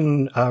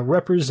mention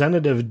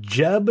Representative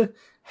Jeb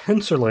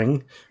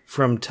Hensarling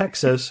from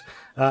Texas.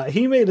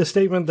 He made a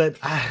statement that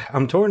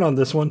I'm torn on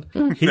this one.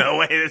 No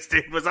way, this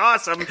dude was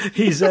awesome.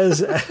 He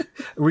says,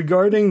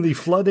 regarding the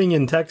flooding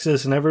in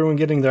Texas and everyone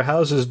getting their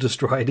houses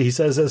destroyed, he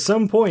says, at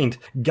some point,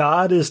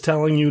 God is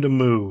telling you to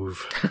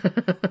move.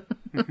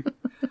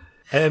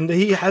 And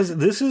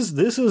this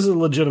is a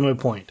legitimate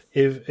point.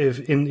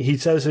 He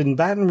says in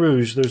Baton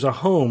Rouge, there's a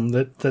home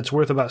that's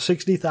worth about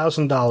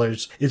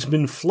 $60,000. It's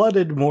been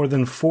flooded more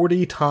than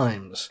 40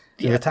 times.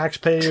 Yeah. The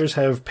taxpayers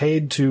have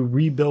paid to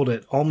rebuild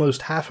it,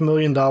 almost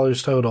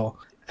 $500,000 total.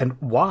 And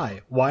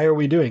why? Why are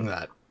we doing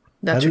that?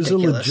 That's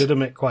ridiculous. A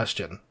legitimate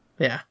question.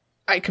 Yeah.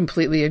 I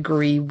completely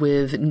agree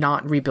with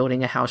not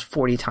rebuilding a house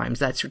 40 times.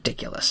 That's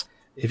ridiculous.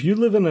 If you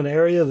live in an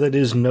area that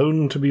is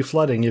known to be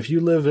flooding, if you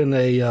live in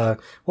a,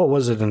 what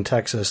was it in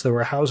Texas? There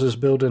were houses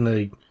built in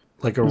a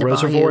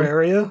reservoir bayou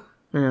area.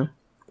 Yeah.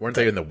 Weren't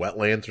they in the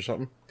wetlands or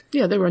something?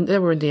 Yeah, they were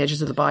in the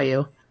edges of the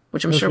bayou,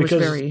 which I'm sure was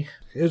very...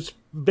 It's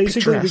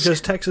basically picturesque.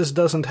 Because Texas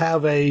doesn't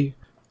have any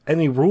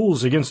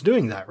rules against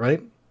doing that,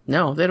 right?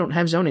 No, they don't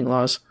have zoning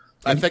laws.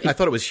 I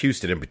thought it was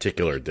Houston in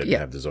particular didn't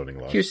have the zoning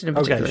laws. Houston in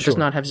particular does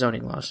not have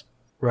zoning laws.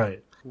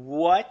 Right.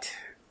 What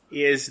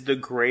is the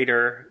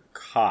greater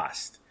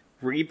cost?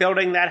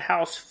 Rebuilding that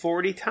house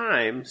 40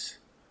 times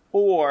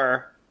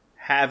or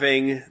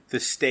having the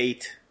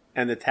state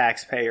and the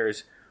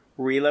taxpayers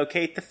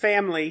relocate the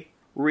family,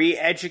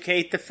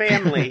 re-educate the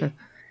family,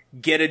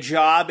 get a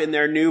job in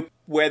their new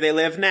where they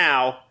live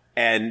now,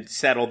 and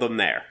settle them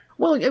there?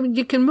 Well, I mean,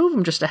 you can move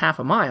them just a half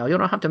a mile. You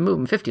don't have to move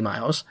them 50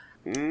 miles.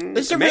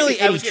 Is there really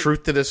any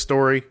truth to this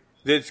story?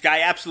 This guy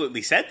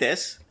absolutely said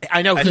this.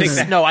 I know.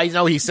 I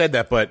know he said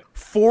that, but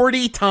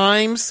 40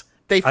 times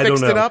they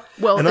fixed it up.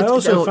 Well, and I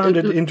also found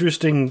it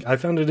interesting. I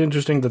found it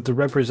interesting that the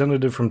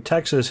representative from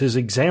Texas, his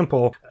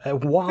example,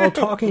 while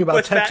talking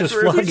about Texas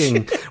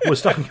flooding,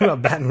 was talking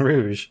about Baton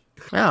Rouge.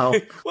 Oh.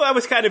 Well, that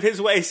was kind of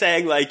his way of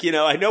saying, like, you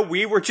know, I know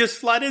we were just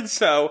flooded,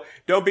 so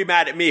don't be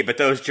mad at me, but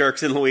those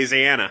jerks in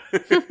Louisiana,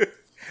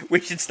 we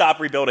should stop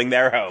rebuilding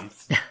their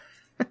homes.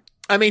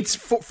 I mean,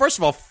 first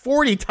of all,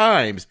 40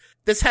 times.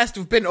 This has to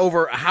have been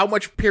over how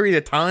much period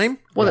of time?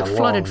 Well, it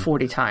flooded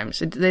 40 times.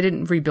 They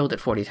didn't rebuild it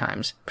 40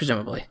 times,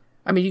 presumably.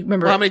 I mean, you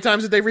remember... Well, how many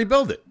times did they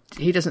rebuild it?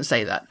 He doesn't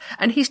say that.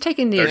 And he's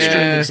taking the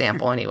extreme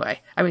example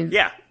anyway. I mean...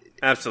 Yeah,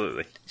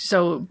 absolutely.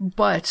 So,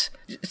 but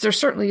there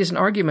certainly is an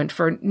argument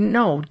for,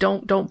 no,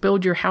 don't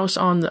build your house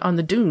on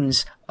the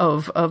dunes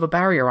of a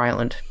barrier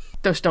island.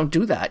 Just don't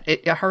do that.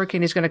 A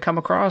hurricane is going to come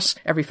across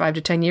every 5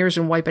 to 10 years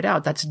and wipe it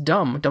out. That's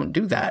dumb. Don't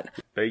do that.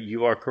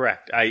 You are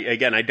correct. I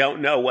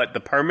don't know what the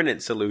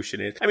permanent solution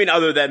is. I mean,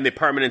 other than the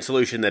permanent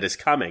solution that is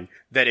coming,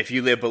 that if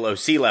you live below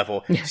sea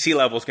level is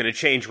going to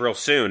change real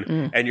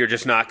soon, and you're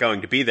just not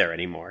going to be there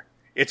anymore.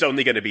 It's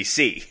only going to be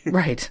sea.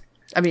 Right.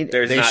 I mean,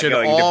 they should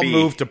all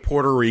move to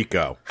Puerto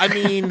Rico. I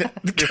mean,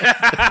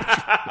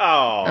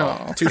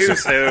 too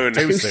soon.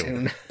 Too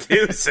soon.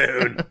 Too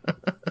soon.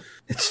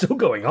 It's still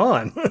going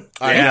on.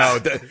 I know.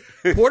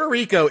 Puerto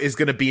Rico is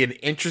going to be an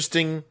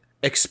interesting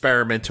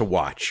experiment to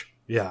watch.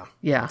 Yeah.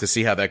 To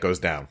see how that goes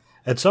down.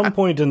 At some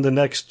point in the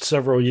next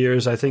several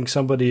years, I think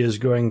somebody is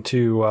going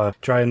to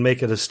try and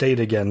make it a state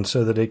again,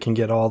 so that it can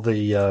get all the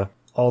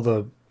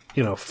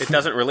you know.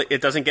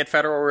 It doesn't get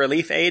federal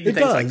relief aid and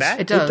things like that.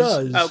 It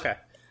does. Oh, okay.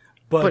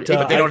 But they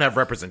don't have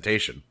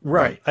representation.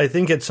 Right. I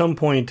think at some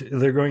point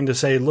they're going to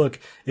say, look,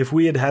 if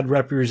we had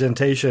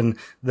representation,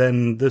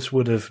 then this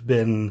would have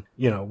been,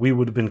 you know, we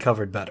would have been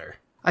covered better.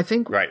 I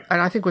think, right. And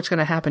I think what's going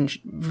to happen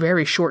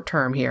very short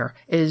term here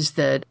is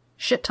that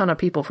shit ton of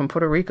people from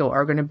Puerto Rico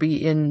are going to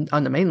be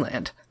on the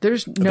mainland. There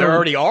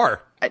already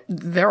are.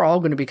 They're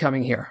all going to be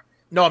coming here.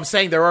 No, I'm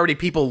saying there are already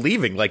people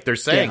leaving. Like they're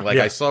saying,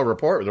 I saw a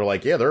report where they're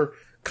like, they're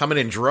coming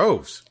in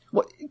droves.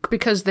 Well,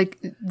 because they're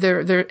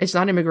it's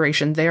not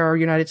immigration. They are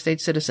United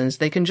States citizens.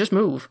 They can just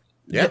move.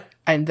 Yeah.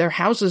 And their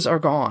houses are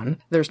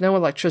gone. There's no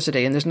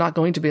electricity, and there's not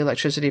going to be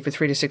electricity for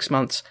 3 to 6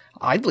 months.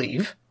 I'd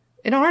leave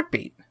in a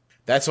heartbeat.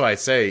 That's why I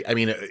say, I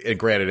mean,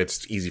 granted,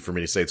 it's easy for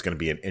me to say it's going to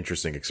be an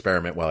interesting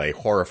experiment, well, a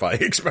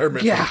horrifying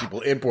experiment for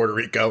people in Puerto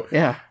Rico.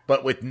 Yeah.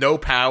 But with no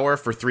power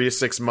for 3 to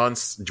 6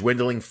 months,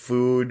 dwindling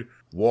food,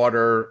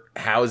 water,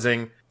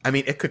 housing, I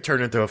mean, it could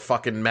turn into a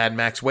fucking Mad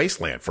Max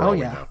wasteland for all we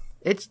know.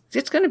 It's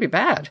going to be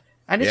bad.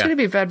 And it's going to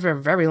be bad for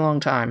a very long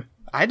time.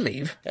 I'd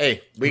leave.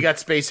 Hey, we got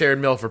space here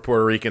in Mill for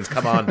Puerto Ricans.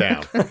 Come on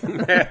down.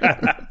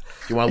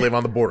 You want to live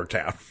on the border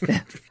town.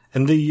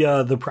 And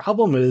the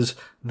problem is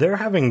they're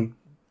having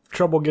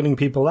trouble getting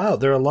people out.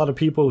 There are a lot of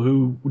people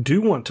who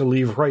do want to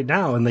leave right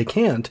now, and they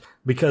can't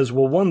because,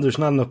 well, one, there's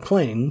not enough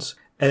planes,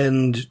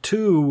 and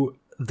two,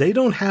 they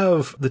don't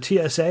have the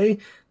TSA.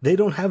 They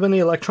don't have any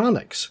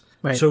electronics.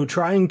 Right. So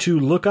trying to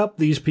look up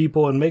these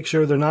people and make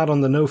sure they're not on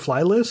the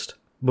no-fly list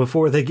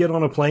before they get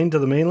on a plane to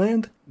the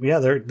mainland,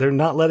 they're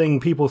not letting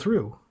people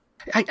through.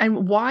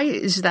 And why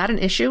is that an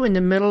issue in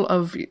the middle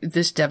of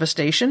this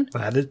devastation?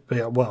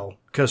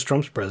 Because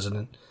Trump's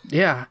president.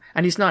 Yeah,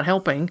 and he's not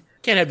helping.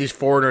 Can't have these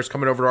foreigners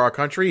coming over to our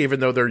country,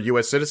 even though they're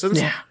U.S. citizens.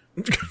 Yeah.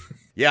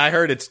 Yeah, I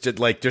heard it's just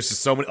like there's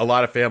just a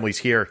lot of families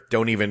here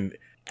don't even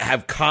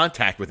have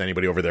contact with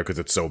anybody over there because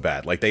it's so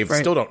bad. Like they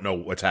still don't know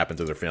what's happened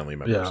to their family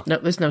members. Yeah. No,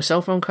 there's no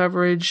cell phone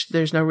coverage.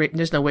 There's no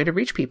way to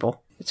reach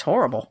people. It's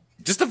horrible.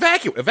 Just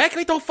evacuate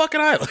the whole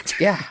fucking island.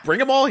 Yeah. Bring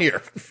them all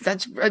here.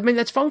 That's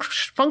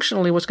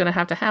functionally what's going to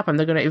have to happen.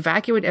 They're going to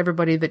evacuate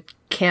everybody that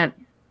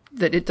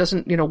it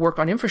doesn't, work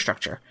on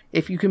infrastructure.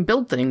 If you can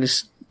build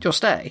things, you'll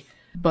stay.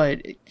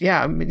 But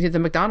yeah, the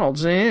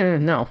McDonald's,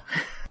 no.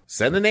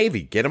 Send the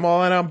Navy. Get them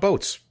all out on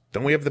boats.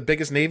 Don't we have the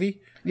biggest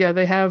Navy? Yeah,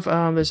 they have,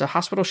 there's a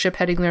hospital ship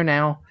heading there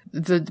now.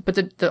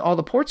 But all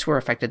the ports were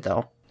affected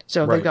though.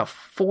 So they've got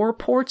 4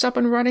 ports up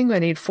and running. They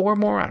need 4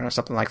 more. I don't know,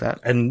 something like that.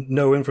 And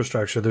no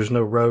infrastructure. There's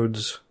no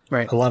roads.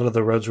 Right. A lot of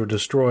the roads were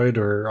destroyed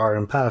or are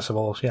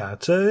impassable. Yeah,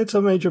 it's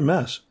a major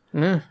mess.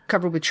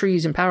 Covered with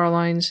trees and power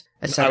lines,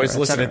 etc. I was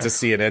listening to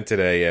CNN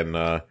today,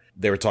 and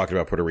they were talking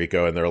about Puerto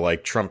Rico, and they're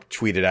like, Trump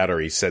tweeted out or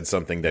he said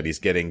something that he's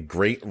getting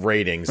great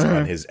ratings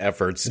on his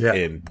efforts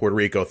in Puerto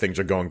Rico. Things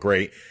are going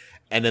great.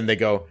 And then they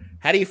go,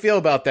 how do you feel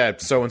about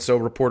that so-and-so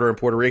reporter in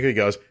Puerto Rico? He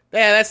goes,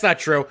 that's not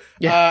true.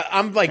 Yeah.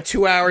 I'm like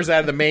 2 hours out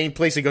of the main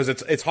place. He goes,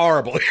 it's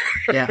horrible.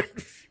 Yeah.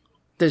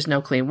 There's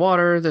no clean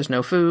water. There's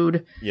no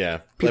food. Yeah.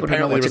 People apparently don't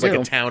know what there was to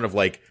like a town of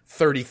like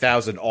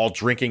 30,000 all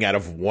drinking out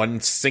of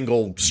one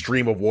single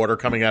stream of water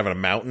coming out of a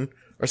mountain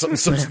or something,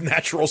 some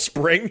natural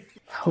spring.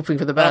 Hoping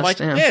for the best. I'm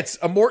like, it's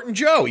a Morton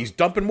Joe. He's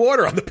dumping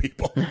water on the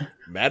people.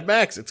 Mad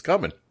Max, it's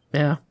coming.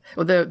 Yeah.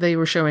 Well, they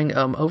were showing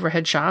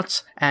overhead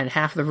shots, and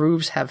half the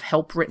roofs have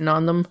help written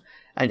on them.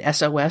 an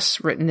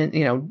SOS written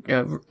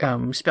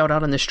in, spelled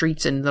out on the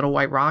streets in little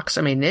white rocks.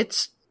 I mean,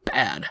 it's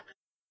bad.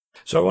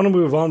 So I want to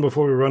move on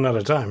before we run out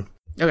of time.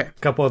 Okay.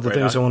 A couple other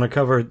things I want to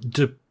cover.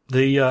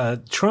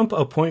 The Trump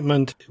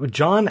appointment,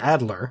 John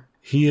Adler,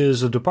 he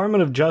is the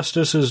Department of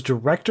Justice's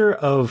director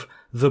of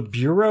the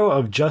Bureau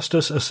of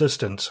Justice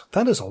Assistance.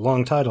 That is a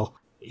long title.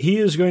 He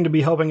is going to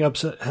be helping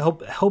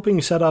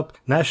set up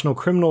national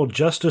criminal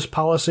justice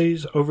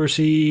policies,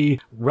 oversee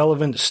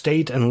relevant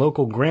state and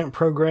local grant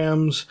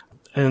programs.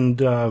 And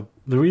the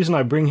reason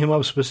I bring him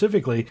up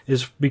specifically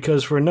is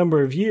because for a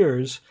number of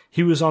years,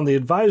 he was on the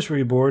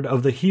advisory board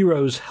of the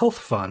Heroes Health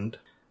Fund,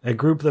 a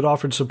group that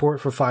offered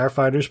support for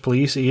firefighters,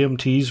 police,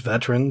 EMTs,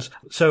 veterans.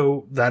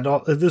 So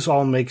this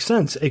all makes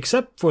sense,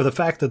 except for the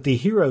fact that the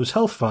Heroes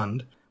Health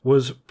Fund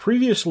was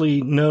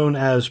previously known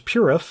as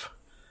Purif,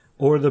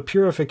 or the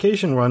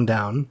Purification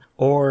Rundown,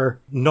 or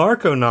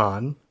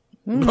Narconon.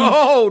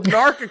 Oh,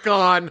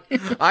 Narcocon!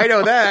 I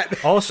know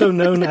that. Also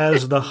known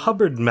as the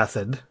Hubbard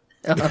Method.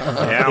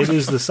 It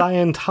is the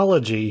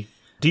Scientology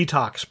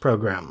detox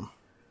program.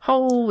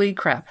 Holy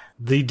crap.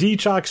 The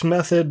detox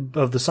method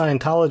of the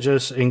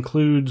Scientologists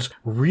includes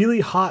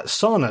really hot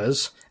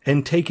saunas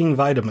and taking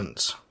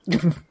vitamins.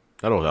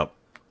 That'll help.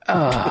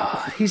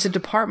 He's a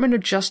Department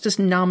of Justice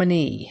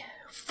nominee.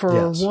 For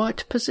Yes.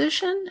 what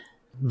position?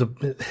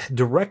 The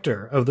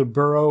director of the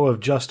Bureau of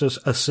Justice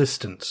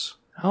Assistance.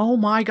 Oh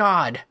my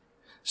God.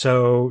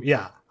 So,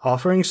 yeah,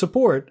 offering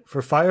support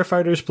for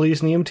firefighters,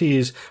 police, and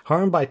EMTs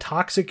harmed by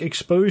toxic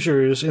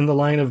exposures in the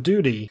line of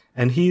duty.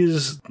 And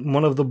he's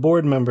one of the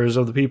board members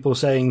of the people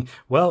saying,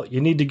 well,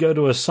 you need to go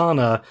to a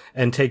sauna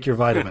and take your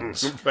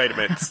vitamins.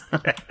 Vitamins.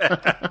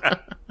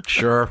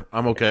 Sure,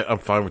 I'm okay. I'm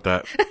fine with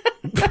that.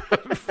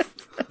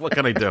 What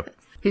can I do?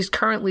 He's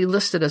currently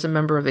listed as a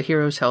member of the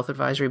Heroes Health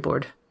Advisory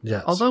Board.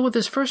 Yes. Although with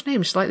his first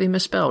name slightly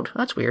misspelled.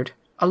 That's weird.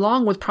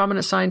 Along with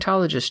prominent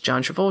Scientologists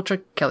John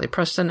Travolta, Kelly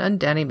Preston, and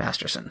Danny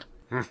Masterson.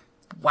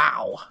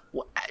 Wow.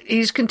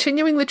 He's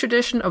continuing the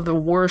tradition of the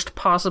worst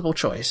possible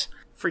choice.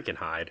 Freaking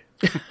hide.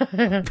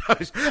 I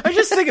was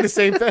just thinking the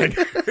same thing.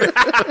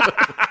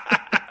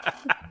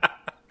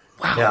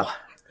 Wow. Yeah.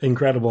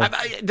 Incredible.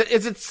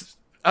 Is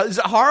it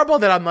horrible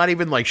that I'm not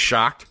even, like,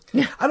 shocked?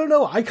 I don't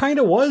know. I kind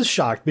of was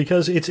shocked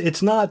because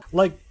it's not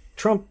like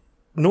Trump.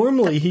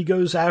 Normally he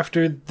goes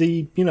after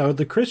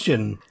the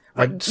Christian.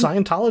 Like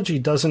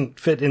Scientology doesn't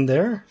fit in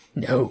there.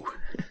 No.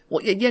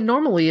 Well, yeah,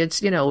 normally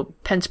it's,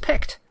 Pence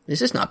picked.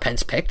 This is not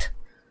Pence picked.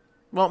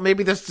 Well,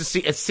 maybe it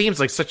seems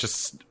like such a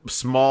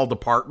small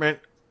department.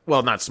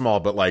 Well, not small,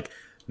 but, like,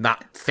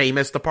 not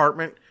famous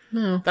department.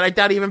 That I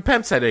doubt even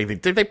Pence had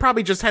anything. They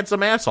probably just had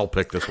some asshole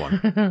pick this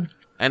one.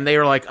 And they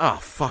were like, oh,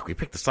 fuck, we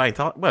picked the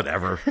Scientology.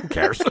 Whatever. Who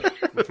cares?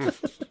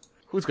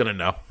 Who's going to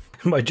know?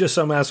 By just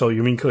some asshole,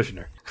 you mean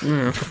Kushner.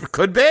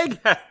 Could be.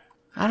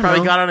 I don't Probably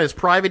know. got on his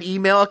private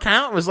email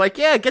account and was like,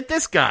 yeah, get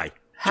this guy.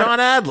 John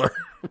Adler.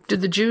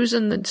 Did the Jews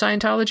and the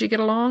Scientology get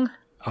along?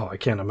 Oh, I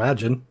can't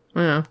imagine.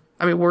 Yeah.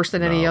 I mean, worse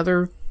than any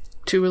other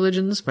two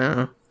religions? I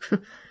don't know.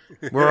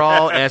 We're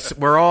all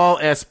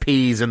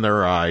SPs in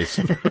their eyes.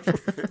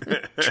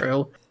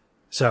 True.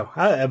 So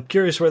I'm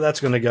curious where that's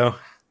going to go.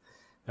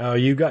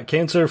 You got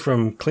cancer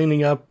from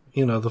cleaning up,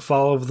 the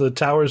fall of the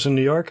towers in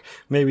New York.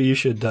 Maybe you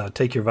should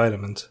take your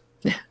vitamins.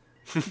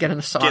 Get in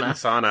the sauna. Get in the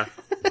sauna.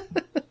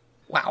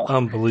 Wow.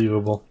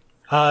 Unbelievable.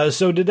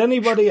 So did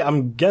anybody,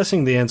 I'm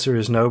guessing the answer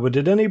is no, but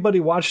did anybody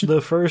watch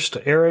the first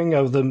airing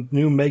of the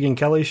new Megyn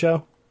Kelly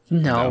show?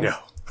 No.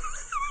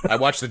 I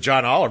watched the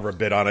John Oliver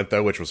bit on it,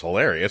 though, which was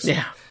hilarious.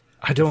 Yeah.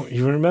 I don't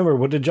even remember.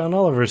 What did John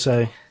Oliver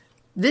say?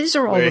 These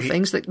are all the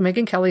things that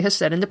Megyn Kelly has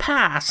said in the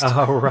past.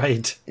 Oh,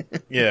 right.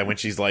 Yeah, when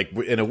she's like,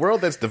 in a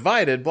world that's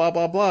divided, blah,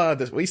 blah, blah,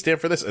 we stand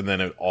for this, and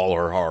then all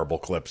her horrible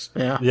clips.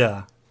 Yeah.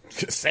 Yeah.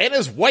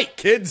 Santa's white,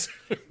 kids!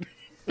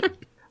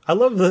 I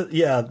love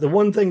the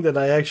one thing that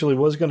I actually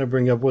was going to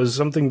bring up was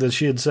something that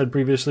she had said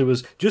previously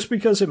was, just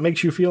because it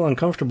makes you feel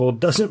uncomfortable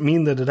doesn't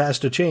mean that it has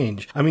to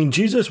change. I mean,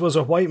 Jesus was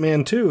a white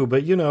man too,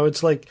 but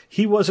it's like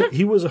he was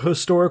a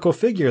historical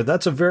figure.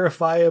 That's a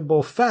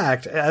verifiable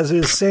fact, as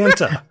is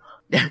Santa.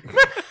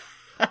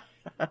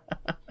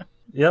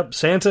 Yep,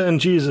 Santa and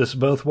Jesus,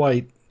 both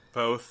white.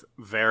 Both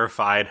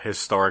verified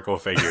historical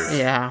figures.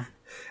 Yeah.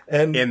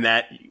 And In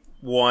that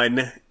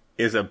one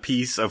is a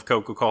piece of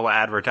Coca-Cola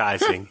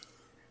advertising,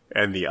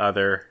 and the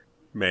other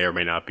may or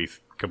may not be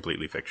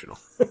completely fictional.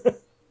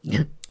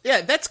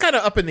 Yeah, that's kind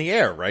of up in the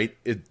air, right?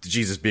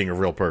 Jesus being a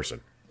real person.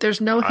 There's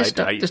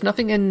there's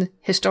nothing in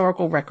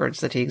historical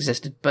records that he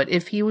existed, but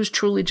if he was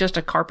truly just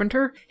a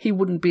carpenter, he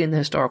wouldn't be in the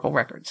historical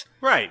records.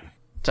 Right.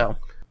 So,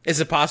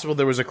 Is it possible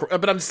there was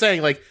but I'm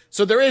saying, like,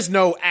 so there is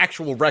no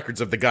actual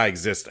records of the guy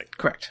existing.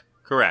 correct.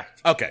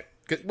 Correct. Okay.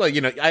 Well,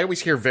 I always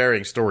hear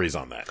varying stories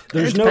on that.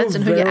 there's It no depends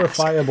on who you ask.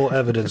 verifiable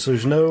evidence.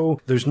 There's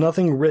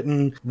nothing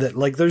written that,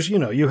 like,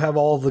 you have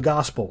all the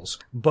Gospels,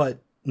 but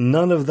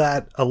none of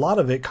that, a lot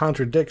of it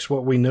contradicts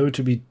what we know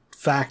to be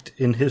fact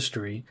in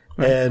history.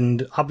 Right.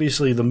 And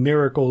obviously the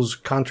miracles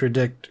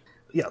contradict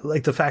Yeah,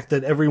 like the fact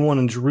that everyone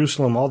in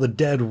Jerusalem, all the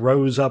dead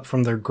rose up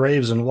from their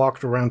graves and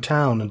walked around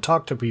town and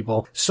talked to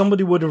people.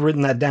 Somebody would have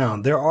written that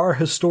down. There are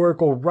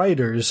historical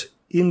writers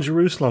in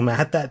Jerusalem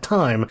at that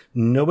time.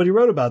 Nobody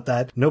wrote about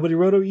that. Nobody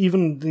wrote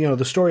even,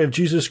 the story of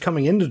Jesus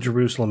coming into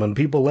Jerusalem and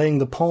people laying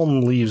the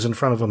palm leaves in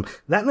front of him.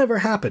 That never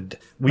happened.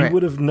 We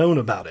would have known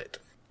about it.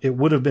 It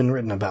would have been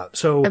written about.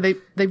 So, and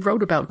they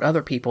wrote about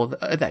other people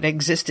that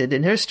existed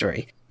in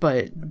history,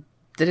 but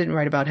they didn't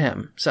write about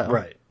him. So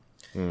right.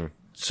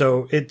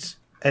 So it's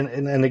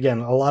and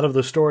again, a lot of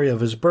the story of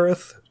his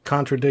birth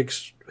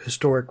contradicts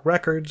historic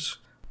records.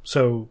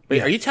 So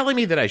wait, are you telling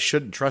me that I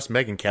shouldn't trust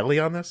Megyn Kelly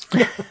on this?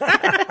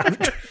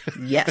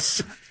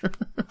 Yes.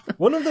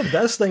 One of the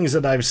best things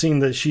that I've seen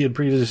that she had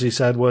previously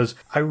said was,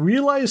 I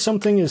realize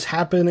something is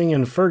happening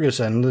in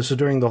Ferguson. This is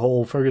during the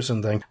whole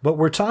Ferguson thing, but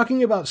we're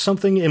talking about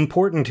something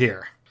important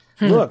here.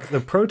 Look, the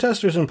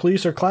protesters and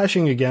police are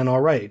clashing again. All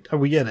right.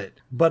 We get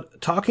it.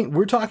 But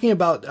we're talking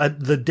about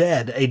the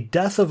dead, a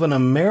death of an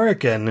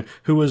American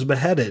who was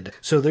beheaded.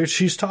 So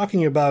she's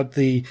talking about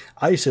the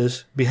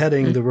ISIS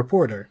beheading the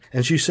reporter.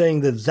 And she's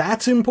saying that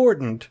that's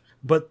important,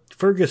 but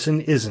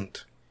Ferguson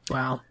isn't.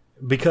 Wow.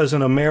 Because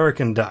an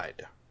American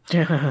died.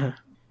 You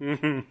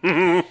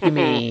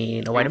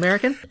mean a white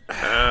American?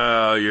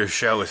 Oh, your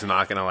show is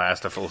not going to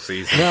last a full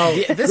season. No,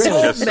 this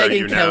whole Just so Megyn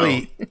you know.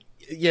 Kelly...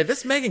 Yeah,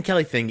 this Megyn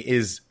Kelly thing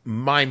is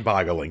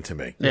mind-boggling to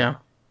me. Yeah.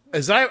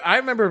 As I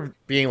remember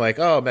being like,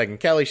 oh,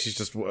 Megyn Kelly, she's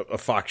just a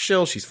Fox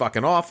shill. She's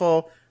fucking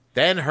awful.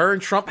 Then her and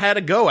Trump had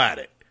a go at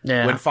it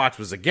when Fox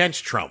was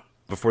against Trump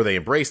before they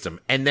embraced him.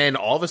 And then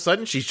all of a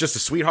sudden, she's just a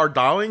sweetheart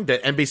darling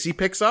that NBC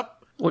picks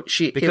up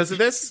because of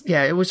this?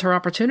 Yeah, it was her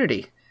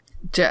opportunity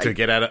to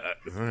get out of...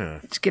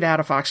 to get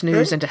out of Fox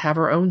News and to have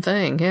her own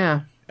thing,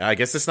 yeah. I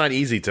guess it's not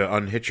easy to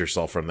unhitch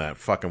yourself from that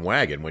fucking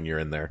wagon when you're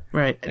in there.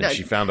 Right. And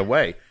she found a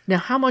way. Now,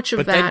 how much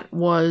of that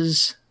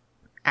was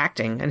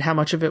acting and how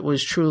much of it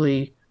was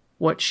truly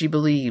what she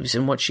believes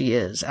and what she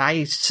is?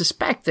 I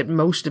suspect that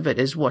most of it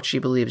is what she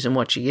believes and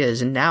what she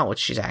is, and now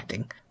she's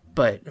acting.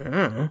 But,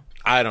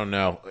 I don't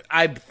know.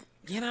 I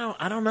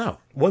don't know.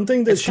 One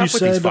thing that she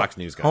said Fox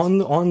News guys.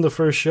 on the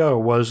first show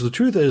was, the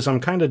truth is, I'm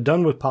kind of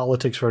done with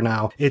politics for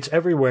now. It's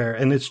everywhere,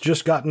 and it's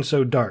just gotten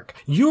so dark.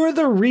 You're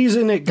the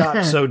reason it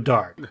got so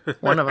dark.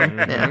 One of them,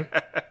 yeah.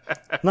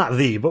 Not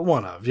the, but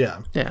one of,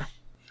 yeah. Yeah.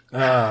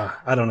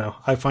 I don't know.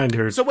 I find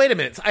her... So wait a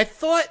minute. I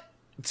thought...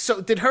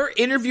 So did her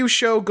interview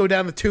show go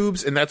down the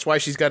tubes, and that's why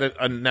she's got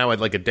now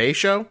like a day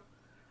show?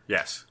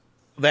 Yes.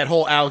 That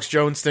whole Alex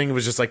Jones thing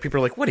was just like, people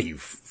are like, what are you,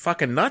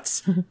 fucking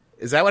nuts?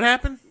 Is that what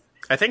happened?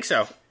 I think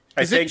so.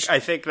 I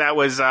think that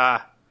was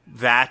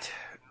that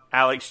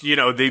Alex.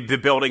 The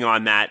building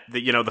on that.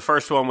 The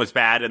first one was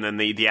bad, and then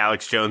the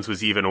Alex Jones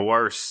was even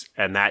worse.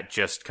 And that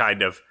just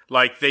kind of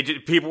like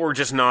people were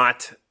just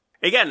not.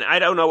 Again, I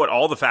don't know what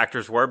all the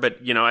factors were, but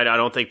I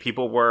don't think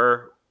people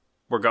were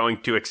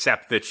going to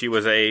accept that she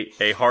was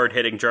a hard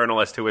hitting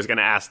journalist who was going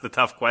to ask the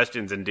tough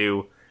questions and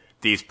do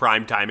these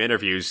primetime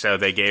interviews. So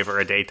they gave her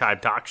a daytime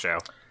talk show.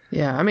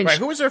 Yeah, I mean, right,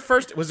 who was her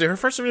first? Was it her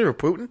first interview with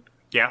Putin?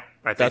 Yeah,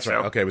 I think that's so.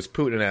 right. Okay, it was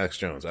Putin and Alex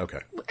Jones. Okay.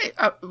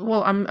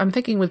 Well, I'm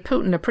thinking with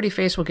Putin, a pretty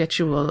face will get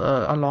you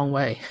a long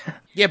way.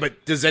 Yeah,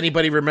 but does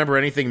anybody remember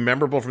anything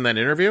memorable from that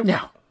interview?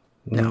 No.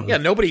 Yeah,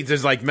 nobody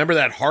does. Remember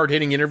that hard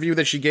hitting interview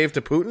that she gave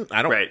to Putin?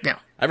 I don't. Right. No.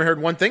 I haven't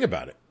heard one thing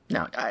about it.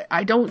 No,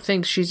 I don't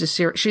think she's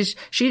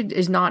she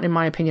is not, in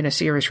my opinion, a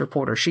serious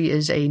reporter. She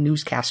is a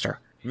newscaster.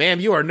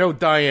 Ma'am, you are no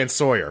Diane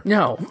Sawyer.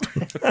 No.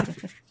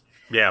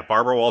 Yeah,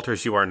 Barbara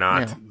Walters, you are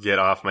not. No. Get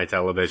off my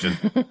television.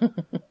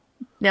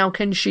 Now,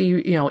 can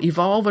she,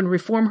 evolve and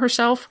reform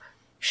herself?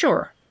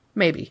 Sure,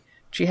 maybe.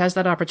 She has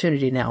that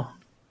opportunity now.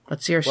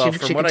 Let's see her. Well, she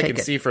from can what I take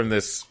can see from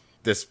this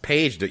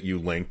page that you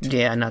linked,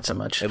 yeah, not so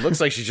much. It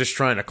looks like she's just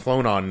trying to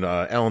clone on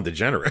Ellen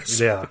DeGeneres.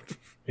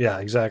 Yeah,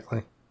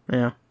 exactly.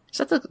 Yeah, is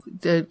that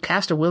the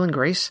cast of Will and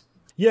Grace?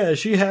 Yeah,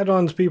 she had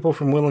on people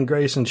from Will and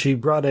Grace, and she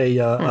brought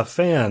a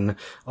fan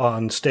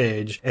on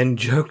stage and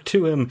joked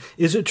to him,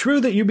 "Is it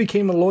true that you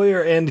became a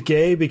lawyer and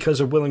gay because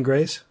of Will and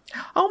Grace?"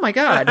 Oh my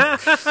God.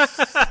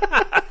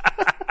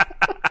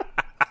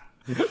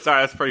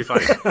 Sorry, that's pretty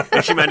funny.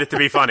 If she meant it to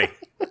be funny.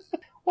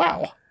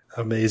 Wow.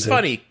 Amazing.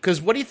 Funny,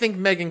 because what do you think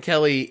Megyn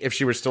Kelly, if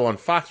she were still on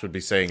Fox, would be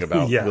saying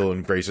about Will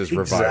and Grace's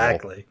revival?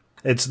 Exactly.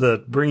 It's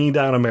the bringing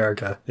down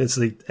America. It's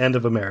the end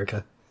of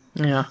America.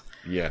 Yeah.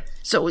 Yeah.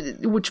 So,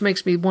 which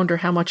makes me wonder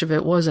how much of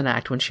it was an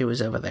act when she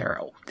was over there.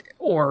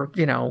 Or,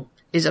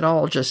 is it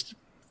all just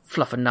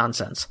fluff and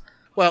nonsense?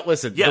 Well,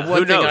 listen. Yeah, the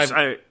one who knows?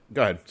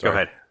 Go ahead. Sorry. Go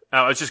ahead.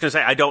 I was just going to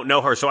say, I don't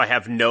know her, so I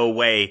have no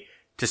way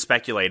to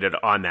speculate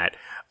on that.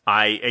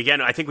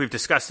 I think we've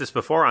discussed this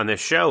before on this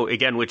show,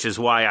 which is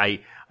why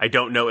I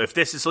don't know if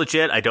this is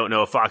legit. I don't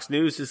know if Fox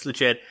News is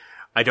legit.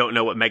 I don't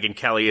know what Megyn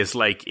Kelly is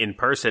like in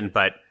person,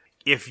 but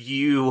if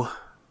you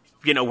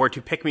were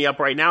to pick me up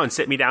right now and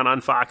sit me down on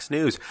Fox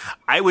News,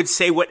 I would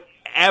say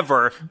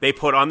whatever they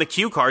put on the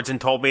cue cards and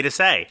told me to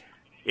say.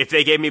 If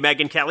they gave me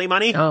Megyn Kelly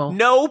money,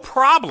 no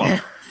problem.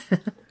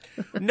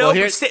 No,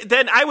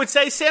 then I would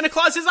say Santa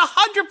Claus is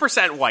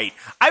 100% white.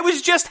 I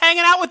was just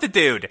hanging out with the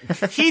dude.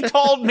 He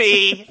told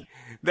me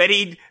that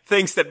he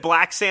thinks that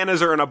black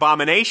Santas are an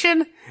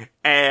abomination,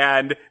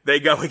 and they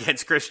go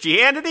against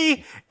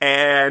Christianity,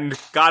 and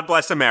God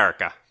bless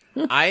America.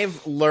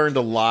 I've learned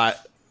a lot.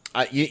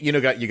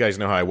 You guys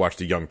know how I watch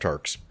the Young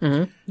Turks.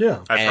 Mm-hmm.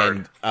 Yeah. I've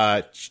heard.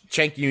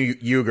 Cenk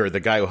Uygur, the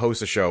guy who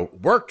hosts the show,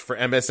 worked for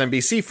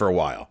MSNBC for a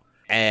while.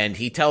 And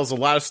he tells a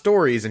lot of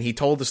stories, and he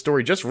told the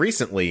story just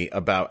recently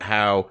about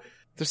how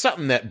there's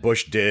something that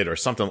Bush did or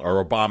something,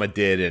 or Obama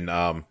did,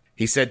 and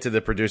he said to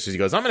the producers, he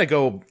goes, I'm going to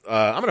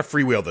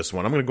freewheel this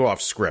one. I'm going to go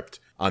off script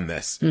on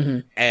this.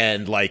 Mm-hmm.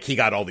 And, like, he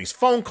got all these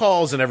phone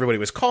calls, and everybody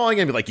was calling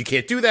him, like, you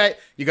can't do that.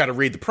 You got to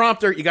read the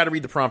prompter. You got to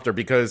read the prompter,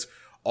 because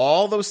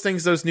all those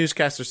things those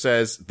newscasters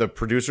says, the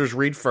producers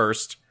read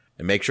first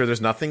and make sure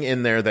there's nothing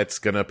in there that's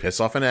going to piss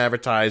off an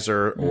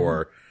advertiser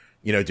or,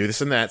 do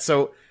this and that.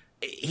 So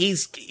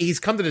he's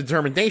come to the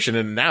determination,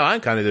 and now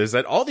I'm kind of is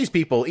that all these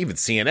people, even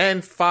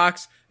CNN,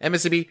 Fox,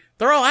 MSNBC,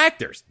 they're all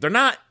actors. They're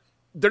not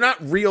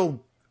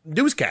real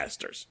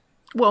newscasters.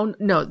 Well,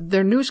 no,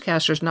 they're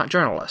newscasters, not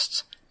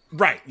journalists.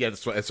 Right. Yeah,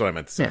 that's what I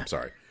meant to say. Yeah. I'm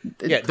sorry.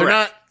 Yeah, they're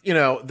not.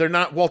 They're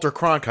not Walter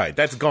Cronkite.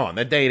 That's gone.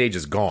 That day and age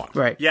is gone.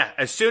 Right. Yeah.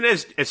 As soon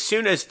as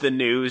the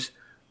news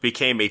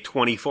became a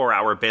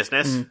 24-hour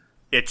business,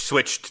 it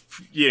switched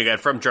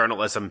from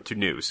journalism to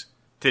news.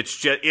 It's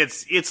just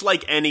it's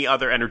like any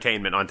other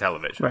entertainment on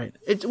television. Right.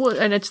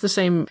 And it's the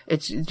same.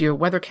 It's your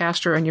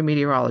weathercaster and your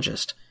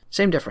meteorologist.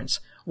 Same difference.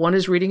 One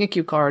is reading a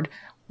cue card.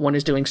 One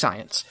is doing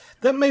science.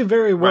 That may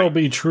very well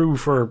be true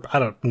for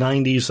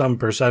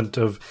 90-some%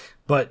 of.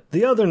 But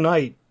the other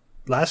night,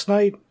 last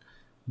night,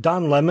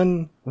 Don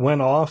Lemon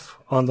went off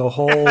on the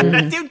whole...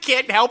 That dude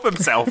can't help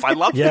himself. I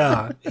love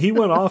Yeah, he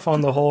went off on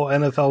the whole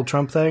NFL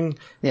Trump thing.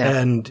 Yeah.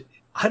 And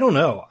I don't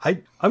know.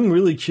 I'm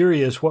really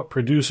curious what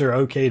producer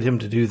okayed him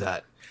to do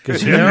that.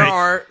 Because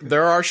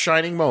there are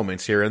shining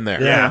moments here and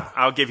there. Yeah,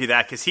 I'll give you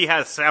that, because he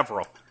has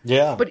several.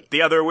 Yeah. But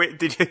the other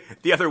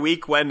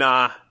week when...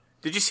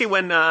 did you see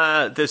when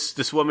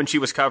this woman, she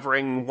was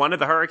covering one of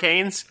the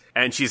hurricanes,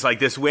 and she's like,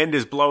 this wind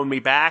is blowing me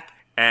back,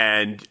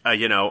 and,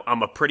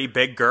 I'm a pretty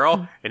big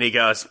girl. And he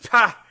goes,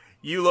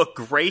 you look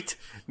great.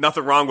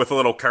 Nothing wrong with a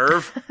little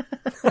curve.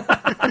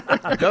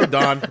 Go,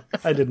 Don.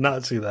 I did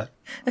not see that.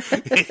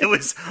 It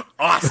was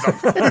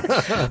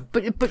awesome.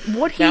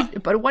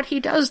 But what he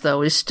does,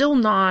 though, is still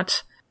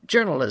not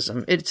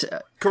journalism. It's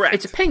correct.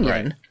 It's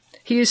opinion. Right.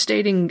 He is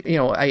stating,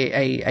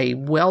 a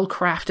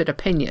well-crafted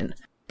opinion.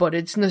 But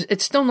it's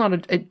still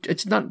not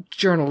it's not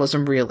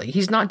journalism, really.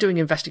 He's not doing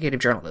investigative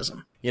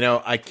journalism.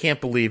 I can't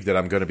believe that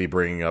I'm going to be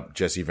bringing up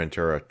Jesse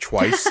Ventura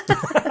twice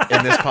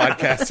in this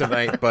podcast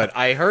tonight. But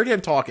I heard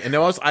him talk, and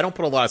I don't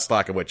put a lot of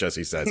stock in what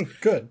Jesse says.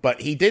 Good.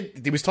 But he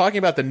was talking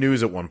about the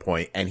news at one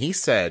point, and he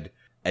said,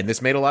 and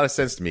this made a lot of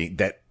sense to me,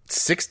 that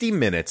 60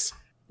 Minutes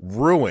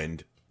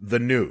ruined the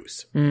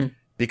news.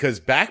 Because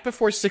back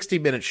before 60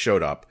 Minutes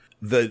showed up,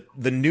 the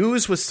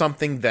news was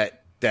something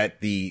that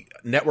the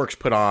networks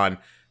put on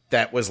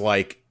that was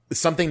like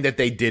something that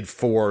they did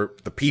for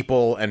the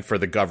people and for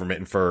the government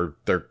and for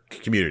their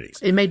communities.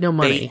 It made no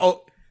money.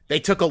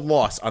 They took a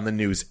loss on the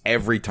news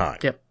every time.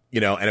 Yep.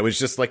 And it was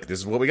just like, this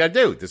is what we got to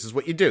do. This is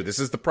what you do. This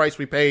is the price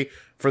we pay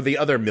for the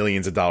other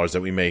millions of dollars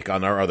that we make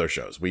on our other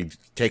shows. We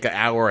take an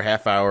hour, a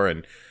half hour,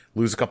 and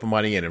lose a couple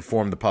money and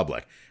inform the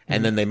public.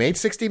 And then they made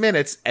 60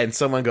 Minutes, and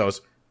someone goes,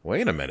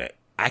 wait a minute,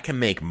 I can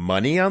make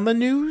money on the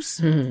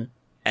news?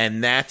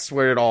 And that's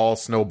where it all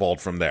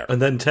snowballed from there.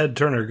 And then Ted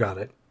Turner got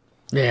it.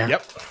 Yeah.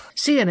 Yep.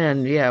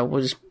 CNN,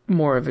 was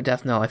more of a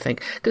death knell, I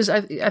think. Because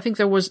I think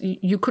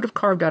you could have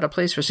carved out a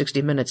place for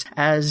 60 Minutes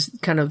as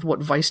kind of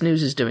what Vice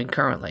News is doing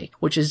currently,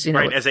 which is,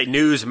 Right, as a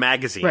news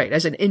magazine. Right,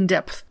 as an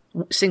in-depth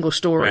single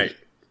story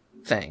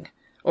thing.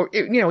 Or,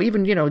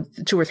 even,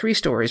 2 or 3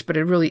 stories, but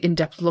a really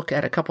in-depth look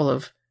at a couple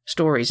of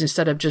stories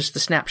instead of just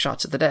the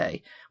snapshots of the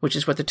day, which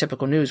is what the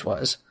typical news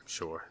was.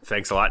 Sure.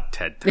 Thanks a lot,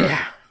 Ted Turner.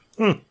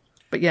 Yeah.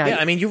 But yeah,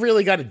 I mean, you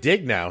really got to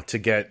dig now to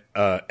get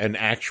an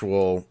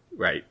actual...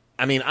 Right.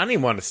 I mean, I don't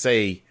even want to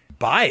say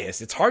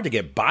bias. It's hard to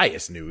get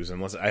biased news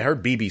unless I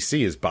heard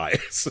BBC is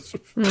biased.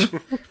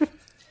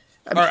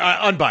 Or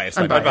unbiased.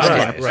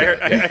 Unbiased. Right.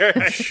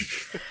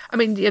 I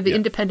mean, the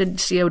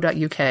independent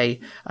co.uk,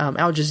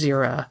 Al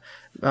Jazeera,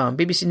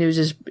 BBC News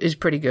is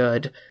pretty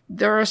good.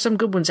 There are some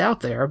good ones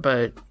out there,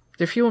 but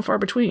they're few and far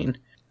between.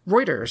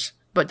 Reuters,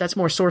 but that's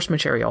more source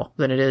material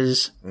than it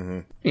is,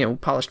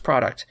 polished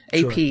product.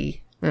 Sure.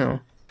 AP,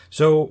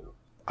 So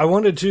I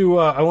wanted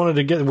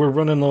to get, we're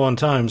running low on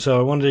time, so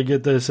I wanted to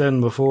get this in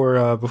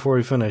before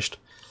we finished.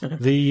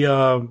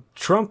 The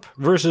Trump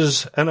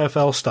versus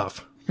NFL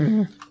stuff.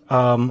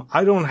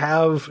 I don't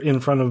have in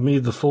front of me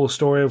the full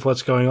story of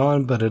what's going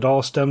on, but it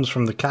all stems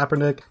from the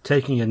Kaepernick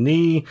taking a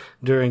knee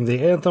during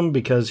the anthem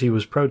because he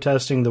was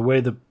protesting the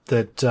way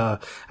that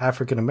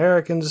African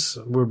Americans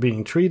were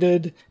being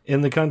treated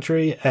in the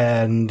country,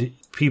 and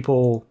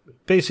people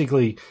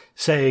basically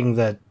saying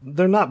that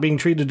they're not being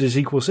treated as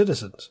equal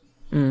citizens.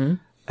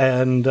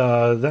 And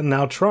then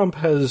now Trump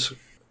has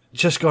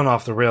just gone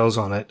off the rails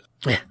on it.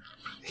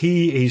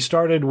 he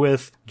started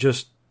with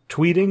just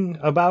tweeting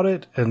about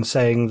it and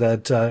saying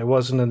that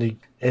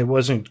it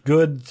wasn't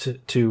good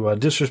to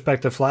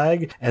disrespect the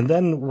flag. And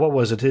then what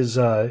was it?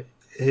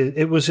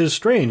 It was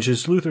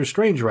his Luther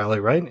Strange rally,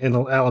 right, in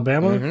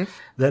Alabama,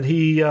 that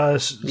he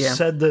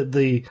said that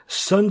the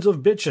sons of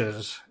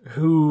bitches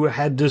who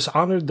had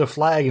dishonored the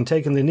flag and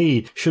taken the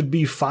knee should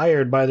be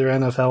fired by their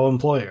NFL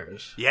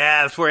employers.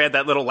 Yeah, that's where he had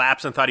that little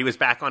lapse and thought he was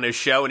back on his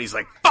show, and he's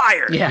like,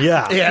 fired!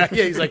 Yeah.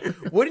 He's like,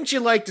 wouldn't you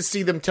like to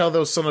see them tell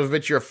those son of a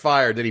bitch you're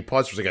fired? Then he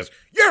paused for a second and goes,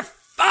 you're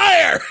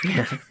fired!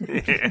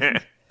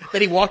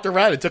 Then he walked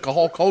around and took a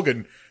Hulk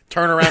Hogan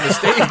turn around the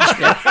stage.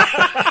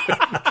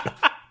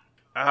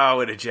 Oh,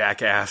 what a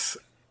jackass.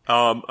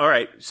 All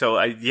right. So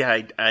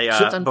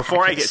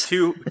before I get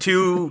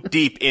too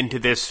deep into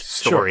this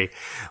story,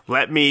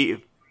 let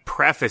me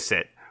preface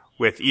it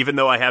with, even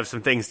though I have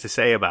some things to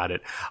say about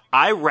it,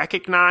 I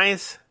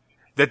recognize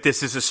that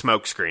this is a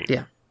smokescreen.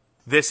 Yeah.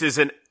 This is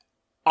an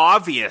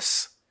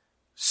obvious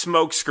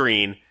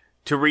smokescreen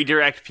to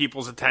redirect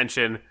people's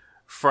attention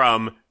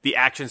from the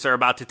actions they're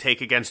about to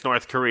take against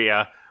North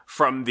Korea,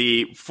 from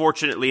the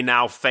fortunately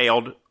now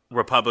failed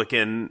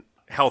Republican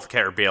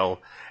healthcare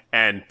bill,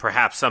 and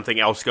perhaps something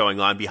else going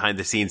on behind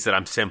the scenes that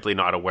I'm simply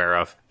not aware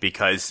of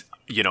because,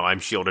 I'm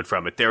shielded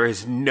from it. There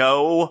is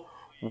no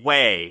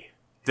way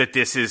that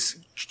this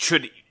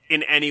should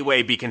in any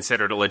way be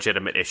considered a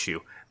legitimate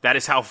issue. That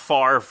is how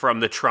far from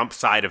the Trump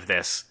side of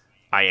this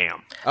I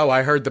am. Oh,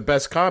 I heard the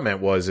best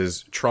comment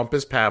is Trump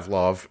is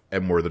Pavlov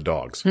and we're the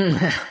dogs.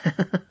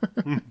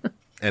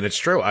 And it's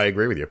true. I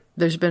agree with you.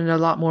 There's been a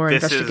lot more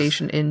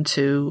investigation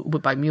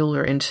by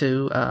Mueller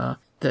into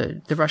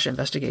the Russia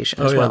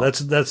investigation as well.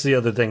 That's the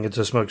other thing. It's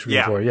a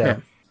smokescreen for.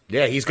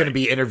 Yeah, he's going to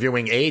be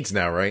interviewing aides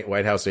now, right?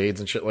 White House aides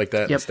and shit like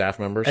that, and staff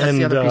members. That's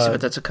the other piece of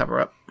it that's a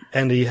cover-up.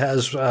 And he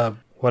has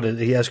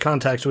he has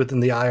contacts within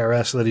the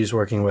IRS that he's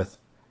working with.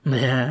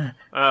 Yeah.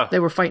 They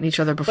were fighting each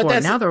other before.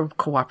 Now they're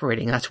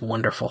cooperating. That's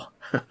wonderful.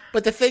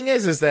 But the thing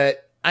is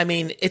that,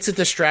 it's a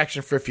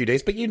distraction for a few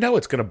days, but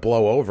it's going to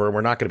blow over and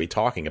we're not going to be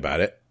talking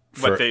about it.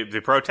 What,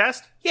 the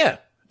protest? Yeah.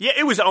 Yeah,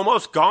 it was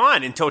almost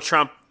gone until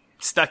Trump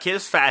stuck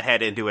his fat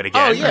head into it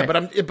again. Oh, yeah,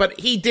 right. but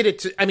he did it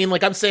to,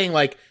 I'm saying,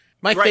 my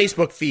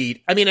Facebook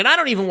feed, and I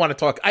don't even want to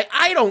talk,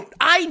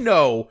 I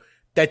know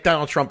that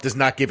Donald Trump does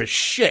not give a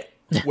shit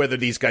whether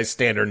these guys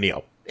stand or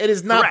kneel. It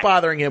is not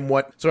bothering him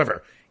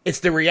whatsoever. It's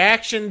the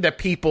reaction that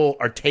people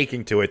are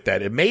taking to it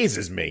that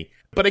amazes me.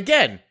 But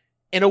again,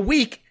 in a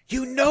week,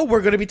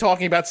 we're going to be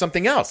talking about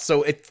something else.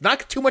 So it's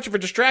not too much of a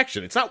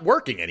distraction. It's not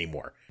working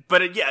anymore.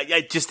 But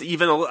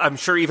I'm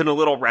sure even a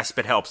little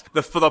respite helps.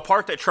 The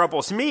part that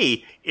troubles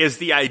me is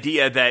the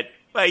idea that,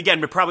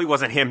 again, it probably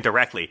wasn't him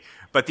directly,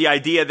 but the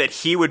idea that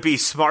he would be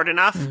smart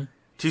enough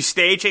to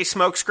stage a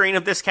smokescreen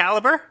of this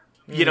caliber,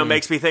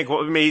 makes me think,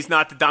 well, he's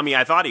not the dummy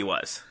I thought he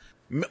was.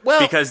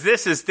 Well, because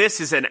this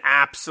is an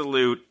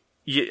absolute,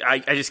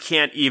 I just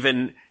can't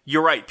even,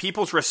 you're right,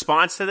 people's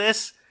response to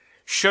this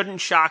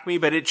shouldn't shock me,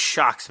 but it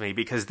shocks me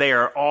because they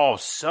are all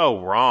so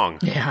wrong.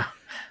 Yeah.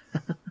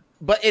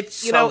 But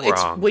it's,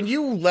 it's when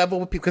you level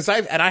with people, because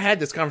I had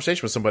this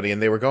conversation with somebody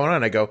and they were going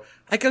on, I go,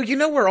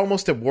 we're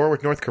almost at war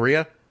with North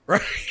Korea,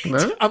 right?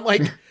 Huh? I'm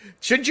like,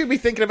 shouldn't you be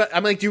thinking about,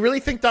 I'm like, do you really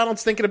think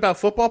Donald's thinking about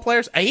football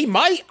players? He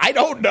might, I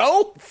don't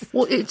know.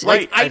 Well, it's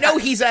I know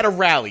he's at a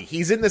rally.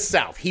 He's in the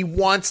South. He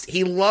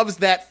loves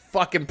that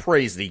fucking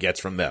praise that he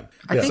gets from them.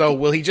 So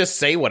will he just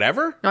say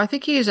whatever? No, I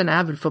think he is an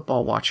avid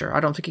football watcher.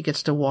 I don't think he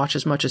gets to watch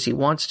as much as he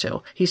wants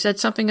to. He said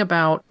something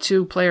about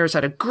two players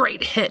had a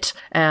great hit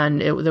and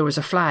there was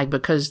a flag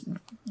because,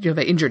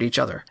 they injured each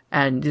other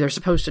and they're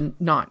supposed to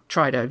not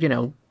try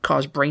to,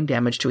 cause brain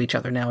damage to each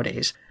other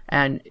nowadays.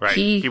 And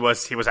he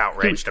was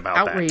outraged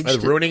about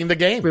that. Ruining the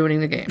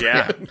game.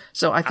 Yeah.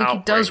 So I think he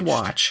does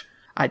watch.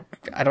 I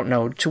don't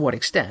know to what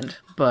extent,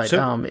 but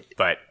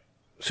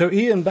So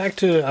Ian,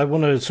 I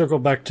want to circle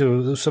back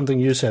to something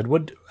you said.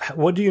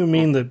 What do you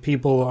mean that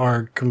people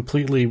are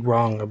completely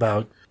wrong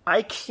about?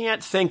 I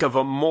can't think of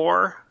a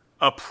more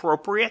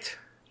appropriate,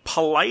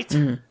 polite,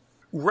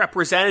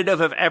 representative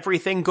of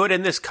everything good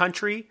in this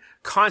country,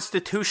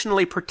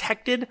 constitutionally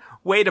protected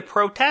way to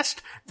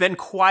protest than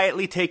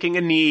quietly taking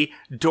a knee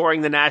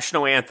during the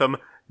national anthem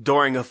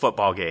during a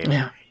football game.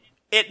 Yeah.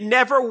 It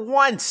never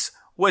once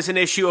was an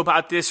issue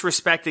about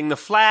disrespecting the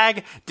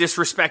flag,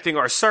 disrespecting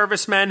our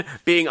servicemen,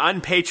 being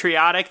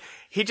unpatriotic.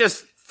 He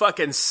just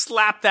fucking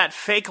slapped that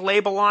fake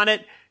label on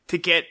it to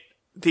get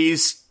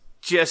these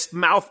just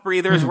mouth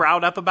breathers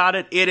riled up about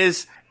it. It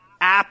is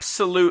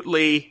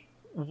absolutely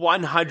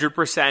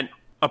 100%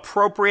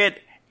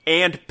 appropriate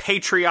and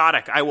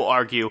patriotic, I will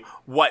argue,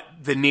 what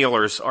the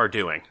kneelers are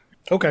doing.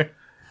 Okay.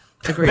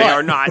 They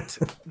are not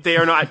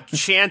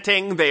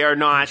chanting, they are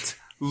not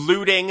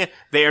looting,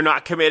 they are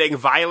not committing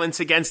violence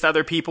against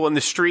other people in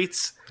the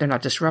streets. They're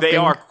not disrupting. They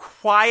are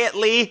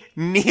quietly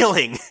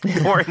kneeling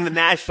during the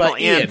national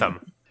anthem.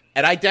 Ian,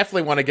 and I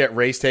definitely want to get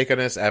Ray's take on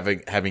this,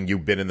 having you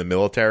been in the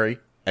military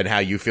and how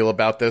you feel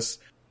about this.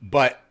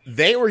 But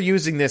they were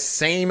using this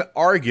same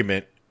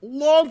argument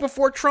long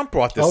before Trump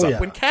brought this up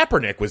when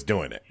Kaepernick was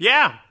doing it.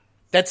 Yeah.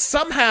 that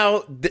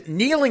somehow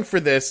kneeling for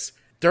this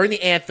during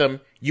the anthem,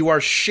 you are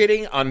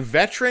shitting on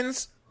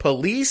veterans,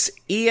 police,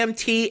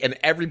 EMT, and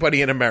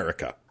everybody in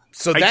America.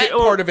 So that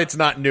part of it's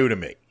not new to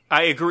me.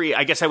 I agree.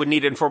 I guess I would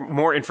need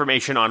more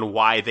information on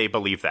why they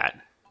believe that.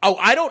 Oh,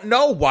 I don't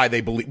know why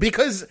they believe,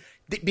 because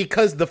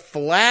the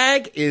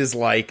flag is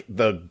like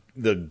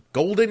the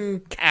golden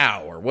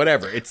cow or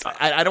whatever. It's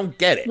I don't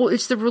get it. Well,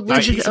 it's the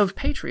religion of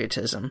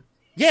patriotism.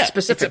 Yeah,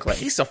 specifically. It's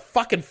a piece of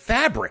fucking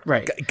fabric.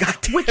 Right. God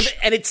damn it.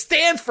 And it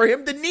stands for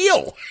him to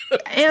kneel.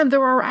 And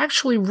there are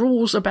actually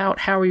rules about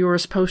how you're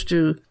supposed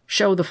to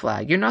show the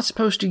flag. You're not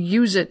supposed to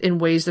use it in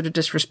ways that are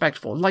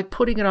disrespectful, like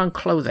putting it on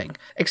clothing,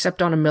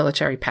 except on a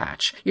military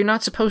patch. You're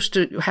not supposed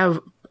to have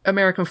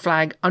American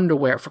flag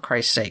underwear, for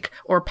Christ's sake,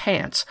 or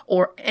pants,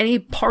 or any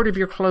part of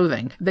your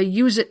clothing. They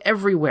use it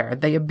everywhere.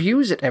 They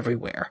abuse it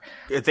everywhere.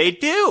 They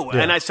do.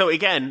 Yeah. And so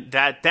again,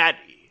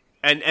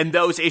 And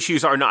those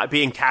issues are not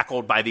being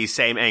tackled by these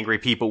same angry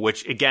people,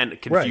 which, again,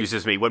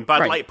 confuses me. When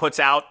Bud Light puts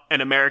out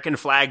an American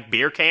flag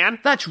beer can...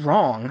 That's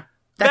wrong.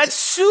 That's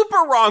super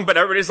wrong, but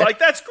everybody's like,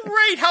 that's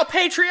great, how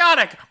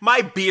patriotic.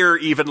 My beer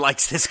even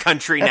likes this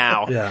country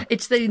now. Yeah.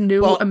 It's the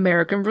new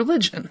American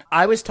religion.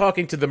 I was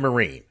talking to the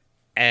Marine,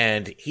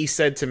 and he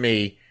said to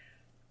me,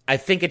 I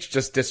think it's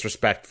just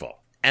disrespectful.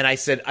 And I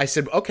said,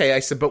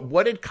 okay, but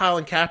what did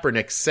Colin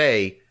Kaepernick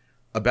say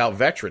about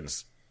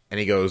veterans? And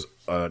he goes,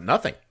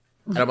 nothing.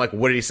 And I'm like,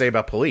 what did he say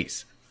about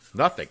police?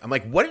 Nothing. I'm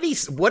like, what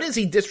is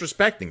he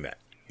disrespecting then?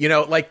 You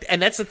know, like,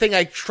 and that's the thing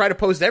I try to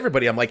pose to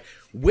everybody. I'm like,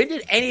 when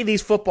did any of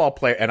these football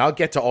players, and I'll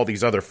get to all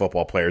these other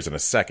football players in a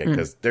second,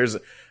 because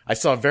I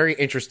saw a very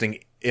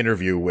interesting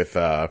interview with,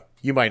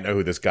 you might know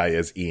who this guy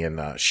is, Ian,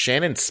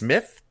 Shannon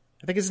Smith,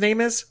 I think his name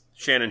is.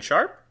 Shannon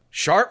Sharp?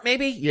 Sharp,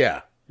 maybe?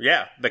 Yeah.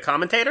 Yeah. The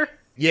commentator?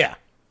 Yeah.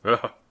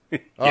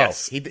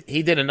 Yes. He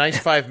did a nice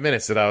 5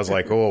 minutes that I was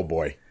like, oh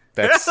boy,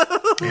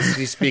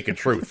 he's speaking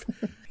truth.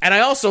 And I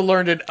also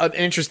learned an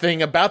interesting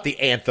thing about the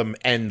anthem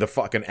and the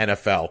fucking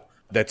NFL.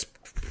 That's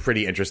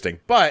pretty interesting.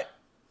 But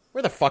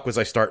where the fuck was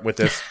I starting with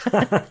this?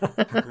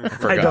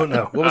 I don't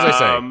know. What was I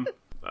saying?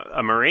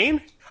 A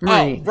Marine?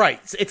 Oh,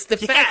 right. It's the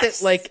fact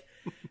that, like,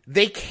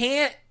 they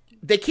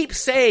keep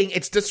saying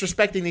it's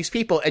disrespecting these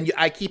people, and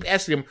I keep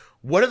asking them,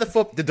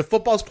 did the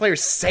football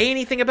players say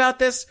anything about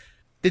this?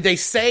 Did they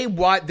say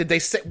what did they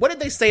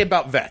say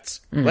about vets?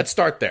 Let's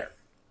start there.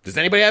 Does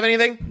anybody have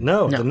anything?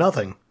 No.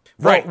 Nothing.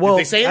 Right. Well,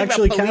 did they say anything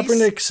actually, about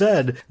police? Kaepernick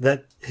said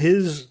that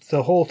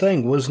the whole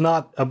thing was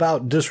not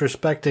about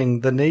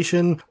disrespecting the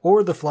nation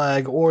or the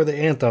flag or the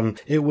anthem.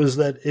 It was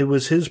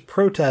his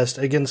protest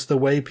against the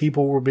way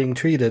people were being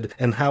treated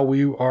and how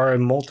we are a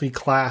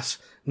multi-class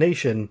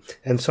nation,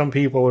 and some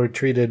people are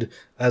treated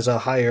as a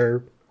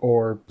higher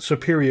or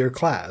superior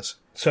class.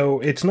 So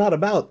it's not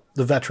about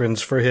the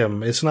veterans for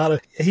him.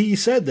 He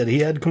said that he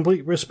had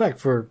complete respect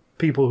for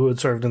people who had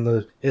served in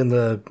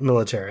the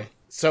military.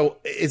 So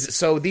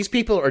these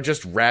people are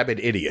just rabid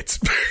idiots.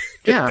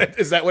 Yeah.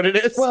 Is that what it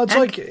is? Well,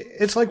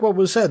 it's like what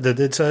was said, that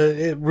it's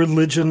a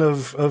religion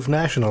of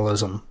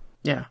nationalism.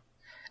 Yeah.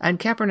 And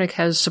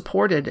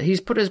Kaepernick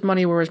he's put his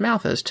money where his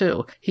mouth is,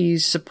 too. He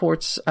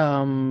supports,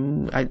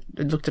 I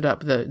looked it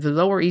up, the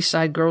Lower East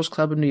Side Girls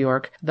Club of New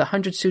York, the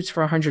 100 Suits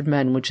for 100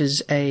 Men, which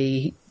is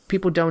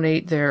people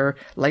donate their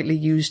lightly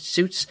used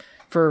suits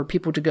for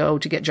people to go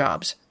to get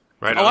jobs.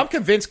 Right. I'm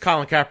convinced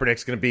Colin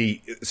Kaepernick's going to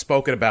be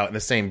spoken about in the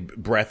same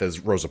breath as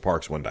Rosa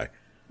Parks one day.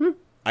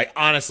 I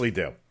honestly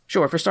do.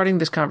 Sure, for starting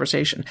this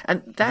conversation.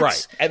 And that's...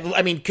 Right. And,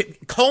 I mean,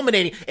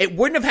 culminating... It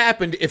wouldn't have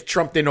happened if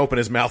Trump didn't open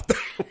his mouth.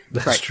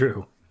 That's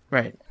true.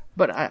 Right.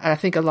 But I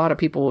think a lot of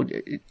people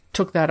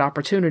took that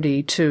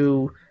opportunity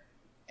to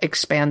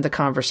expand the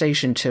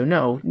conversation to,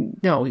 no,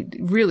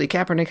 really,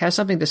 Kaepernick has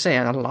something to say,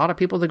 and a lot of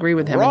people agree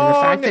with him. Wrong. And the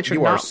fact that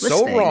you're not listening... You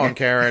are so wrong,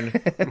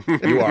 Karen.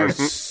 You are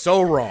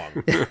so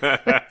wrong.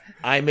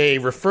 I may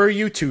refer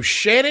you to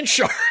Shannon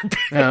Sharp.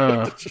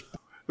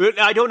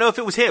 I don't know if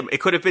it was him. It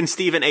could have been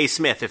Stephen A.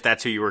 Smith, if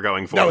that's who you were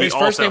going for. No, his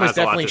first name was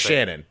definitely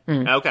Shannon.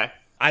 Okay.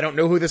 I don't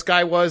know who this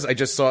guy was. I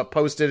just saw it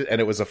posted,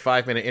 and it was a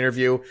 5-minute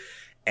interview.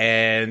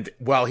 And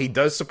while he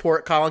does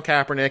support Colin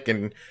Kaepernick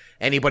and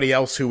anybody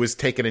else who was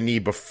taking a knee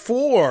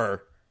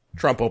before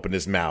Trump opened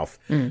his mouth,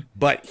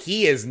 but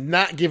he is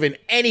not given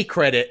any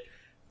credit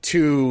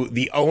to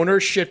the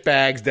owner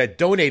shitbags that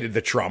donated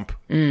the Trump.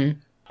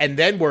 And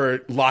then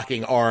we're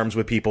locking arms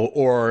with people,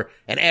 or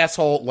an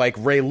asshole like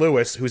Ray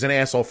Lewis, who's an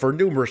asshole for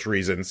numerous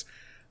reasons,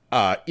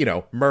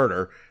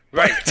 murder.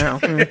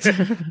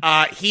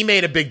 Right. He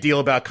made a big deal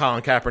about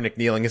Colin Kaepernick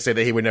kneeling and said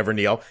that he would never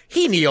kneel.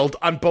 He kneeled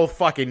on both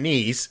fucking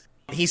knees.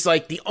 He's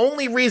like, the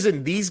only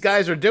reason these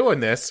guys are doing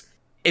this,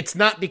 it's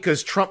not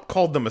because Trump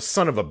called them a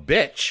son of a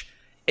bitch.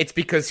 It's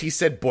because he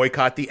said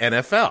boycott the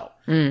NFL.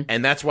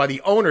 And that's why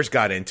the owners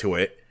got into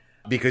it.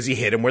 Because he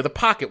hit him where the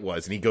pocket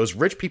was. And he goes,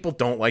 rich people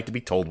don't like to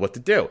be told what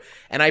to do.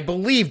 And I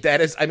believe that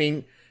is,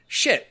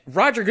 shit,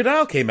 Roger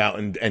Goodell came out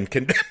and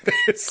condemned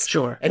this.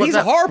 Sure. And he's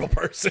a horrible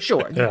person.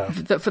 Sure. Yeah.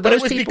 For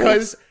those people,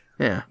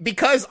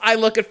 because I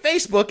look at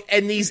Facebook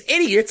and these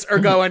idiots are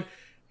going,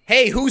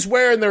 hey, who's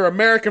wearing their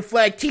American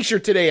flag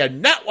t-shirt today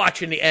and not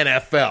watching the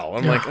NFL?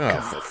 I'm like,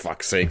 oh, for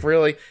fuck's sake,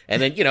 really?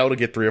 And then, it'll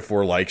get 3 or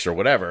 4 likes or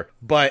whatever.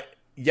 But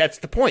that's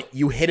the point.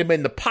 You hit him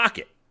in the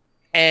pocket.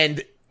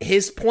 And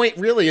his point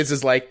really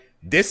is like,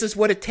 this is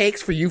what it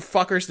takes for you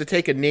fuckers to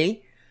take a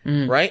knee,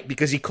 right?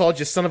 Because he called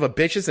you son of a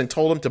bitches and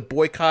told him to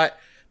boycott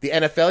the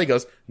NFL. He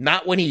goes,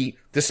 not when he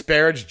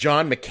disparaged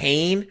John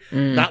McCain,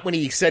 not when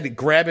he said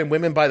grabbing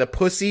women by the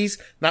pussies,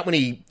 not when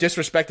he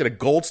disrespected a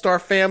Gold Star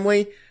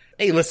family.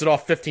 He listed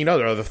off 15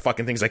 other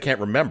fucking things I can't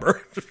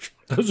remember.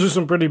 Those are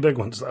some pretty big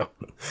ones, though.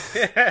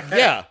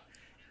 Yeah.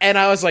 And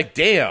I was like,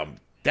 damn,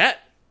 that's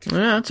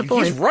a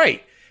point. He's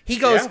right. He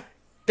goes,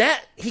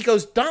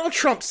 Donald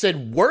Trump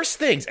said worse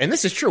things, and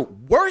this is true,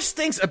 worse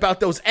things about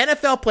those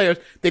NFL players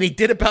than he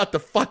did about the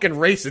fucking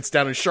racists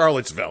down in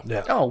Charlottesville.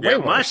 Yeah. Oh, way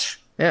worse.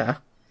 Yeah.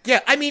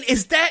 Yeah, I mean,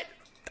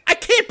 I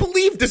can't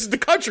believe this is the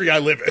country I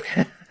live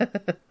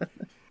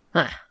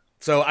in.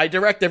 So I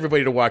direct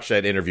everybody to watch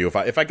that interview.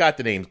 If I got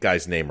the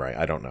guy's name right,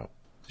 I don't know.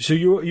 So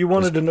you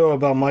wanted to know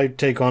about my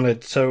take on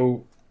it.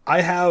 So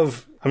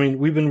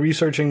we've been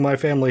researching my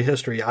family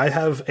history. I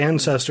have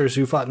ancestors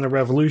who fought in the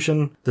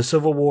Revolution, the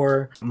Civil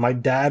War. My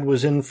dad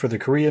was in for the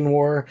Korean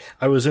War.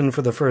 I was in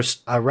for the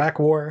first Iraq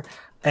War.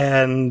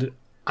 And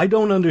I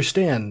don't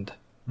understand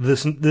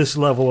this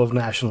level of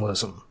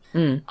nationalism.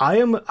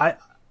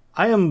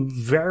 I am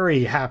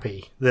very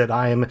happy that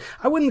I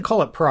wouldn't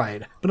call it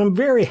pride, but I'm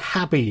very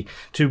happy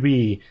to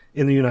be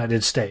in the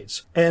United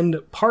States. And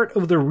part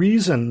of the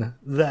reason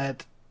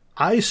that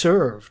I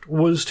served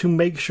was to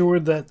make sure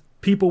that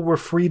people were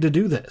free to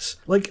do this.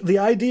 Like the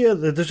idea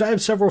that I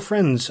have several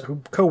friends,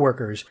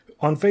 coworkers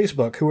on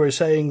Facebook who are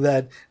saying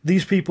that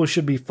these people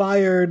should be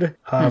fired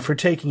for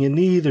taking a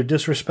knee, they're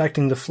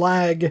disrespecting the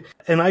flag.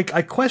 And I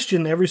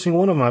question every single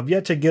one of them. I've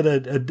yet to get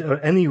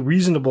any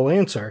reasonable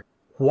answer.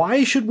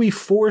 Why should we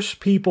force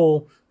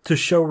people to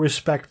show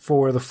respect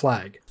for the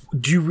flag?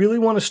 Do you really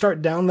want to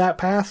start down that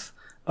path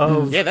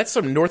of... Yeah, that's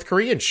some North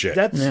Korean shit.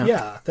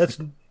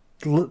 The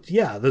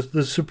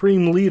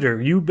supreme leader.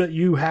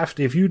 You have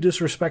to, if you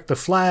disrespect the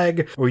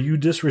flag or you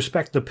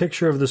disrespect the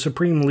picture of the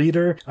supreme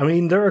leader. I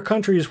mean, there are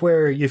countries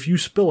where if you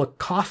spill a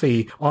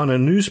coffee on a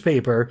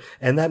newspaper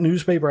and that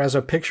newspaper has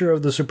a picture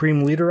of the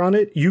supreme leader on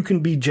it, you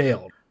can be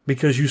jailed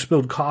because you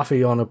spilled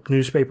coffee on a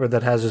newspaper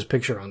that has his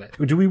picture on it.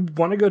 Do we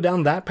want to go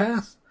down that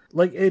path?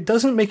 Like, it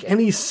doesn't make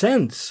any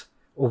sense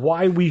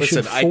why we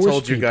should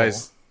force people.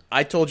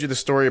 I told you the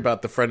story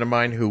about the friend of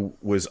mine who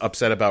was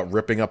upset about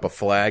ripping up a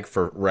flag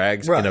for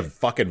rags in a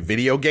fucking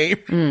video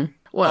game.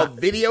 Well, a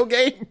video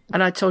game?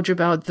 And I told you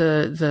about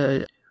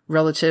the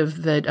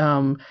relative that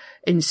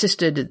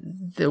insisted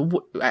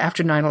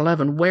after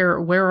 9/11,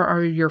 where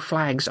are your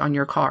flags on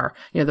your car?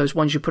 Those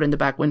ones you put in the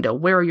back window.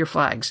 Where are your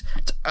flags?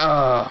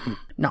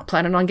 Not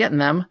planning on getting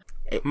them.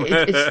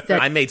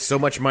 I made so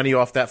much money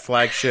off that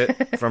flag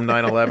shit from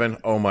 9/11.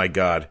 Oh my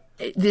God.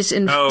 At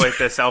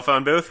the cell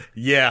phone booth?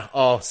 Yeah.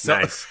 Oh,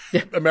 nice.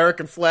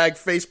 American flag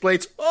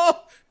faceplates.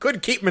 Oh,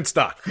 couldn't keep them in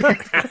stock.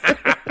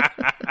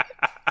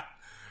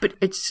 But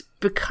it's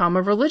become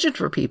a religion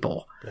for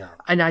people. Yeah.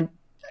 And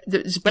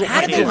but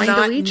how do they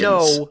not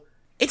know?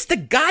 It's the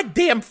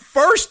goddamn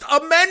First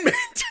Amendment.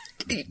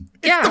 It's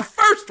the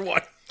first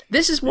one.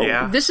 This is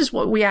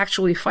what we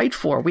actually fight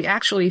for. We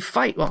actually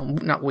fight. Well,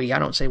 not we. I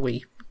don't say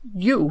we.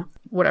 You,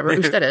 whatever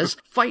that is,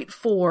 fight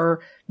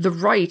for the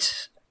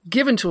right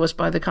given to us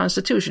by the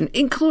Constitution,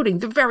 including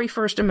the very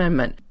First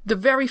Amendment. The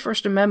very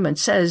First Amendment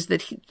says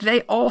that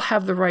they all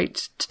have the right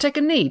to take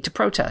a knee, to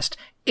protest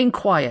in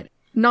quiet,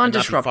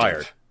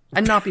 non-disruptive,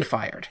 and not be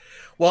fired.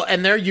 Well,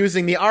 and they're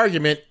using the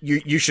argument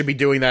you should be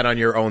doing that on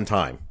your own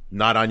time,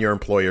 not on your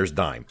employer's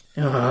dime.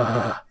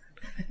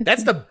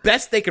 That's the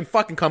best they can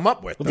fucking come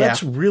up with. Well,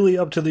 that's really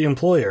up to the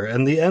employer.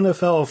 And the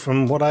NFL,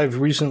 from what I've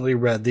recently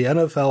read, the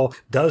NFL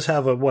does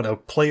have a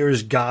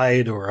player's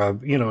guide or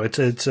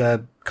it's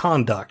a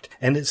conduct.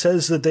 And it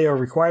says that they are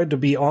required to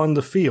be on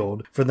the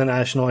field for the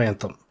national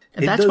anthem.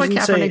 And that's why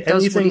Kaepernick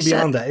does what he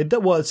beyond said.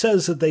 That. It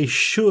says that they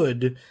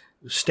should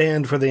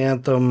stand for the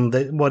anthem.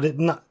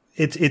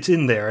 It's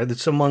in there.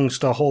 It's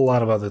amongst a whole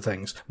lot of other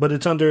things. But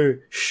it's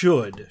under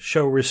should,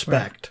 show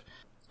respect.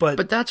 Right.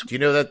 But that's... Do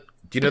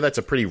you know that's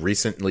a pretty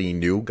recently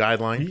new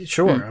guideline?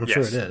 Sure, I'm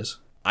sure it is.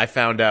 I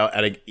found out,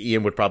 and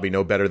Ian would probably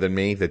know better than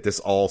me, that this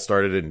all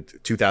started in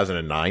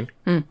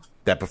 2009.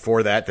 That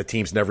before that, the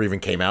teams never even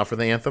came out for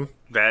the anthem.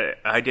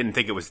 I didn't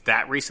think it was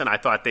that recent. I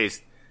thought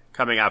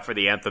coming out for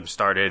the anthem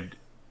started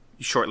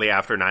shortly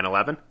after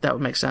 9/11. That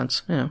would make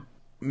sense, yeah.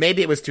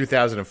 Maybe it was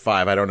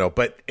 2005, I don't know.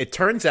 But it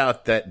turns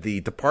out that the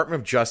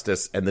Department of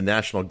Justice and the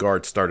National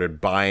Guard started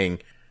buying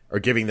or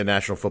giving the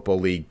National Football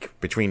League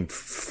between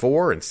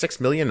 $4 and $6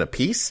 million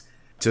apiece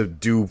to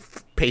do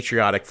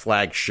patriotic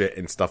flag shit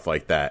and stuff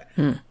like that.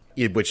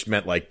 Which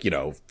meant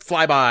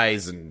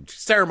flybys and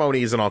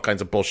ceremonies and all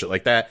kinds of bullshit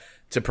like that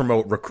to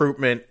promote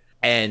recruitment.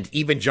 And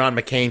even John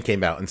McCain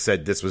came out and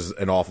said this was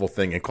an awful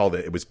thing and called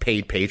it was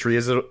paid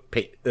patriotism.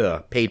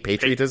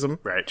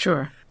 Right.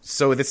 Sure.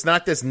 So it's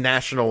not this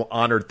national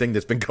honored thing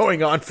that's been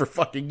going on for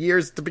fucking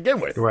years to begin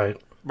with. Right.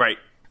 Right.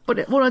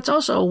 But it's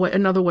also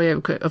another way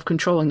of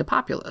controlling the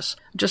populace.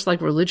 Just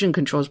like religion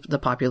controls the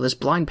populace,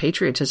 blind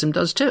patriotism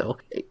does too.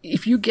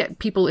 If you get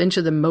people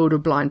into the mode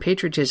of blind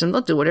patriotism,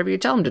 they'll do whatever you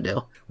tell them to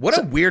do. What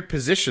a weird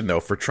position, though,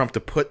 for Trump to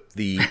put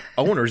the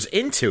owners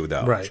into,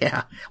 though. Right.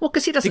 Yeah. Well,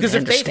 because he doesn't Because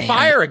understand. if they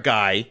fire a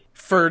guy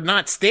for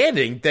not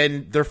standing,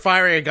 then they're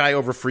firing a guy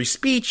over free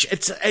speech.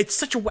 It's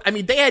such a... I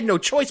mean, they had no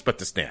choice but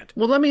to stand.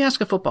 Well, let me ask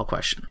a football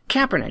question.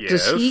 Kaepernick, Yes.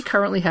 does he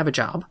currently have a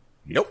job?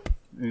 Nope.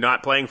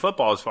 Not playing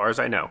football, as far as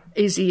I know.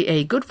 Is he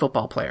a good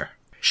football player?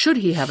 Should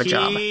he have a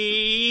job?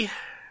 I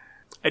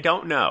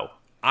don't know.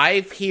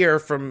 I hear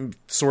from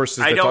sources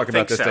I that don't talk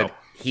about think this so. that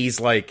he's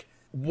like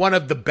one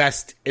of the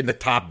best in the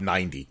top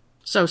 90.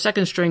 So,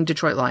 second string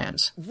Detroit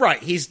Lions. Right.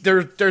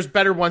 There's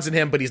better ones than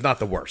him, but he's not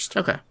the worst.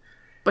 Okay.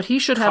 But he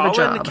should have a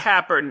Colin job.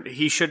 Kaepernick,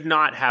 he should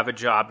not have a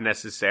job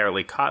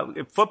necessarily.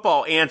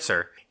 Football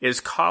answer is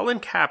Colin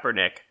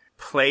Kaepernick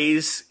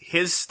plays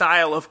his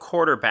style of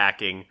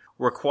quarterbacking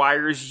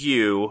requires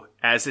you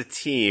as a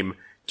team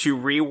to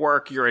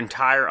rework your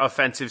entire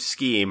offensive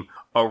scheme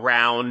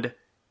around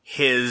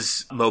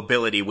his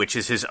mobility, which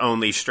is his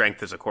only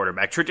strength as a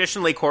quarterback.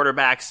 Traditionally,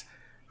 quarterbacks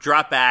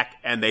drop back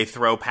and they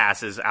throw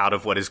passes out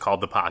of what is called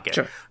the pocket.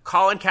 Sure.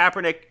 Colin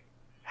Kaepernick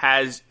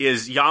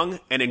is young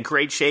and in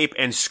great shape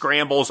and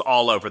scrambles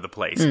all over the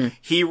place.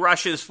 He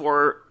rushes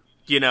for,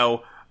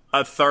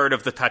 a third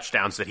of the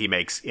touchdowns that he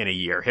makes in a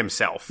year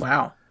himself.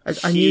 Wow.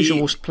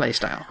 Unusual play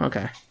style.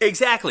 Okay.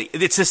 Exactly.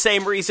 It's the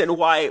same reason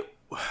why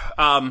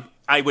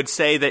I would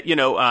say that,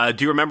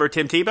 do you remember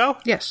Tim Tebow?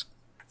 Yes.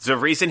 The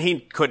reason he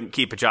couldn't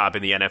keep a job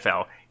in the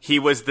NFL, he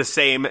was the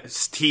same.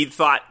 He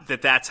thought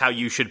that that's how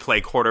you should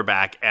play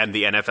quarterback, and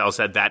the NFL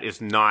said that is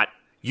not,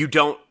 you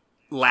don't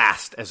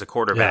last as a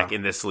quarterback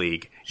in this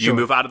league. Sure. You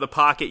move out of the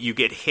pocket, you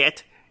get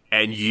hit,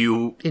 and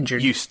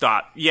Injured. you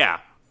stop. Yeah.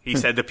 He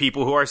said the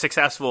people who are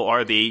successful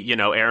are the,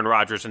 Aaron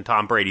Rodgers and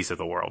Tom Brady's of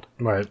the world.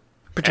 Right.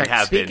 And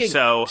have been.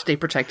 So Stay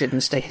protected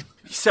and stay...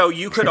 So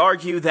you could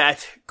argue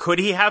that, could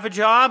he have a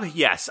job?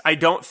 Yes. I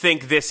don't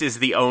think this is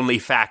the only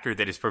factor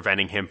that is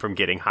preventing him from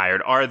getting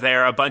hired. Are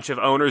there a bunch of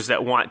owners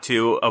that want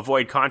to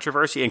avoid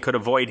controversy and could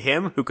avoid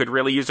him, who could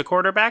really use a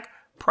quarterback?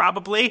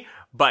 Probably.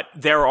 But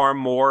there are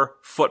more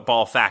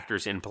football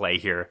factors in play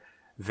here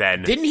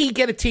than... Didn't he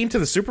get a team to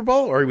the Super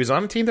Bowl, or he was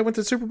on a team that went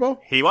to the Super Bowl?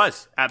 He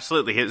was.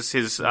 Absolutely.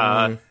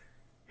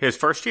 His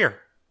first year,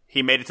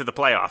 he made it to the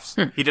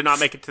playoffs. He did not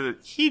make it to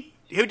the...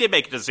 Who did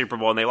make it to the Super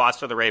Bowl, and they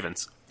lost to the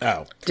Ravens.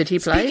 Oh. Did he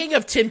play? Speaking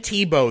of Tim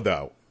Tebow,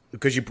 though,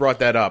 because you brought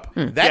that up,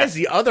 that is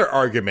the other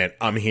argument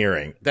I'm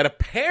hearing, that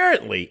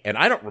apparently, and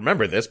I don't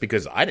remember this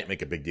because I didn't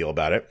make a big deal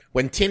about it,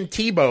 when Tim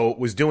Tebow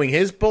was doing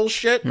his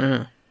bullshit,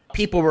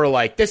 people were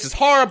like, this is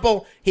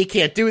horrible, he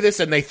can't do this,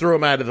 and they threw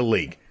him out of the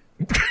league.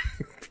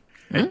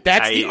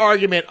 That's the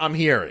argument I'm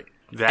hearing.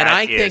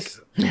 That is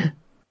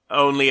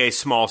only a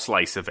small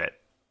slice of it.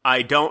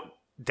 I don't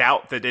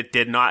doubt that it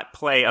did not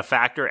play a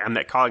factor and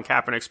that Colin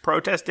Kaepernick's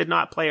protest did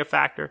not play a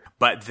factor,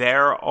 but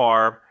there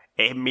are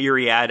a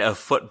myriad of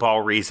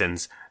football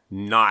reasons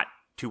not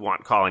to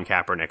want Colin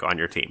Kaepernick on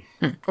your team.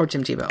 Or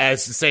Tim Tebow.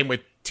 As the same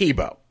with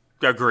Tebow.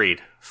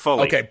 Agreed.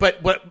 Fully. Okay,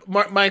 but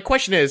my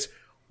question is,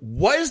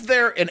 was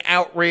there an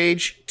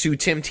outrage to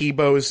Tim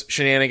Tebow's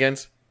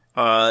shenanigans?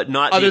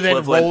 Not other the than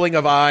equivalent. rolling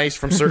of eyes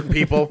from certain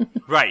people?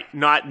 Right.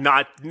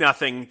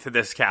 Nothing to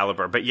this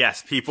caliber. But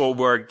yes, people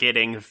were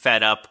getting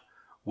fed up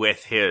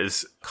with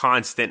his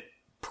constant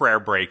prayer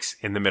breaks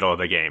in the middle of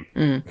the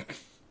game.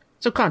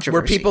 So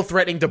controversy. Were people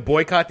threatening to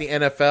boycott the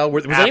NFL?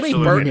 Was anybody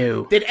Absolutely.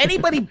 No. Did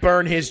anybody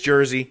burn his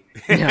jersey?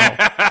 No.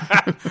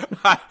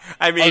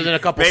 I mean, Other than a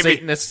couple maybe,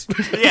 Satanists?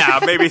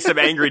 yeah, maybe some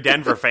angry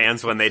Denver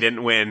fans when they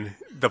didn't win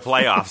the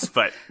playoffs,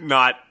 but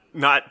not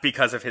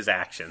because of his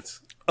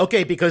actions.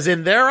 Okay, because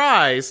in their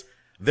eyes,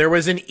 there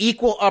was an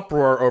equal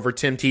uproar over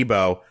Tim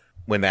Tebow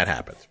when that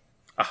happened.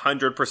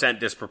 100%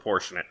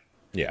 disproportionate.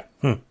 Yeah.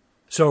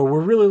 So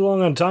we're really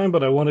long on time,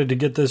 but I wanted to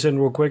get this in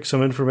real quick.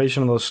 Some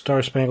information on the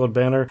Star Spangled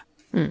Banner.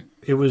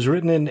 It was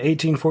written in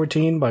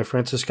 1814 by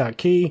Francis Scott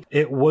Key.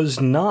 It was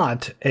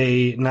not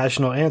a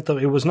national anthem.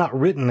 It was not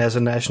written as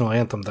a national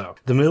anthem, though.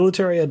 The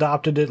military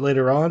adopted it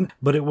later on,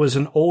 but it was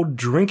an old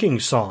drinking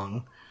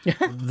song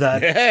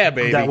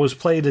that was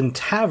played in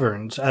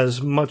taverns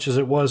as much as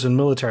it was in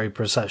military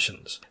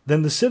processions.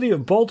 Then the city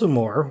of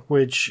Baltimore,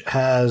 which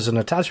has an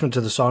attachment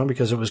to the song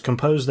because it was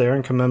composed there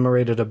and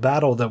commemorated a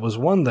battle that was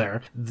won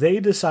there,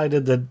 they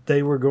decided that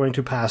they were going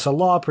to pass a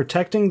law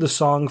protecting the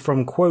song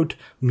from, quote,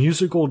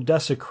 musical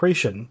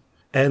desecration.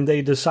 And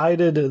they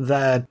decided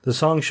that the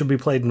song should be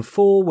played in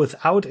full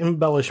without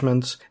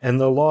embellishments, and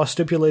the law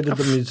stipulated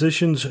the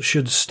musicians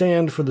should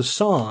stand for the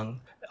song,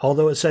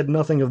 although it said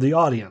nothing of the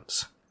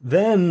audience.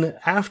 Then,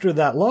 after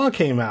that law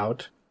came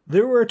out,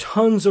 there were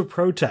tons of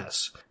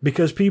protests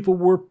because people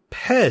were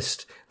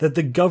pissed that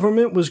the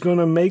government was going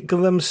to make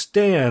them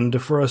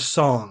stand for a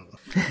song.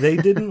 They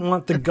didn't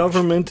want the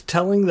government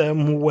telling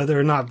them whether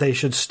or not they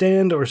should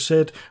stand or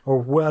sit or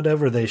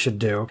whatever they should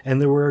do.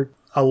 And there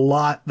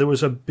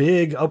was a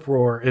big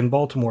uproar in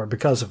Baltimore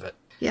because of it.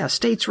 Yeah,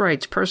 states'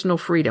 rights, personal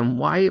freedom.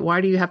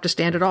 Why do you have to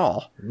stand at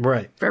all?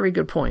 Right. Very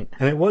good point.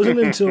 And it wasn't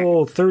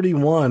until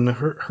 31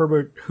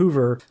 Herbert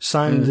Hoover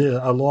signed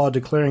a law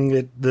declaring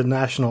it the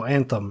national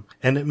anthem,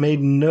 and it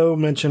made no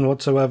mention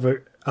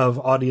whatsoever of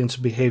audience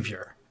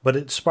behavior. But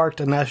it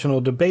sparked a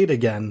national debate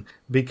again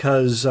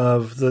because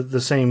of the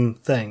same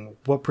thing.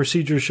 What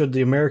procedures should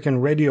the American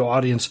radio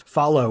audience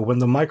follow when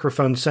the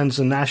microphone sends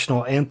the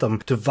national anthem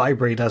to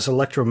vibrate as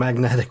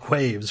electromagnetic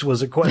waves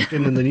was a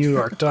question in the New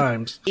York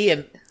Times.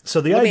 Ian,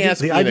 so the idea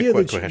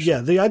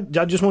that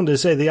I just wanted to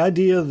say the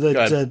idea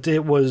that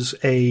it was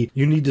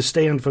you need to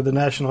stand for the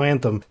national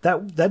anthem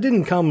that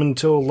didn't come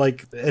until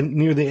like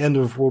near the end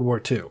of World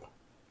War II.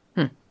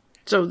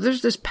 So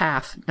there's this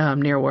path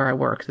near where I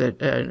work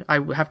that I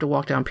have to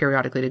walk down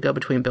periodically to go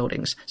between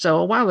buildings. So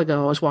a while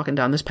ago, I was walking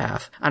down this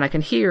path, and I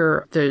can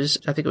hear I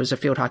think it was a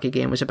field hockey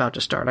game was about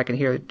to start. I can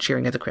hear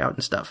cheering of the crowd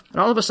and stuff.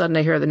 And all of a sudden,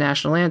 I hear the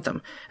national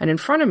anthem. And in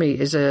front of me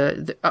is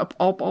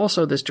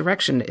also this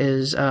direction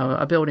is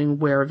a building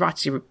where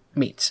ROTC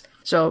meets.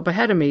 So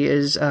ahead of me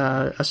is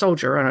a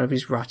soldier. I don't know if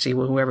he's ROTC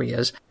or whoever he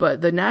is.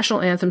 But the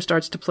national anthem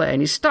starts to play,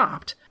 and he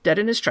stopped dead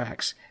in his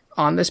tracks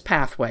on this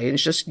pathway, and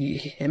it's just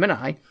him and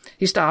I.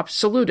 He stopped,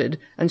 saluted,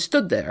 and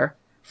stood there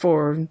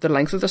for the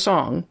length of the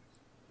song.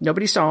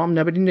 Nobody saw him,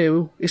 nobody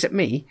knew, except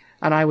me,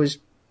 and I was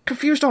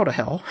confused all to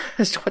hell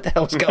as to what the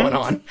hell was going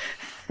on.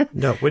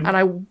 And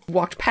I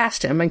walked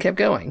past him and kept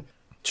going.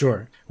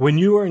 Sure. When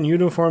you were in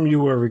uniform, you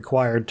were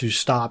required to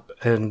stop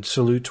and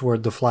salute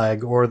toward the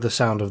flag or the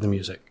sound of the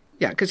music.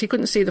 Yeah, because he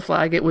couldn't see the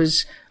flag. It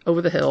was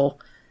over the hill,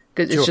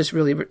 because it's just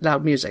really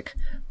loud music.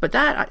 But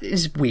that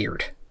is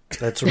weird.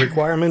 That's a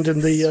requirement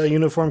in the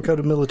Uniform Code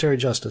of Military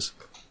Justice.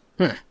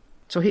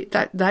 So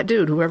that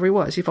dude, whoever he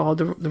was, he followed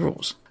the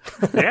rules.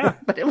 Yeah.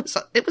 But it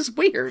was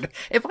weird.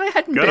 If I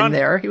hadn't been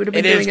there, he would have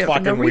been doing it for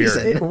no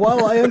reason.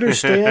 While I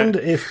understand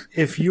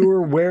if you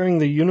were wearing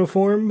the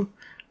uniform,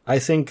 I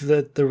think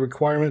that the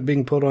requirement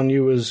being put on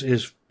you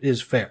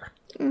is fair.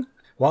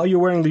 While you're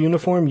wearing the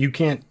uniform,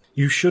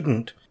 you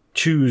shouldn't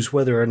choose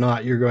whether or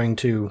not you're going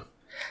to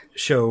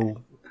show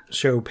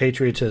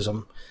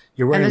patriotism.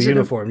 You're wearing a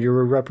uniform.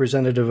 You're a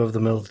representative of the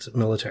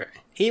military.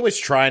 He was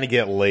trying to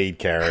get laid,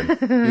 Karen.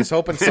 He was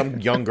hoping some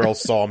young girl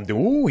saw him do,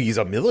 ooh, he's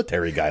a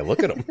military guy.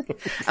 Look at him.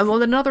 And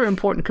well, another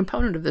important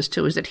component of this,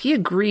 too, is that he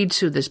agreed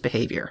to this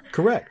behavior.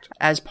 Correct.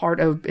 As part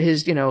of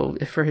his,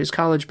 for his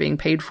college being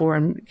paid for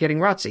and getting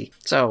ROTC.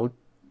 So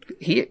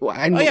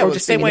the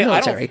same way,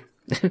 military.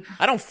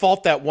 I don't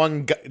fault that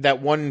one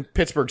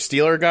Pittsburgh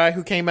Steeler guy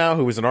who came out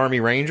who was an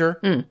Army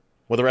Ranger.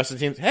 Well, the rest of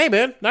the team, hey,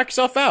 man, knock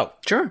yourself out.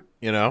 Sure.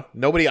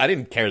 I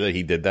didn't care that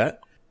he did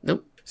that.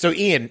 Nope. So,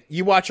 Ian,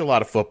 you watch a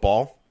lot of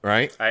football,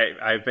 right?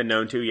 I've been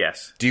known to,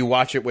 yes. Do you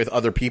watch it with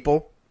other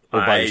people or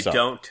by yourself?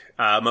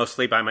 I don't,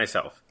 mostly by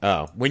myself.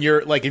 Oh. When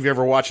you're, have you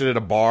ever watched it at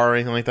a bar or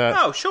anything like that?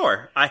 Oh,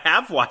 sure. I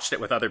have watched it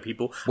with other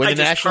people. When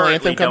the national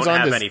anthem comes on, I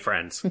don't have any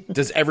friends.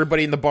 Does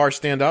everybody in the bar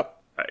stand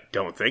up? I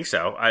don't think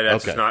so.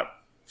 That does not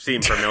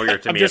seem familiar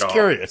to me at all. I'm just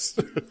curious.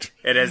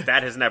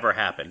 That has never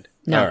happened.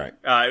 No. All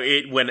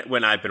right.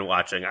 When I've been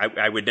watching,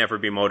 I would never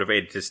be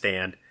motivated to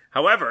stand.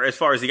 However, as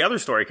far as the other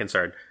story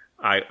concerned,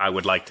 I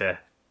would like to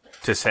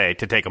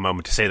take a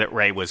moment to say that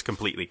Ray was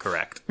completely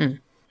correct.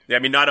 I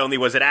mean, not only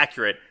was it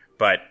accurate,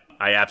 but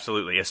I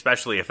absolutely,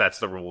 especially if that's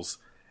the rules,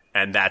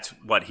 and that's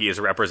what he is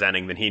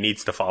representing, then he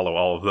needs to follow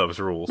all of those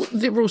rules.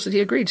 The rules that he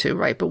agreed to,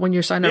 right? But when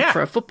you sign up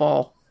for a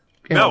football...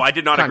 No, I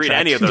did not agree to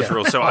any of those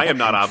rules, so I am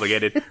not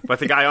obligated. But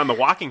the guy on the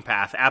walking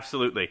path,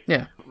 absolutely.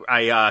 Yeah.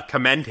 I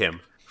commend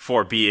him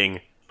for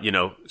being,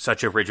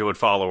 such a rigid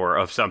follower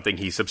of something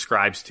he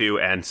subscribes to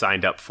and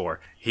signed up for.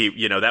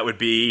 That would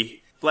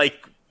be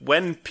like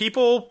when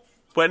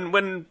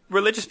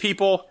religious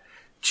people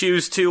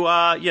choose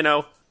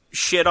to,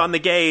 shit on the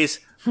gays,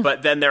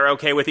 but then they're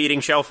okay with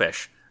eating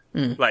shellfish.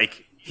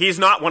 Like, he's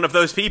not one of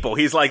those people.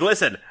 He's like,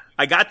 listen,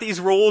 I got these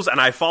rules and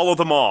I follow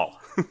them all.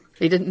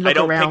 He didn't look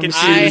around. Pick and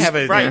choose. I have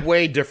a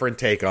way different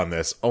take on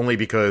this, only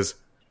because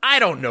I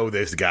don't know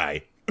this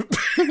guy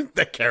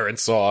that Karen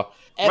saw.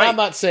 And I'm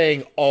not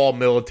saying all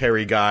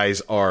military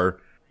guys are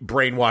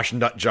brainwashed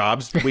nut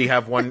jobs. We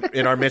have one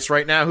in our midst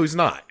right now who's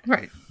not.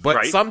 Right.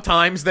 But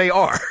sometimes they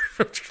are.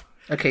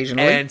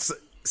 Occasionally. And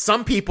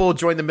some people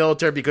join the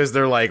military because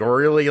they're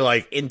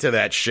really into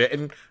that shit,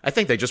 and I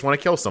think they just want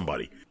to kill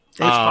somebody. It's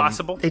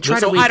possible. They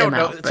try to weed them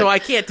out. So I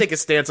can't take a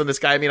stance on this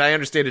guy. I mean, I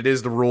understand it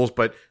is the rules,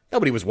 but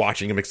nobody was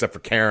watching him except for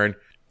Karen.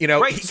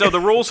 Right. So the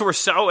rules were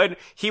and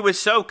he was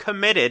so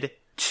committed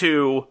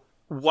to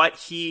what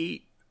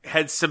he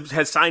has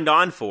signed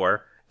on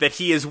for that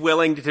he is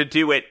willing to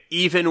do it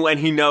even when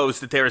he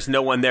knows that there is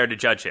no one there to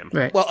judge him.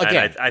 Right. Well,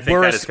 again, I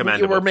think that is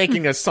commendable. We're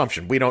making an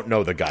assumption. We don't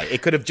know the guy.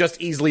 It could have just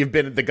easily have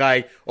been the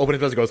guy opening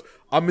his doors and goes,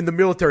 I'm in the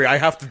military. I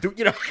have to do,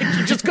 he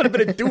just could have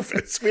been a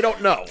doofus. We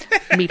don't know.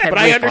 But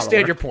I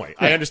understand your point.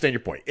 Yeah. I understand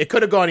your point. It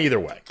could have gone either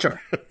way.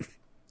 Sure.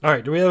 All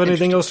right. Do we have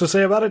anything else to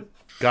say about it?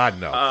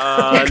 God, no.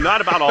 Not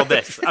about all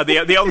this.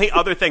 The only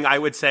other thing I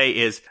would say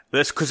is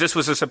this, because this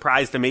was a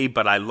surprise to me,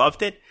 but I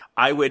loved it.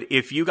 I would,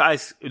 if you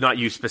guys, not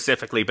you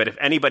specifically, but if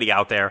anybody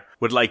out there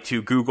would like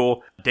to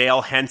Google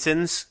Dale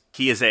Henson's,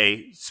 he is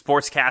a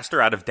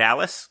sportscaster out of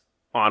Dallas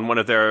on one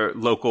of their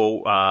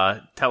local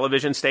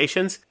television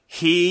stations.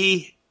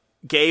 He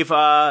gave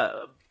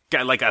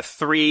got like a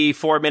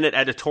 3-4 minute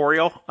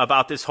editorial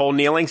about this whole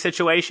kneeling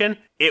situation.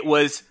 It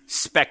was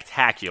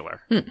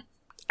spectacular.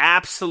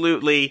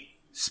 Absolutely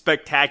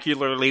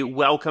spectacularly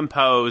well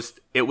composed.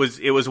 It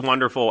was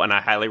wonderful, and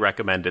I highly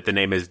recommend it. The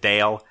name is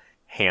Dale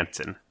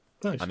Hanson.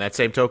 Nice. On that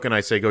same token,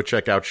 I say go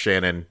check out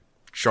Shannon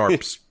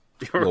Sharp's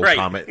little Right.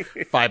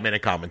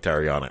 5-minute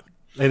commentary on it.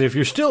 And if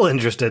you're still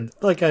interested,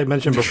 like I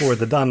mentioned before,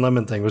 the Don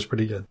Lemon thing was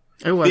pretty good.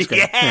 It was good.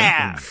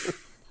 Yeah.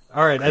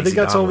 All right, I think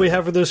that's all we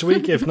have for this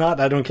week. If not,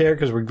 I don't care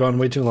because we've gone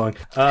way too long.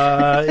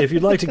 If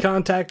you'd like to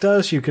contact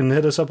us, you can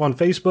hit us up on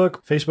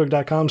Facebook,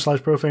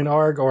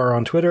 facebook.com/profanearg, or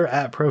on Twitter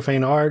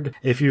 @profanearg.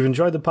 If you've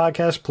enjoyed the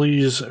podcast,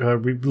 please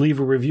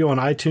leave a review on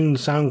iTunes,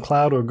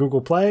 SoundCloud, or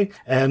Google Play,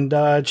 and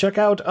check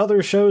out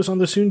other shows on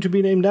the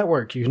soon-to-be-named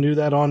network. You can do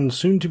that on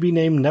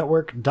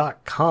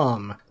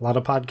soon-to-be-named-network.com. A lot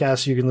of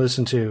podcasts you can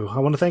listen to. I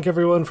want to thank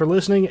everyone for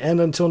listening,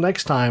 and until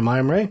next time,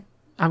 I'm Ray.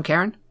 I'm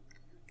Karen.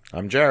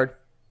 I'm Jared.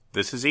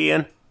 This is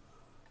Ian.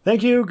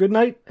 Thank you, good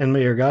night, and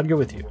may your God go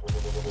with you.